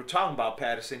Batman. We were talking about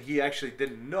Pattinson. He actually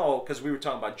didn't know because we were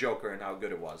talking about Joker and how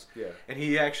good it was. Yeah. And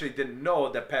he actually didn't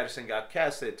know that Pattinson got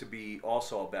casted to be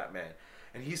also a Batman.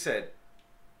 And he said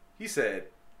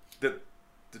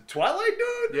the Twilight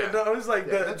dude. Yeah. And I was like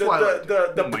Yeah, the the Twilight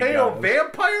the Oh my pale gosh.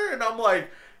 vampire, and I'm like,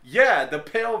 yeah, the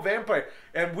pale vampire.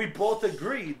 And we both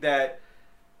agreed that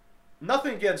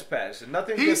Nothing against Patterson.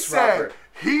 Nothing He against said,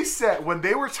 Robert. when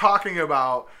they were talking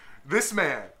about this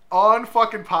man on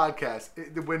fucking podcast,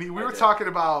 we were talking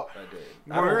about,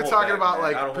 when we were talking about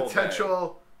like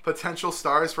potential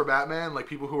stars for Batman, like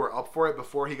people who were up for it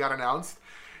before he got announced,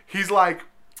 he's like,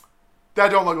 that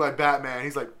don't look like Batman.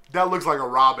 He's like, that looks like a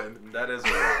Robin. That is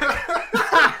a Robin.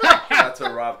 That's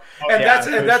a Robin. And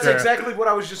that's exactly what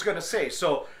I was just gonna say.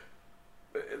 So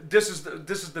this is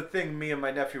the thing me and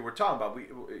my nephew were talking about.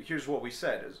 Here's what we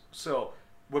said is, so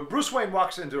when Bruce Wayne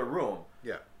walks into a room,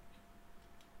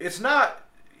 it's not,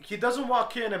 he doesn't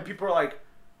walk in and people are like,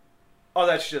 oh,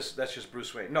 that's just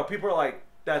Bruce Wayne. No, people are like,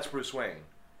 that's Bruce Wayne.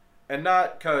 And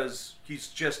not because he's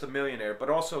just a millionaire, but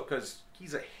also because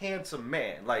he's a handsome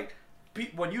man. Like,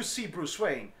 when you see Bruce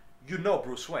Wayne, you know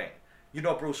Bruce Wayne. You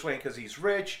know Bruce Wayne because he's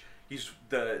rich. He's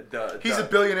he's a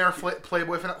billionaire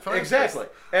playboy philanthropist. Exactly.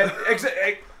 And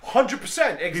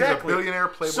 100%. Exactly. He's a billionaire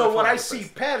playboy So when I see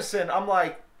Patterson, I'm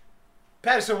like,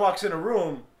 Patterson walks in a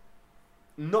room,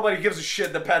 nobody gives a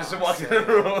shit that Patterson walks in a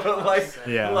room. like,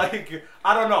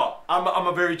 I don't know. I'm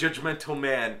a very judgmental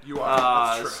man. You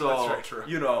are. That's true. So, that's very true.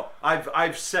 You know,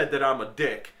 I've said that I'm a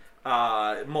dick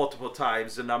multiple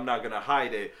times, and I'm not gonna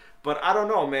hide it. But I don't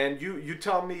know, man. You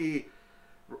tell me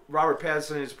Robert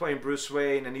Pattinson is playing Bruce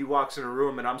Wayne, and he walks in a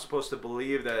room, and I'm supposed to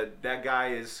believe that guy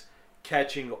is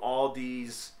catching all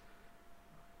these.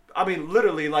 I mean,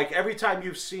 literally, like every time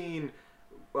you've seen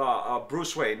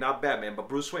Bruce Wayne, not Batman, but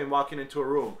Bruce Wayne walking into a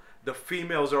room, the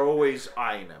females are always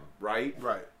eyeing him, right?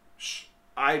 Right.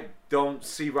 I don't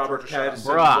see Robert Pattinson.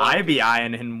 Bruh, I be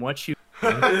eyeing him. What you? You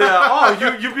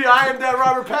be eyeing that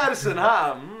Robert Pattinson,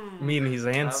 huh? I mean, he's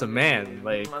a handsome man.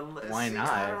 Like, why not?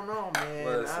 I don't know,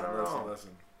 man. Listen.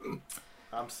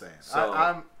 I'm saying. So,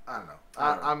 I don't know.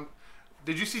 I'm.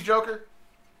 Did you see Joker?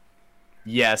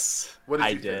 Yes, What did I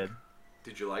you did. think?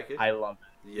 Did you like it? I love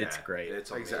it. Yeah, It's great. It's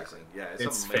amazing. Exactly. Yeah,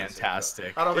 It's amazing.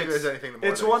 fantastic. I don't think there's anything more.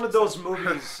 It's one of those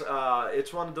movies.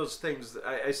 It's one of those things.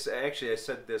 I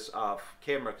said this off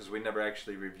camera because we never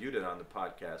actually reviewed it on the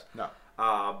podcast. No.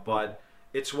 But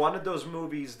it's one of those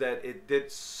movies that it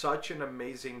did such an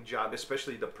amazing job,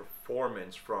 especially the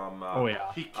performance from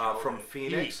from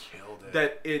Phoenix. He killed it.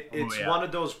 That it's one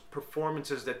of those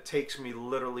performances that takes me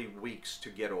literally weeks to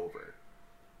get over.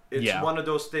 It's one of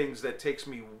those things that takes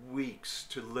me weeks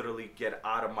to literally get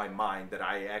out of my mind that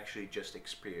I actually just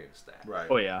experienced that. Right.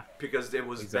 Oh yeah. Because it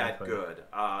was Exactly. that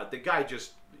good. The guy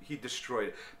he destroyed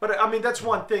it. But I mean, that's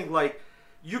one thing. Like,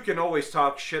 you can always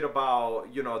talk shit about,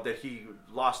 you know, that he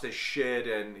lost his shit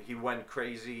and he went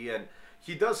crazy, and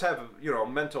he does have, you know,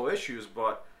 mental issues,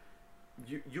 but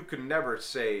you can never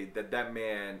say that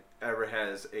man ever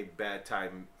has a bad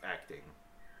time acting.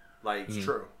 Like, It's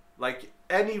true. Like,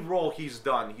 any role he's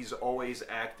done, he's always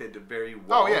acted very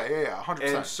well. Oh yeah,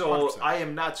 100%. And so 100%. I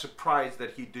am not surprised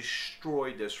that he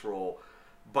destroyed this role.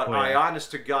 But Oh, yeah.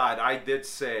 honest to God, I did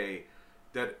say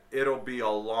that it'll be a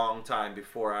long time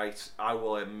before I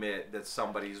will admit that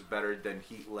somebody's better than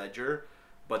Heath Ledger.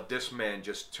 But this man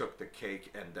just took the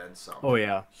cake and then some. Oh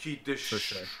yeah. He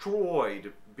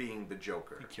destroyed being the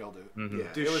Joker. He killed it. Mhm.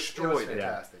 Yeah, Destroyed it was it.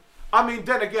 fantastic. I mean,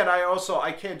 then again,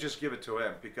 I can't just give it to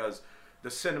him because the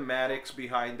cinematics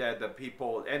behind that, the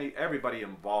people, everybody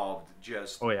involved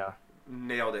just Oh yeah.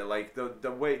 nailed it. Like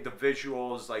the way the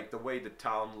visuals, like the way the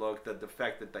town looked, the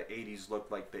fact that the 80s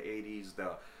looked like the 80s,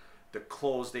 the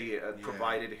clothes they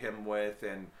provided him with,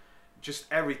 and just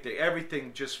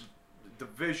everything, just the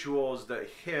visuals,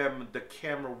 the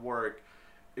camera work.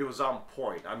 It was on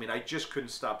point. I mean, I just couldn't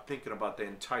stop thinking about the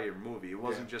entire movie. It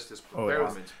wasn't just his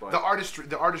performance, but The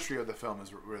artistry of the film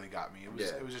has really got me.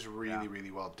 It was just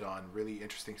really well done. Really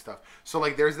interesting stuff. So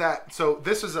like, there's that. So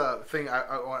this is a thing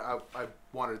I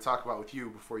wanted to talk about with you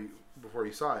before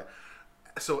you saw it.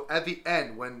 So at the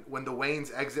end, when the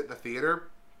Waynes exit the theater,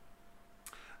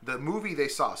 the movie they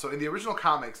saw. So in the original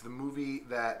comics, the movie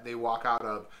that they walk out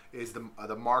of is the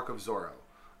Mark of Zorro,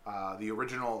 the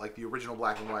original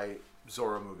black and white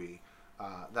Zorro movie.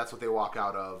 That's what they walk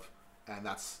out of, and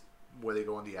that's where they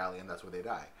go in the alley, and that's where they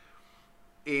die.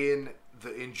 In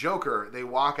Joker, they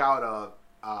walk out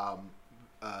of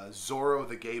Zorro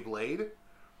the Gay Blade,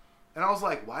 and I was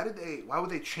like, why would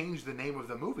they change the name of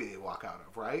the movie they walk out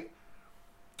of? Right?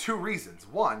 Two reasons.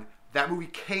 One, that movie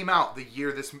came out the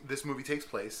year this movie takes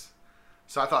place,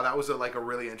 so I thought that was a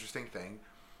really interesting thing.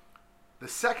 The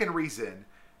second reason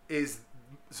is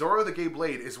Zorro the Gay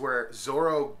Blade is where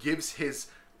Zorro gives his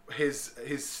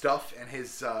stuff and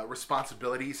his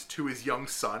responsibilities to his young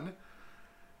son,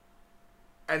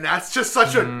 and that's just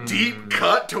such a deep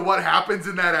cut to what happens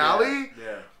in that alley.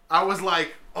 Yeah. I was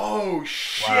like, oh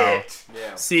shit. Wow.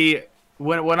 Yeah. See,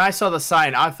 when I saw the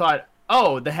sign, I thought,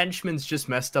 oh, the henchman's just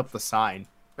messed up the sign.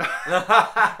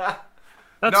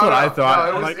 That's No, what no, I thought.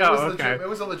 No, I'm like, oh, okay. It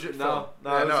was a legit No,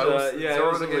 film. no, it was it's a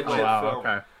really legit good. Oh, wow, film.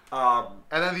 okay.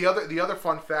 And then the other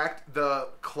fun fact, the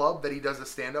club that he does a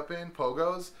stand up in,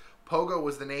 Pogo's, Pogo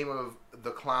was the name of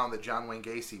the clown that John Wayne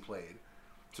Gacy played.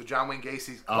 So John Wayne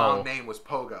Gacy's clown name was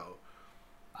Pogo.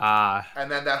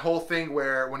 And then that whole thing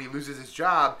where when he loses his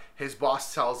job, his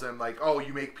boss tells him like, "Oh,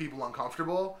 you make people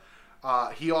uncomfortable."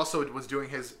 He also was doing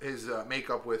his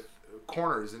makeup with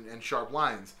corners and sharp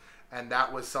lines, and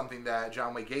that was something that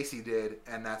John Wayne Gacy did,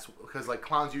 and that's because like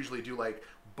clowns usually do like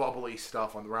bubbly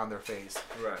stuff around their face,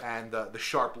 Right. and the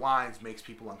sharp lines makes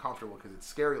people uncomfortable because it's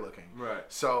scary looking. Right.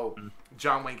 So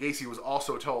John Wayne Gacy was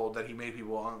also told that he made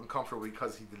people uncomfortable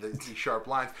because he did these sharp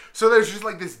lines. So there's just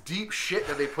like this deep shit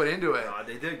that they put into it.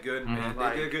 They did good, man.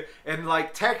 Like- They did good. And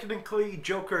like technically,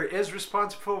 Joker is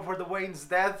responsible for the Wayne's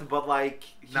death, but like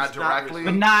he's Not directly.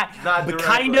 But not, Not but directly.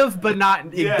 kind of, but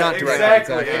not, Yeah, not directly.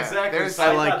 exactly. Yeah. Exactly. There's- So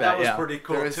I like thought that, was yeah. pretty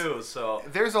cool There's- too. So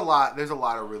There's a lot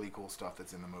of really cool stuff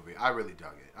that's in the movie. I really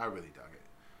dug it.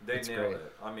 they It's nailed great.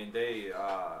 it. I mean, they.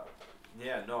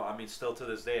 Yeah, no, I mean, still to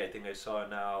this day, I think I saw it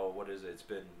now. What is it? It's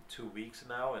been 2 weeks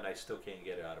now, and I still can't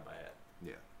get it out of my head.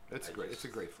 Yeah, it's I great. just-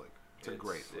 It's a great flick. It's a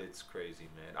great flick. It's crazy,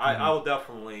 man. I will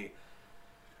definitely.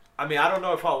 I mean, I don't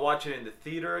know if I'll watch it in the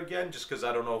theater again, just because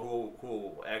I don't know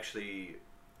who actually.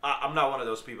 I'm not one of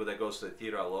those people that goes to the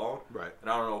theater alone, Right.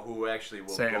 and I don't know who actually will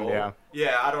Same, go. yeah.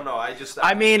 Yeah, I don't know.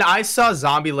 I mean, I saw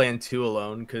Zombieland 2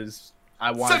 alone because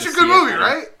I wanted Such to a see good it. movie,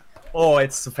 right? Oh,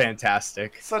 it's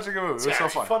fantastic. Such a good movie. It's It was so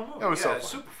actually fun. a fun movie. It was so Yeah, fun. it's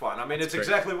super fun. I mean, It's it's great.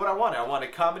 exactly what I wanted. I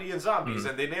wanted comedy and zombies,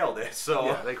 and they nailed it. So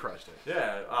Yeah, they crushed it.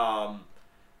 yeah.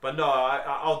 But no,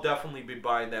 I'll definitely be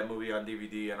buying that movie on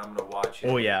DVD, and I'm gonna watch it.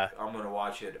 Oh, yeah. I'm gonna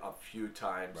watch it a few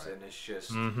times, Right. and it's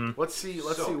just. Mm-hmm. Let's see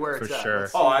So, where for it's at. sure.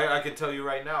 Let's Oh, see. I can tell you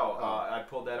right now. I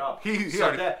pulled that up. He so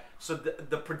already-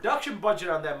 the production budget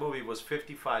on that movie was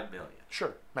 $55 million.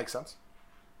 Sure, makes sense.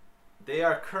 They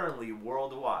are currently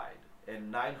worldwide at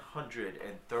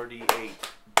 $938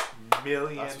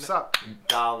 million. That's what's up.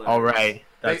 All right,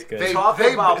 that's good. They, Talk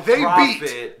they, about they profit.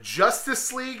 beat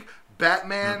Justice League,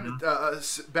 Batman,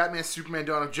 Batman, Superman,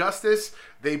 Dawn of Justice.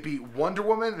 They beat Wonder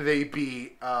Woman. They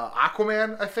beat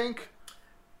Aquaman, I think.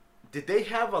 Did they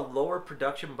have a lower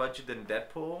production budget than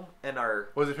Deadpool and are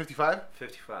Was it 55?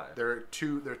 55? They're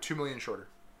 2 million shorter.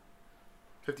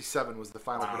 57 was the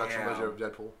final production Damn. budget of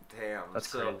Deadpool. Damn. That's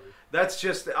so crazy. that's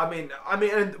just I mean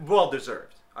and well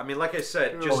deserved. I mean, like I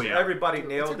said, just Oh, yeah. everybody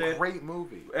nailed it's a it. great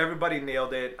movie. Everybody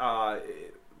nailed it.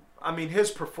 I mean, his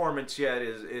performance yet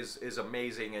is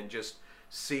amazing, and just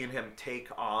seeing him take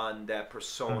on that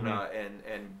persona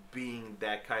and being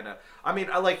that kind of. I mean,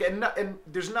 I like and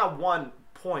there's not one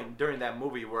point during that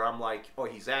movie where I'm like, oh,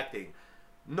 he's acting.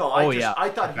 No, I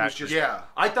thought he was just. Yeah.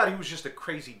 I thought he was just a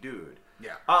crazy dude.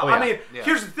 Yeah. I mean, Yeah.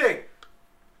 here's the thing.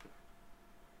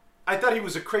 I thought he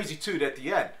was a crazy dude at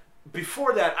the end.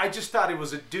 Before that, I just thought he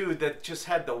was a dude that just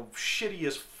had the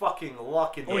shittiest fucking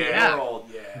luck in the yeah. world.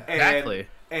 Yeah. And, Exactly.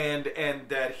 And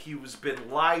that he was been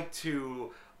lied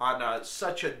to on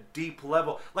such a deep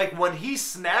level. Like when he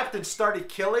snapped and started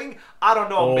killing, I don't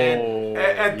know, man.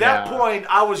 At that yeah. point,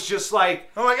 I was just like,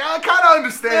 I'm like, I kind of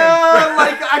understand.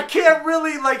 like I can't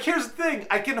really like. Here's the thing: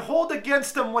 I can hold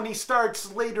against him when he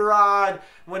starts later on,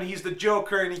 when he's the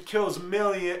Joker and he kills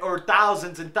millions or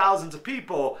thousands and thousands of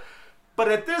people. But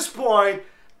at this point,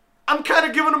 I'm kind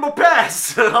of giving him a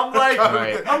pass. I'm like,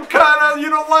 Right. I'm kind of, you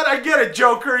know what? I get it,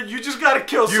 Joker. You just got to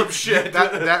kill some shit.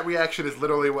 That reaction is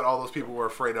literally what all those people were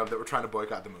afraid of that were trying to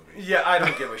boycott the movie. Yeah, I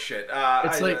don't give a shit.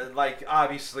 It's like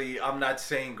obviously, I'm not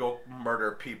saying go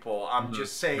murder people. I'm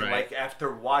just saying, Right. like,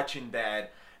 after watching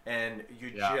that and you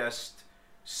Yeah. just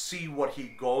see what he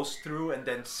goes through and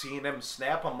then seeing him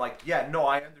snap, I'm like, yeah, no,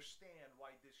 I understand why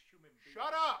this human being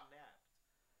Shut up! snapped.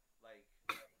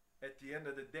 Like, at the end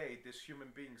of the day, this human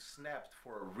being snapped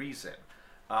for a reason.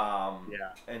 Yeah.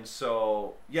 And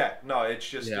so, yeah, no, it's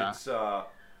just, Yeah.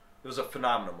 it was a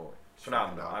phenomenal movie.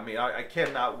 Phenomenal. I mean, I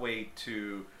cannot wait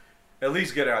to at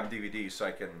least get it on DVD so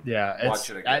I can watch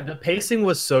it again. The pacing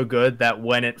was so good that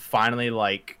when it finally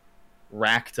like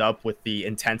racked up with the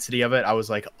intensity of it, I was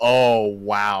like, oh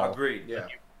wow, Agreed. Yeah.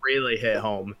 really hit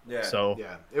home. Yeah. So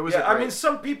Yeah. It was. Yeah, a I great- mean,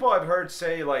 some people I've heard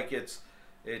say like it's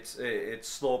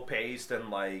slow paced and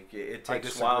like it I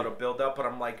takes a while to disagree. build up, but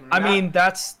I'm like, I not- mean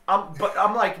that's but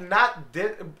I'm like not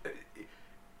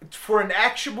for an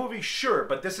action movie, sure,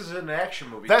 but this isn't an action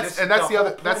movie. That's the whole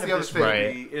other point of thing. this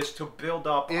Right. movie is to build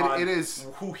up It- on it is-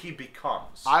 who he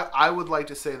becomes. I would like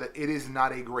to say that it is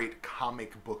not a great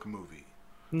comic book movie,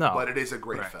 no, but it is a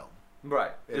great Right. film.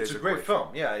 Right, It it's is a great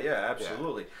film. Yeah,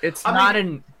 absolutely. it's I not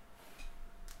mean-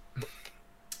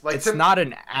 Like it's not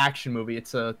an action movie.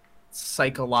 It's a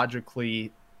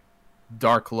psychologically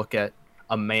dark look at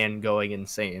a man going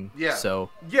insane. Yeah. So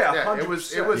Yeah, it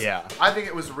was. 100%. Yeah. I think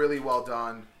it was really well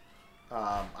done.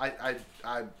 I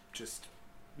just,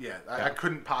 I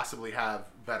couldn't possibly have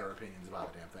better opinions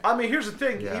about the damn thing. I mean, here's the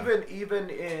thing.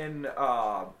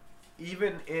 Yeah.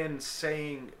 Even in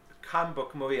saying comic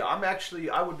book movie,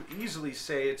 I would easily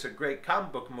say it's a great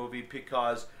comic book movie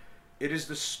because it is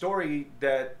the story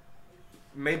that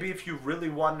maybe if you really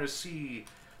want to see,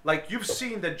 like you've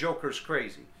seen that Joker's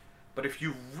crazy, but if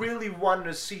you really want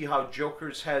to see how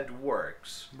Joker's head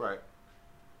works, Right.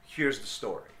 here's the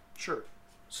story. Sure.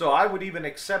 So I would even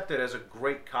accept it as a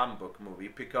great comic book movie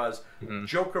because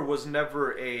Joker was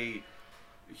never a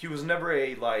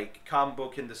like comic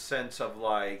book in the sense of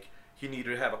like he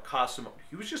needed to have a costume.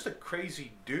 He was just a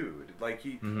crazy dude. Like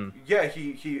he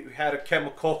had a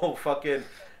chemical fucking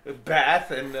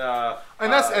bath and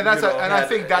I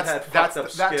think that to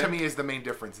skin. me is the main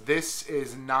difference. This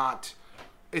is not.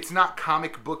 It's not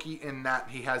comic booky in that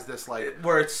he has this like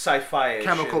where it's sci-fi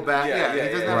chemical bath. He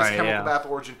doesn't have Right, his chemical yeah. bath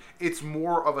origin. It's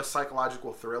more of a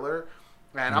psychological thriller,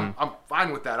 and I'm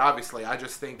fine with that. Obviously, I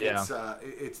just think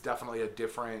it's definitely a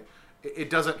different. It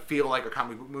doesn't feel like a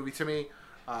comic book movie to me.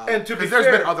 And to be there's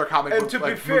fair, been other comic book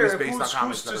like, movies based on comics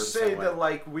who's that to are the say same way. that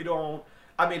like we don't?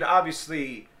 I mean,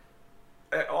 obviously,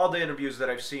 all the interviews that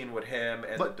I've seen with him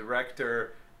and the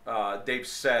director, they've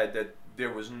said that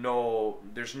there's no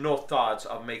thoughts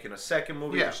of making a second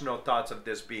movie. Yeah. There's no thoughts of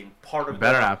this being part of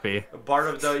better not be. part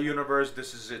of the universe.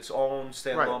 This is its own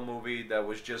standalone movie that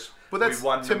was just. But that's- we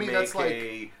wanted to to me, make that's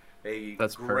like- a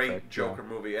That's great perfect, Joker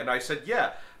movie, and I said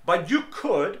but you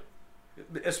could,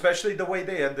 especially the way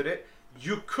they ended it,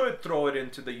 you could throw it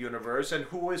into the universe, and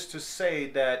who is to say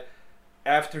that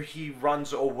after he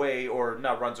runs away, or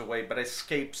not runs away, but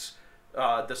escapes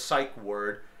the psych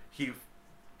ward, he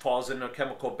falls in a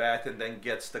chemical bath and then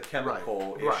gets the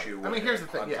chemical issue. I mean, here's the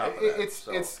thing. on Yeah, top of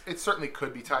that, it certainly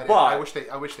could be tied in. But- I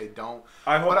wish they don't.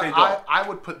 I hope but they don't. I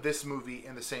would put this movie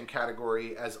in the same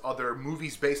category as other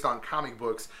movies based on comic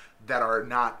books that are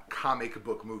not comic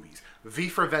book movies. V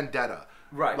for Vendetta.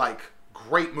 Right. Like,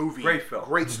 great movie. Great film.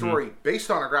 Great story based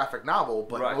on a graphic novel,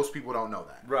 but Right. most people don't know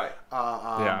that. Right.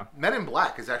 Men in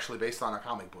Black is actually based on a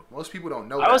comic book. Most people don't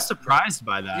know that. I was surprised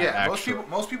by that. Yeah, actually.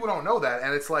 most people don't know that,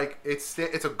 and it's like it's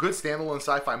a good standalone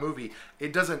sci-fi movie.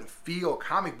 It doesn't feel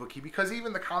comic booky because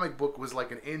even the comic book was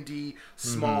like an indie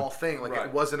small thing. Like Right.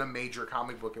 it wasn't a major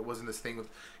comic book. It wasn't this thing with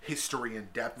history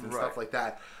and depth and Right. stuff like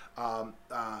that.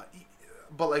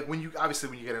 But like when you get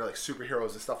into like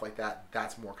superheroes and stuff like that,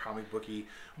 that's more comic booky.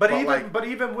 But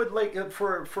even with like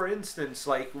for instance,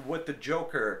 like with the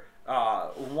Joker,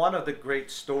 one of the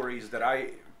great stories that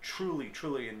I truly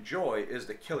enjoy is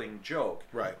The Killing Joke.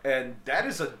 Right. And that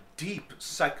is a deep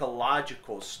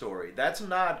psychological story. That's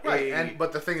not Right,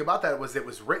 but the thing about that was it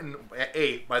was written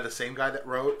by the same guy that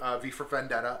wrote V for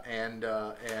Vendetta and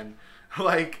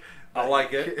like I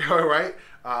like it. right.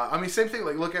 I mean, same thing.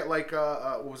 Like look at like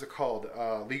what was it called?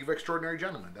 League of Extraordinary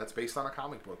Gentlemen. That's based on a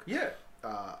comic book. Yeah.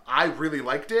 I really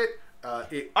liked it.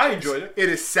 I enjoyed it. It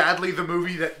is sadly the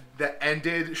movie that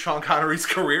ended Sean Connery's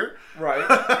career.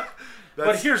 Right.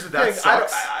 But here's the that thing.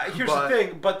 sucks,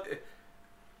 But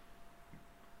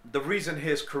the reason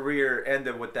his career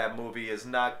ended with that movie is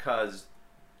not because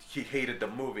he hated the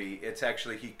movie. It's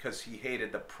actually because he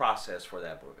hated the process for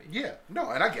that movie. Yeah,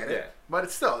 no, and I get it, Yeah. but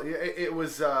it's still it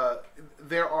was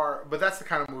but that's the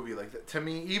kind of movie like to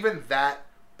me. Even that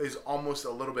is almost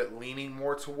a little bit leaning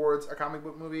more towards a comic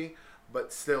book movie,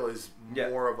 but still is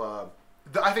more of a.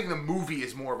 I think the movie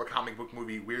is more of a comic book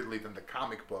movie, weirdly, than the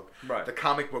comic book. Right. The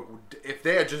comic book, if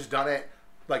they had just done it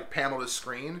like panel to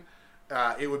screen,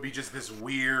 it would be just this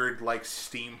weird like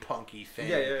steampunky thing.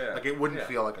 Yeah. Like it wouldn't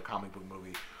feel like a comic book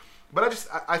movie. But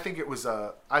I think it was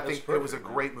a perfect,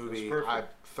 great man. movie. That's I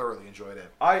perfect. thoroughly enjoyed it.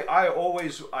 I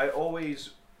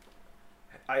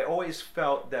always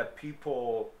felt that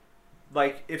people,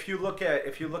 like if you look at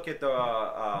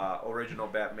the original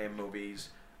Batman movies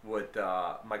with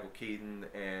Michael Keaton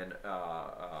and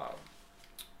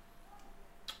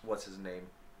what's his name,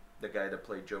 the guy that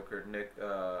played Joker,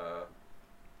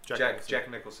 Jack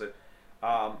Nicholson,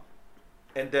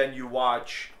 and then you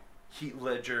watch Heath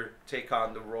Ledger take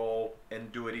on the role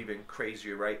and do it even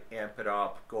crazier, right? Amp it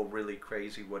up, go really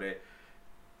crazy with it.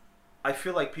 I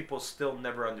feel like people still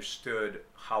never understood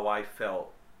how I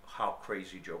felt, how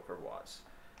crazy Joker was.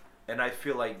 And I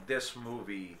feel like this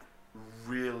movie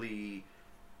really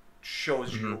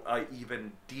shows you an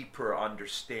even deeper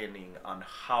understanding on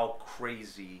how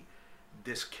crazy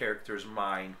this character's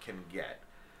mind can get.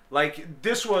 Like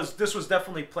this was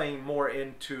definitely playing more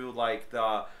into like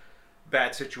the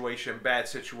bad situation, bad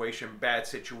situation, bad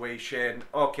situation.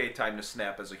 Okay, time to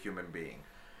snap as a human being.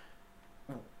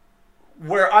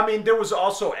 Where, I mean, there was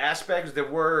also aspects, there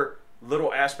were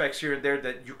little aspects here and there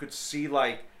that you could see,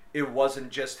 like, it wasn't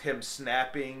just him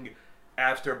snapping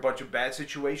after a bunch of bad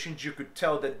situations. You could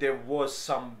tell that there was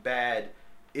some bad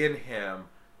in him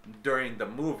during the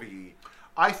movie.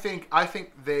 I think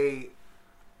they...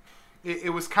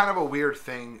 It was kind of a weird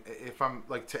thing, if I'm,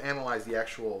 like, to analyze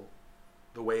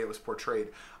the way it was portrayed.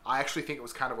 I actually think it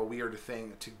was kind of a weird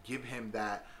thing to give him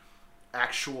that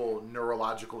actual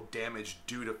neurological damage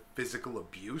due to physical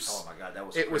abuse. Oh my god, that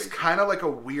was It crazy. was kind of like a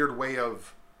weird way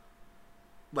of,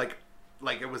 like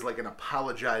it was like an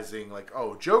apologizing, like,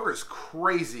 oh, Joker's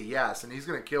crazy, yes, and he's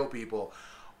gonna kill people,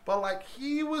 but like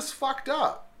he was fucked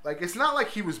up. Like it's not like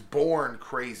he was born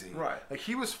crazy. Right. Like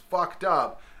he was fucked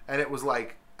up, and it was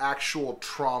like actual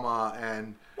trauma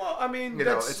and. Well, I mean, You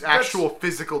know, it's actual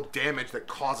physical damage that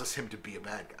causes him to be a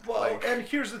bad guy. Well, like, and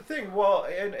here's the thing. Well,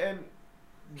 and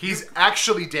he's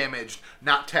actually damaged,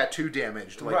 not tattoo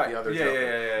damaged like the other Joker.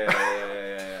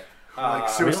 Yeah. Like We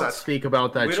Suicide don't speak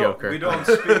about that Joker. We don't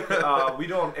speak. We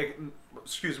don't.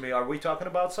 Excuse me. Are we talking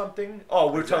about something?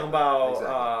 Oh, we're talking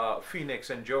about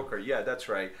Phoenix and Joker. Yeah, that's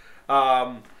right.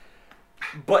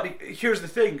 But here's the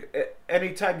thing.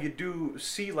 Anytime you do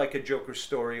see like a Joker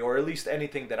story, or at least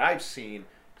anything that I've seen,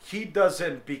 he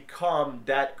doesn't become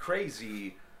that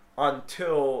crazy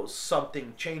until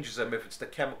something changes him. If it's the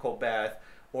chemical bath,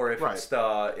 or if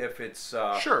it's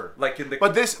sure, like in the.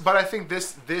 But I think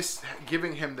this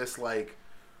giving him this, like,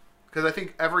 because I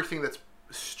think everything that's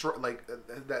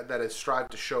that has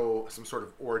strived to show some sort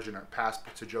of origin or past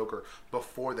to Joker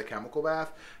before the chemical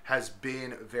bath has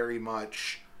been very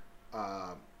much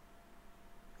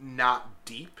not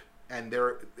deep, and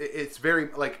it's very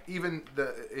like even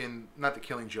not the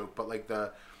Killing Joke, but like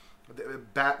the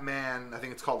Batman, I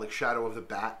think it's called like Shadow of the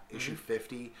Bat issue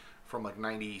 50 from like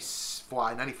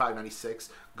 95, 96,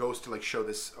 goes to like show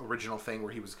this original thing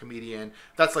where he was a comedian.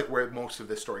 That's like where most of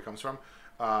this story comes from.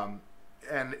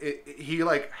 And he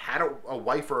like had a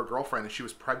wife or a girlfriend, and she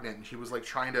was pregnant, and he was like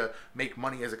trying to make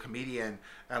money as a comedian,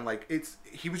 and like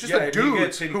he was just a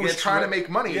dude who was trying to make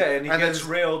money. Yeah, and he gets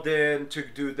railed in to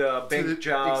do the bank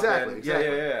job. Exactly.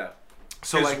 Yeah.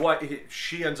 So like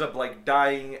she ends up like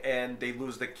dying, and they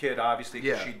lose the kid obviously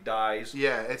because she dies.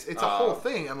 Yeah, it's a whole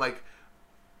thing, and like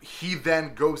he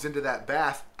then goes into that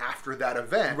bath after that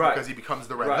event because he becomes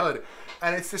the Red Hood,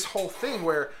 and it's this whole thing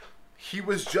where he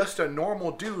was just a normal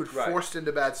dude forced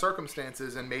into bad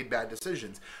circumstances and made bad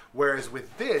decisions. Whereas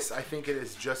with this, I think it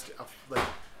is just like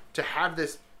to have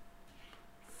this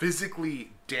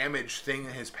physically damaged thing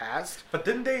in his past. But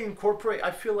didn't they incorporate? I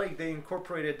feel like they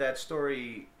incorporated that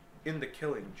story in the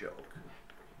Killing Joke.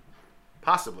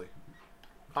 Possibly.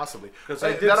 Because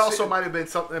that also might have been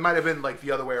something. It might have been like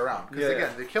the other way around. Because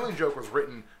again, the Killing Joke was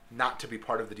written not to be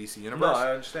part of the DC universe. No,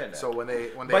 I understand that. So when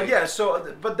they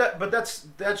but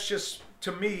that's just,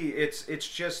 to me, it's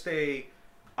just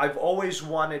I've always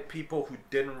wanted people who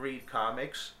didn't read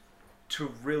comics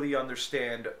to really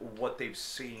understand what they've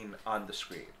seen on the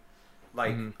screen.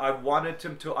 Like I wanted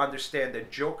them to understand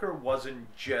that Joker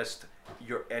wasn't just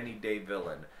your anyday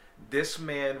villain. This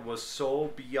man was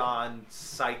so beyond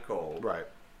psycho, right?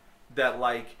 That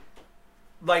like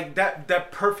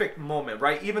that perfect moment,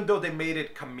 right? Even though they made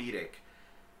it comedic,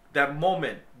 that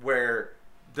moment where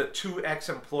the two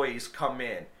ex-employees come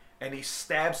in and he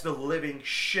stabs the living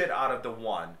shit out of the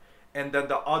one, and then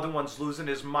the other one's losing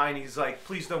his mind. He's like,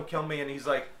 please don't kill me. And he's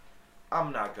like,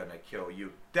 I'm not gonna kill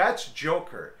you. That's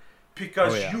Joker.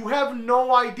 Because you have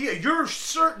no idea. You're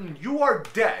certain you are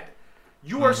dead.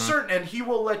 You are certain, and he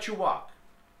will let you walk.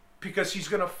 Because he's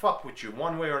gonna fuck with you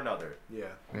one way or another.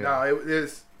 Yeah. No, it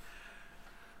is.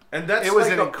 And that's it was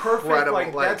like an a perfect,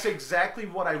 like, like, that's exactly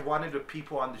what I wanted the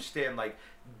people to understand. Like,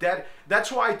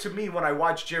 that's why, to me, when I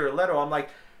watch Jared Leto, I'm like,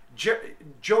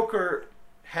 Joker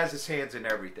has his hands in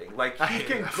everything. Like, he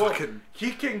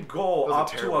can go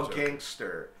up to a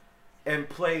gangster and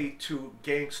play to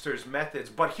gangsters' methods,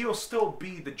 but he'll still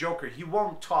be the Joker. He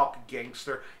won't talk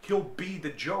gangster. He'll be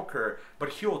the Joker, but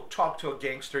he'll talk to a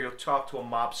gangster. He'll talk to a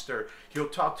mobster. He'll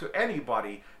talk to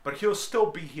anybody, but he'll still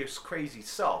be his crazy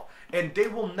self. And they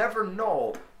will never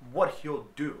know what he'll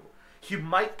do. He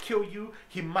might kill you.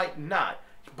 He might not.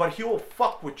 But he will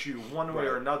fuck with you one way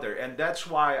or another. And that's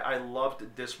why I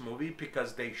loved this movie,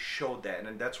 because they showed that.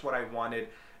 And that's what I wanted,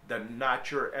 the not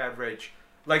your average...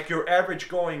 Like your average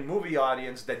going movie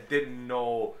audience that didn't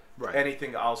know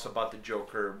anything else about the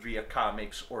Joker via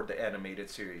comics or the animated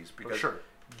series. Because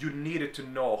you needed to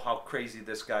know how crazy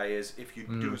this guy is if you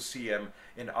do see him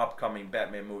in upcoming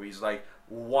Batman movies. Like,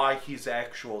 why he's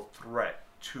actual threat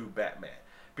to Batman.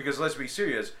 Because let's be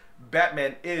serious,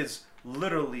 Batman is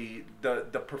literally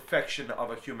the perfection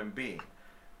of a human being.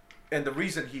 And the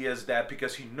reason he is that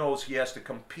because he knows he has to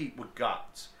compete with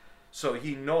gods. So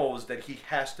he knows that he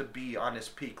has to be on his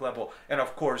peak level. And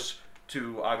of course,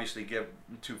 to obviously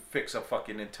to fix a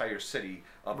fucking entire city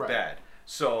of bad.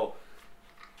 So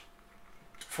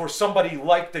for somebody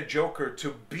like the Joker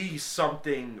to be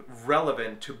something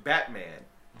relevant to Batman,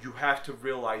 you have to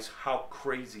realize how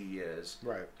crazy he is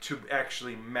to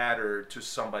actually matter to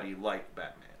somebody like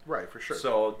Batman. Right, for sure.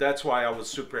 So that's why I was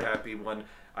super happy when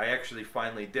I actually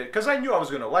finally did, because I knew I was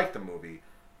going to like the movie.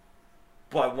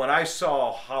 But when I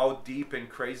saw how deep and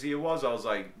crazy it was, I was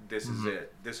like, this is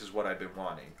it. This is what I've been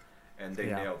wanting. And they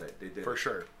nailed it. They did. For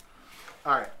sure.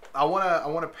 All right. I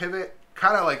wanna pivot,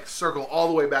 kind of like circle all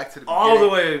the way back to the beginning. All the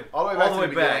way back to the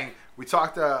beginning. We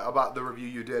talked about the review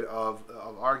you did of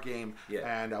our game,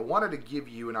 and I wanted to give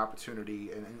you an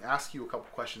opportunity and ask you a couple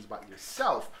questions about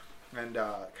yourself, and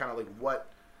kind of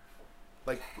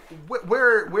like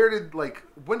where did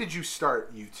when did you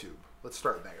start YouTube? Let's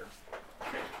start there.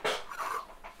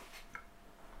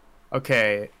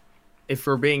 Okay, if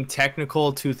we're being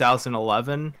technical,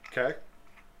 2011. Okay.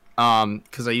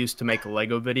 Because I used to make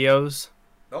Lego videos.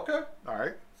 Okay. All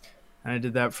right. And I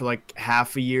did that for like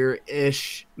half a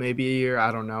year-ish, maybe a year,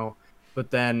 I don't know.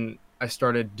 But then I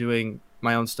started doing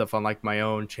my own stuff on like my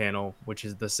own channel, which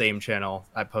is the same channel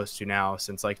I post to now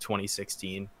since like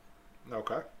 2016.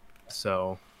 Okay.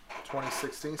 So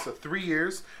 2016, so 3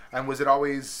 years. And was it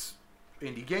always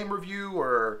indie game review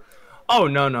or? Oh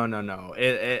no.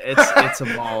 It's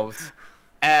evolved.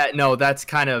 No, that's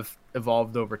kind of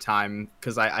evolved over time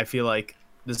because I feel like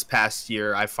this past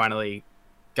year I finally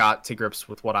got to grips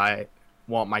with what I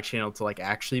want my channel to like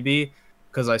actually be,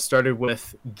 because I started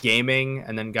with gaming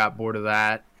and then got bored of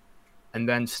that and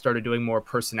then started doing more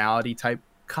personality type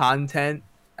content,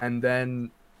 and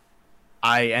then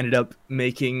I ended up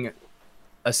making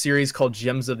a series called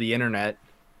Gems of the Internet,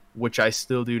 which I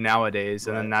still do nowadays,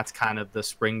 and then that's kind of the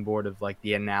springboard of like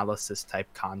the analysis type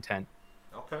content.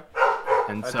 Okay.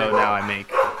 And so now I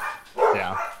make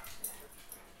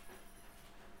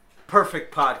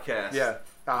perfect podcast. Yeah.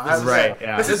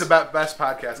 This is the best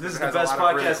podcast. This is the best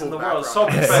podcast in the world. So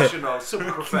professional,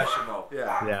 super professional.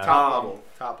 Yeah.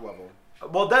 Top level.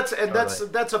 Well, that's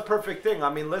a perfect thing.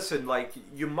 I mean, listen, like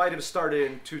you might have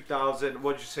started in 2000.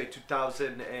 What did you say?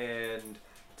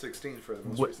 2016 for the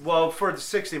most recent. Well, for the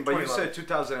 16, but you said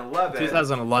 2011.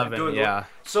 2011. Yeah.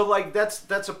 So like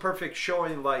that's a perfect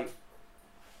showing. Like,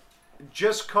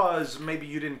 just cause maybe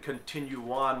you didn't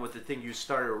continue on with the thing you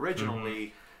started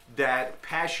originally, that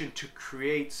passion to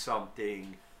create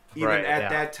something, even at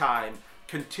that time,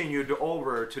 continued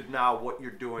over to now what you're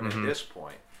doing at this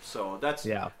point. So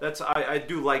I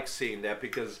do like seeing that,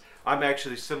 because I'm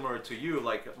actually similar to you.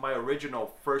 Like my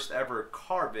original first ever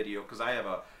car video, because I have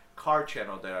a car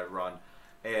channel that I run,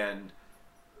 and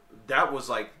that was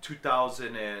like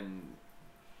 2000 and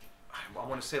I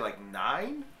want to say like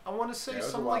 9. I want to say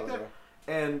something like that.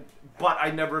 But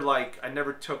I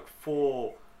never took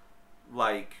full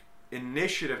like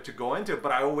initiative to go into it.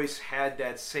 But I always had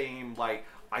that same like,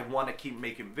 I want to keep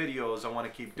making videos. I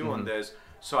want to keep doing this.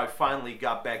 So I finally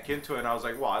got back into it, and I was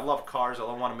like, well, I love cars. I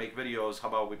want to make videos. How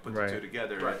about we put the two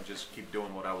together and just keep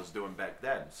doing what I was doing back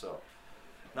then? So,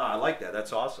 no, I like that.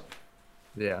 That's awesome.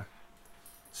 Yeah.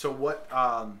 So what,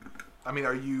 I mean,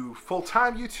 are you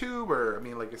full-time YouTube, or, I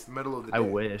mean, like, it's the middle of the day? I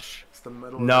wish. It's the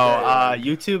middle of the day.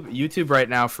 YouTube right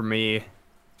now for me,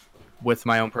 with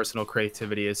my own personal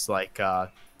creativity, is like,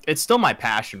 it's still my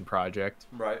passion project.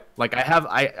 Right. Like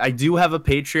I do have a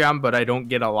Patreon, but I don't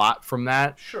get a lot from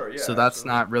that. Sure, yeah. So that's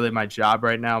not really my job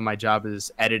right now. My job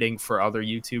is editing for other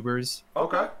YouTubers.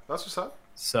 Okay, that's what's up.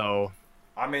 So,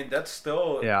 I mean, that's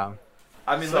still... Yeah.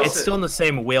 I mean, it's still in the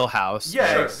same wheelhouse.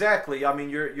 Yeah, exactly. I mean,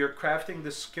 you're crafting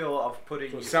the skill of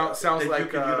putting... Sounds that like you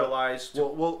can utilize...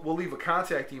 We'll leave a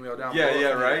contact email down below.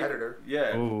 Yeah, right? The editor.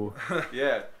 Yeah. Ooh.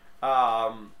 Yeah.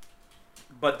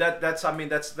 But that's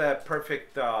the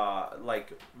perfect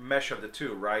like mesh of the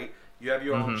two, right? You have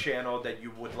your own channel that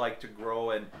you would like to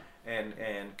grow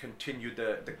and continue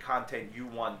the content you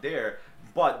want there,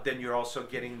 but then you're also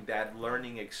getting that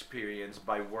learning experience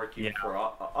by working for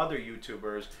other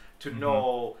YouTubers to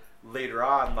know later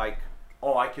on, like,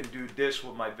 oh, I can do this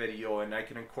with my video, and I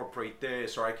can incorporate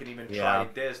this, or I can even try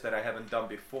this that I haven't done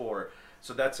before.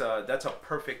 So that's a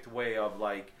perfect way of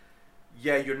like,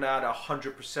 yeah, you're not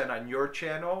 100% on your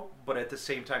channel, but at the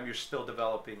same time, you're still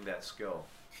developing that skill.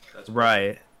 That's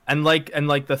right. And like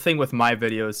the thing with my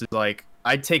videos is like,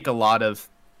 I take a lot of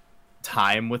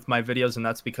time with my videos, and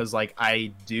that's because like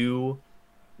I do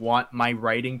want my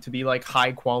writing to be like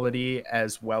high quality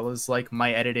as well as like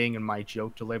my editing and my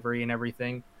joke delivery and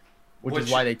everything, which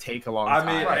is why they take a long time.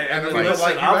 I mean, Right. and And listen,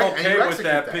 like, I'm and okay you with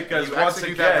execute that that. because You once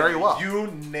execute again, that very well. you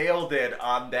nailed it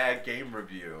on that game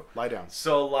review. Lie down.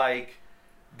 So like,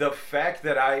 the fact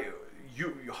that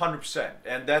you 100%,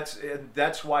 and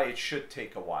that's why it should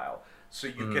take a while. So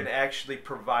you can actually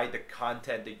provide the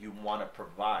content that you want to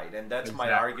provide, and that's my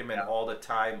argument all the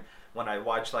time when I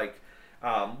watch like.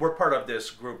 We're part of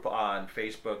this group on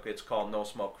Facebook. It's called No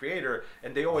Smoke Creator,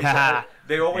 and they always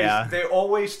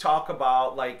talk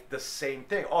about like the same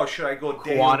thing. Oh, should I go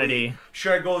daily? Quantity.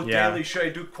 Should I go daily? Should I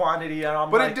do quantity? And I'm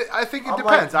But like, I think it I'm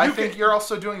depends. like, I think you're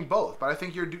also doing both. But I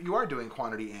think you are doing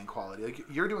quantity and quality. Like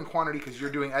you're doing quantity because you're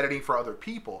doing editing for other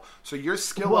people. So your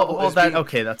skill level is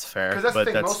okay, that's fair. Because that's the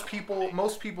thing. That's...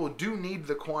 Most people do need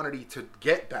the quantity to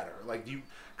get better. Like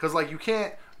because you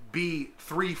can't be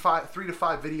 3 to 5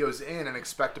 videos in and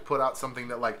expect to put out something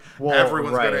that like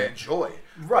everyone's gonna enjoy.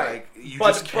 Right. Like, you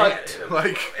just can't.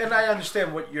 Like, and I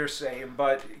understand what you're saying,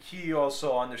 but he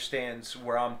also understands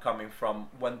where I'm coming from.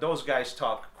 When those guys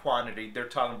talk quantity, they're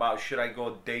talking about should I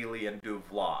go daily and do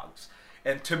vlogs.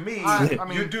 And to me, I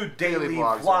mean, you do daily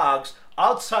vlogs vlogs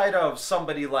outside of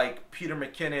somebody like Peter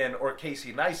McKinnon or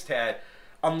Casey Neistat,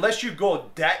 unless you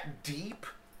go that deep,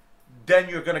 then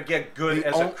you're gonna get good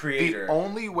as a creator. The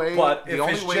only way, but if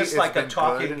it's just like a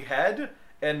talking good, head,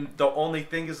 and the only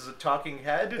thing is a talking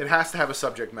head, it has to have a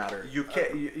subject matter. You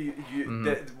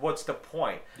can't. What's the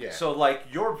point? Yeah. So like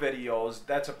your videos,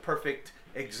 that's a perfect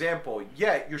example.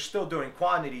 Yeah, you're still doing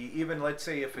quantity, even let's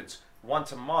say if it's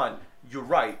once a month. You're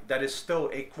right. That is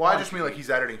still a quantity. Well, I just mean like he's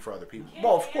editing for other people.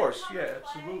 Well, of course, yeah,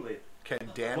 absolutely.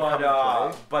 Can Dan come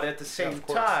and play? But at the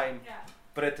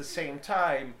same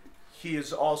time, he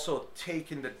is also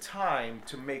taking the time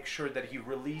to make sure that he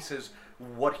releases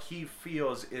what he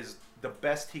feels is the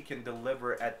best he can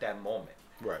deliver at that moment.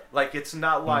 Right. Like it's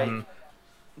not like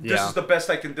this is the best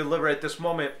I can deliver at this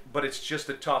moment, but it's just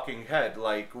a talking head.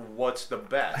 Like what's the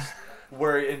best?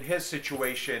 Where in his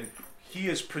situation, he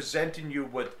is presenting you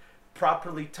with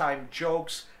properly timed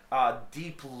jokes,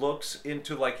 deep looks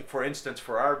into like, for instance,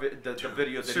 for our the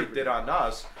video that he did on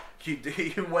us. He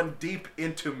went deep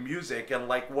into music and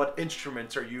like what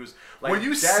instruments are used. Like, when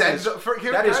you said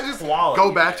that is quality.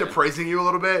 Go back to praising you a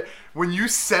little bit. When you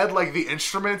said like the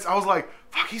instruments, I was like,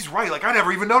 "Fuck, he's right." Like I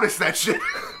never even noticed that shit.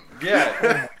 Yeah. Oh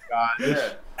my god.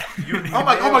 Yeah. I'm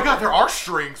like, oh my god, there are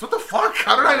strings. What the fuck?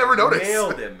 How did I never notice?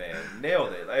 Nailed it, man.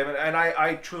 Nailed it. I mean, and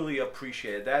I truly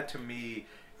appreciate it. That to me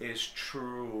is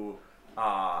true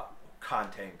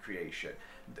content creation.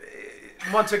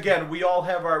 Once again, we all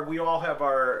have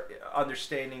our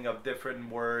understanding of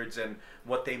different words and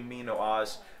what they mean to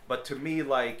us. But to me,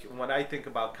 like when I think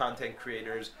about content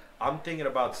creators, I'm thinking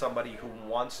about somebody who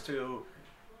wants to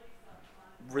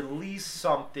release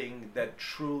something that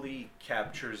truly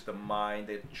captures the mind,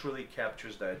 that truly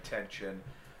captures the attention.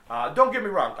 Don't get me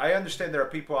wrong. I understand there are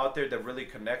people out there that really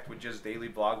connect with just daily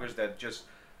vloggers that just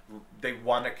they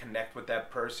want to connect with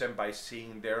that person by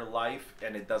seeing their life,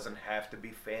 and it doesn't have to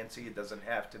be fancy. It doesn't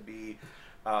have to be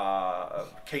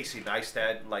Casey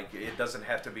Neistat. Like it doesn't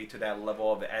have to be to that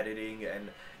level of editing and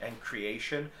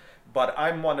creation. But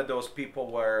I'm one of those people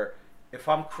where if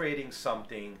I'm creating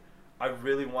something, I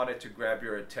really wanted to grab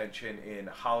your attention in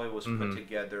how it was put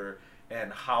together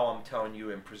and how I'm telling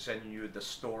you and presenting you the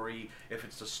story. If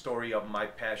it's the story of my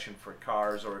passion for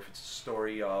cars, or if it's a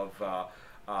story of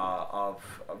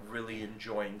really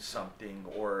enjoying something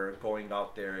or going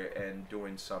out there and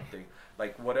doing something,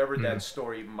 like whatever that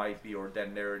story might be or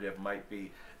that narrative might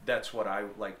be, that's what I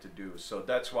like to do. So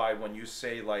that's why when you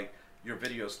say like your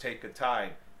videos take a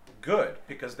time, good,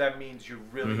 because that means you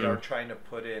really are trying to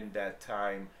put in that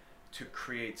time to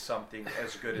create something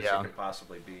as good as it could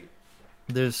possibly be.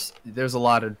 There's a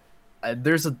lot of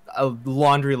there's a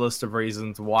laundry list of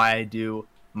reasons why I do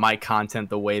my content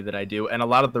the way that I do, and a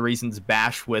lot of the reasons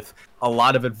bash with a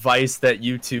lot of advice that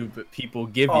YouTube people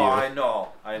give you. I know.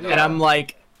 And I'm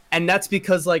like, and that's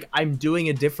because like I'm doing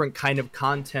a different kind of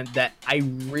content that I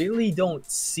really don't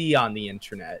see on the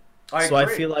internet. So I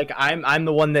feel like I'm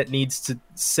the one that needs to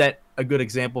set a good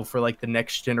example for like the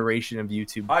next generation of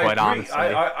YouTube. Quite honestly,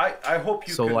 I hope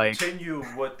you continue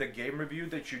with the game review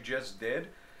that you just did,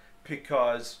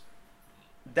 because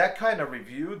that kind of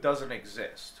review doesn't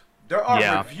exist. There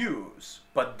are reviews,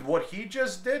 but what he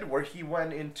just did, where he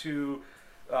went into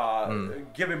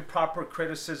giving proper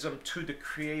criticism to the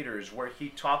creators, where he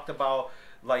talked about,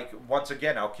 like, once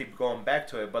again, I'll keep going back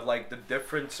to it, but like the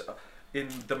difference in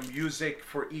the music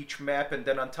for each map, and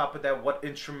then on top of that, what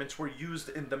instruments were used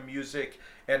in the music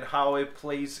and how it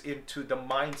plays into the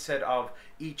mindset of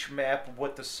each map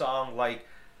with the song. Like,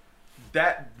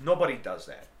 that nobody does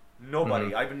that.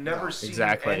 Nobody. I've never seen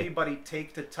exactly. anybody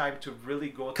take the time to really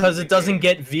go through Because the it doesn't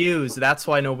game. get views. That's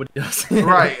why nobody does it.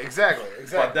 Right, exactly.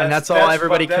 And that's all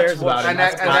everybody cares about. And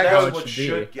that's that what it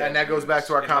should be. And that goes back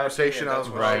to our conversation of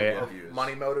Right.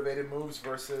 money motivated moves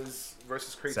versus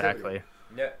creativity. Exactly.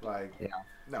 Yeah. Like, Yeah.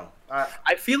 no.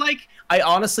 I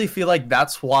honestly feel like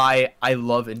that's why I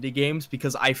love indie games,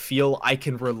 because I feel I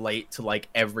can relate to like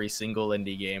every single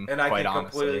indie game. And I quite can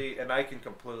honestly.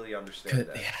 completely understand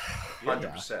that.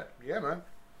 100%. Yeah, man.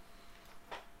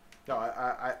 No,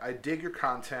 I dig your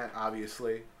content.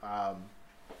 Obviously, I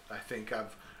think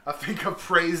I've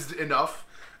praised enough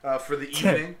for the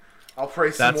evening. I'll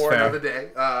praise some more another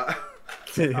day.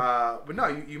 But no,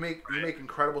 you make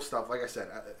incredible stuff. Like I said,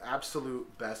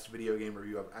 absolute best video game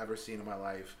review I've ever seen in my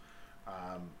life.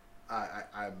 I'm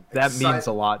that means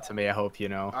a lot to me. I hope you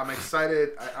know. I'm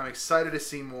excited. I'm excited to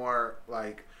see more.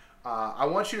 Like, I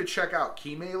want you to check out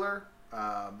Keymailer.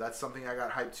 That's something I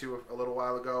got hyped to a little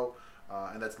while ago,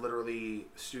 and that's literally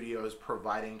studios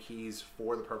providing keys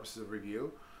for the purposes of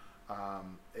review.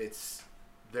 It's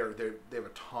they have a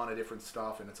ton of different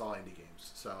stuff, and it's all indie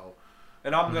games. So.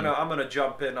 And I'm gonna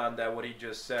jump in on that what he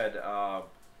just said. I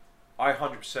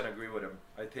 100% agree with him.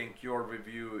 I think your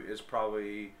review is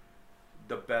probably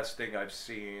the best thing I've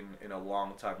seen in a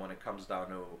long time when it comes down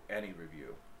to any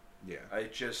review. Yeah. I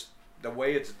just the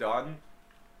way it's done.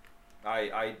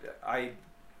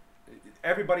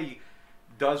 Everybody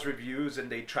does reviews and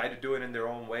they try to do it in their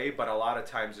own way, but a lot of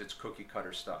times it's cookie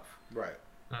cutter stuff. Right.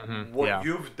 What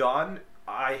you've done,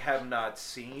 I have not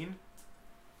seen,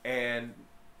 and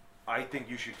I think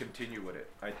you should continue with it.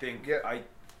 I think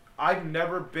I've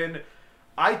never been.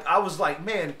 I was like,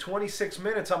 man, 26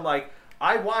 minutes. I'm like,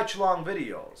 I watch long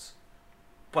videos,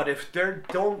 but if they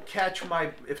don't catch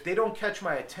my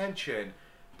attention,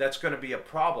 that's going to be a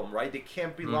problem, right? They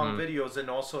can't be long videos and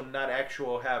also not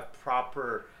have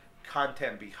proper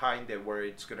content behind it where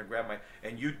it's going to grab my.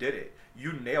 And you did it.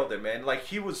 You nailed it, man. Like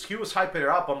he was hyping it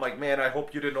up. I'm like, man, I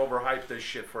hope you didn't overhype this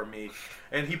shit for me.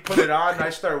 And he put it on. And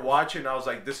I started watching. And I was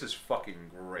like, this is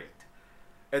fucking great.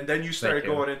 And then you started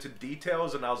going into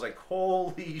details, and I was like,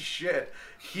 holy shit,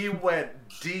 he went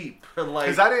deep.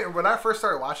 Like, because when I first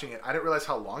started watching it, I didn't realize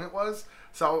how long it was.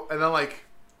 So, and then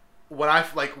when I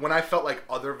felt like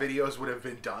other videos would have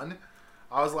been done,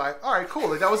 I was like, all right, cool.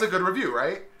 Like that was a good review,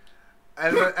 right?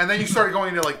 And then you started going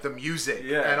into like the music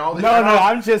and all this.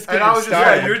 I'm just getting started.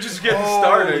 Yeah, you're just getting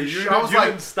started. You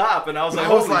didn't stop, and I was like,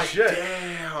 holy shit,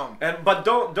 damn. But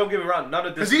don't get me wrong, none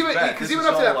of this is bad. Because even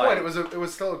up to that point, it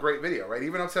was still a great video, right?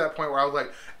 Even up to that point where I was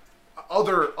like,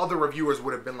 other reviewers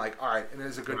would have been like, all right, and it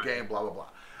is a good game, blah blah blah.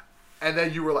 And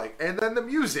then you were like, and then the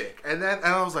music, and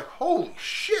I was like, holy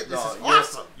shit, this is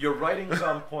awesome. Your writing's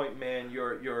on point, man.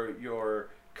 Your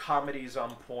comedy's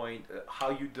on point. How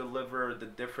you deliver the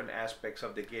different aspects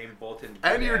of the game, both in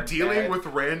and you're dealing with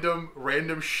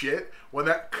random shit. When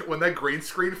that green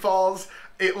screen falls,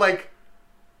 it like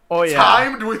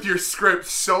timed with your script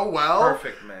so well.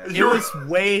 Perfect, man. It was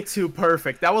way too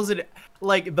perfect. That wasn't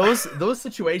like those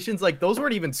situations. Like those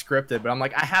weren't even scripted. But I'm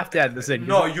like, I have to add this in.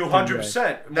 No, you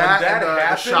 100%. When that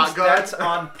happens, shotgun. That's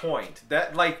on point.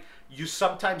 That like. You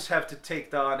sometimes have to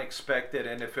take the unexpected,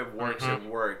 and if it works, it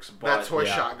works. But that toy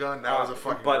shotgun, that was a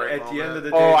fucking But great at moment. the end of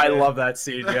the day, I love that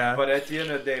scene. Yeah. But at the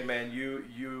end of the day, man,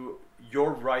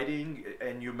 your writing,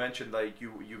 and you mentioned like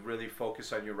you really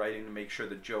focus on your writing to make sure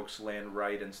the jokes land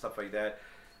right and stuff like that.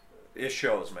 It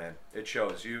shows, man. It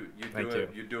shows. You do it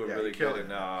really good, and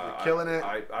you're killing it.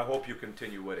 I hope you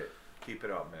continue with it. Keep it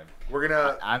up, man. We're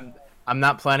gonna. I'm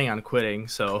not planning on quitting,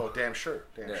 so. Oh, damn sure.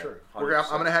 I'm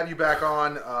going to have you back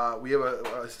on. We have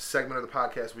a segment of the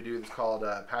podcast we do that's called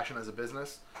Passion as a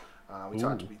Business. We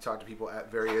talk to people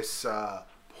at various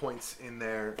points in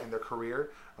their career.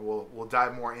 And we'll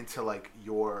dive more into like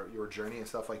your journey and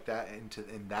stuff like that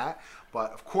in that.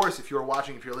 But of course, if you're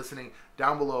watching, if you're listening,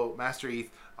 down below, Master Eth,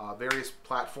 various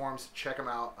platforms, check them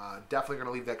out. Definitely going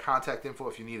to leave that contact info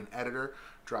if you need an editor.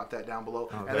 Drop that down below.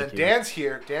 And then Dan's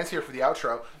here for the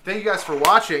outro. Thank you guys for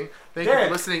watching. Thank you for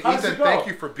listening. Ethan, thank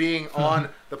you for being on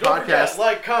the podcast. Forget,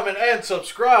 like, comment, and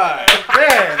subscribe.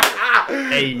 Dan.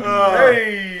 Hey.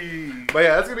 But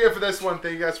yeah, that's going to be it for this one.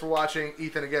 Thank you guys for watching.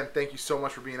 Ethan, again, thank you so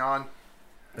much for being on.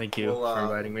 Thank you for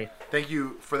inviting me. Thank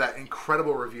you for that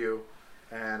incredible review.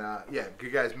 And yeah, you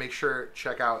guys make sure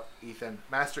check out Ethan,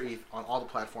 Master Eth, on all the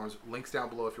platforms. Links down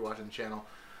below if you're watching the channel.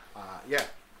 Yeah.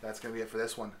 That's going to be it for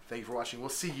this one. Thank you for watching. We'll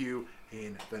see you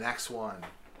in the next one.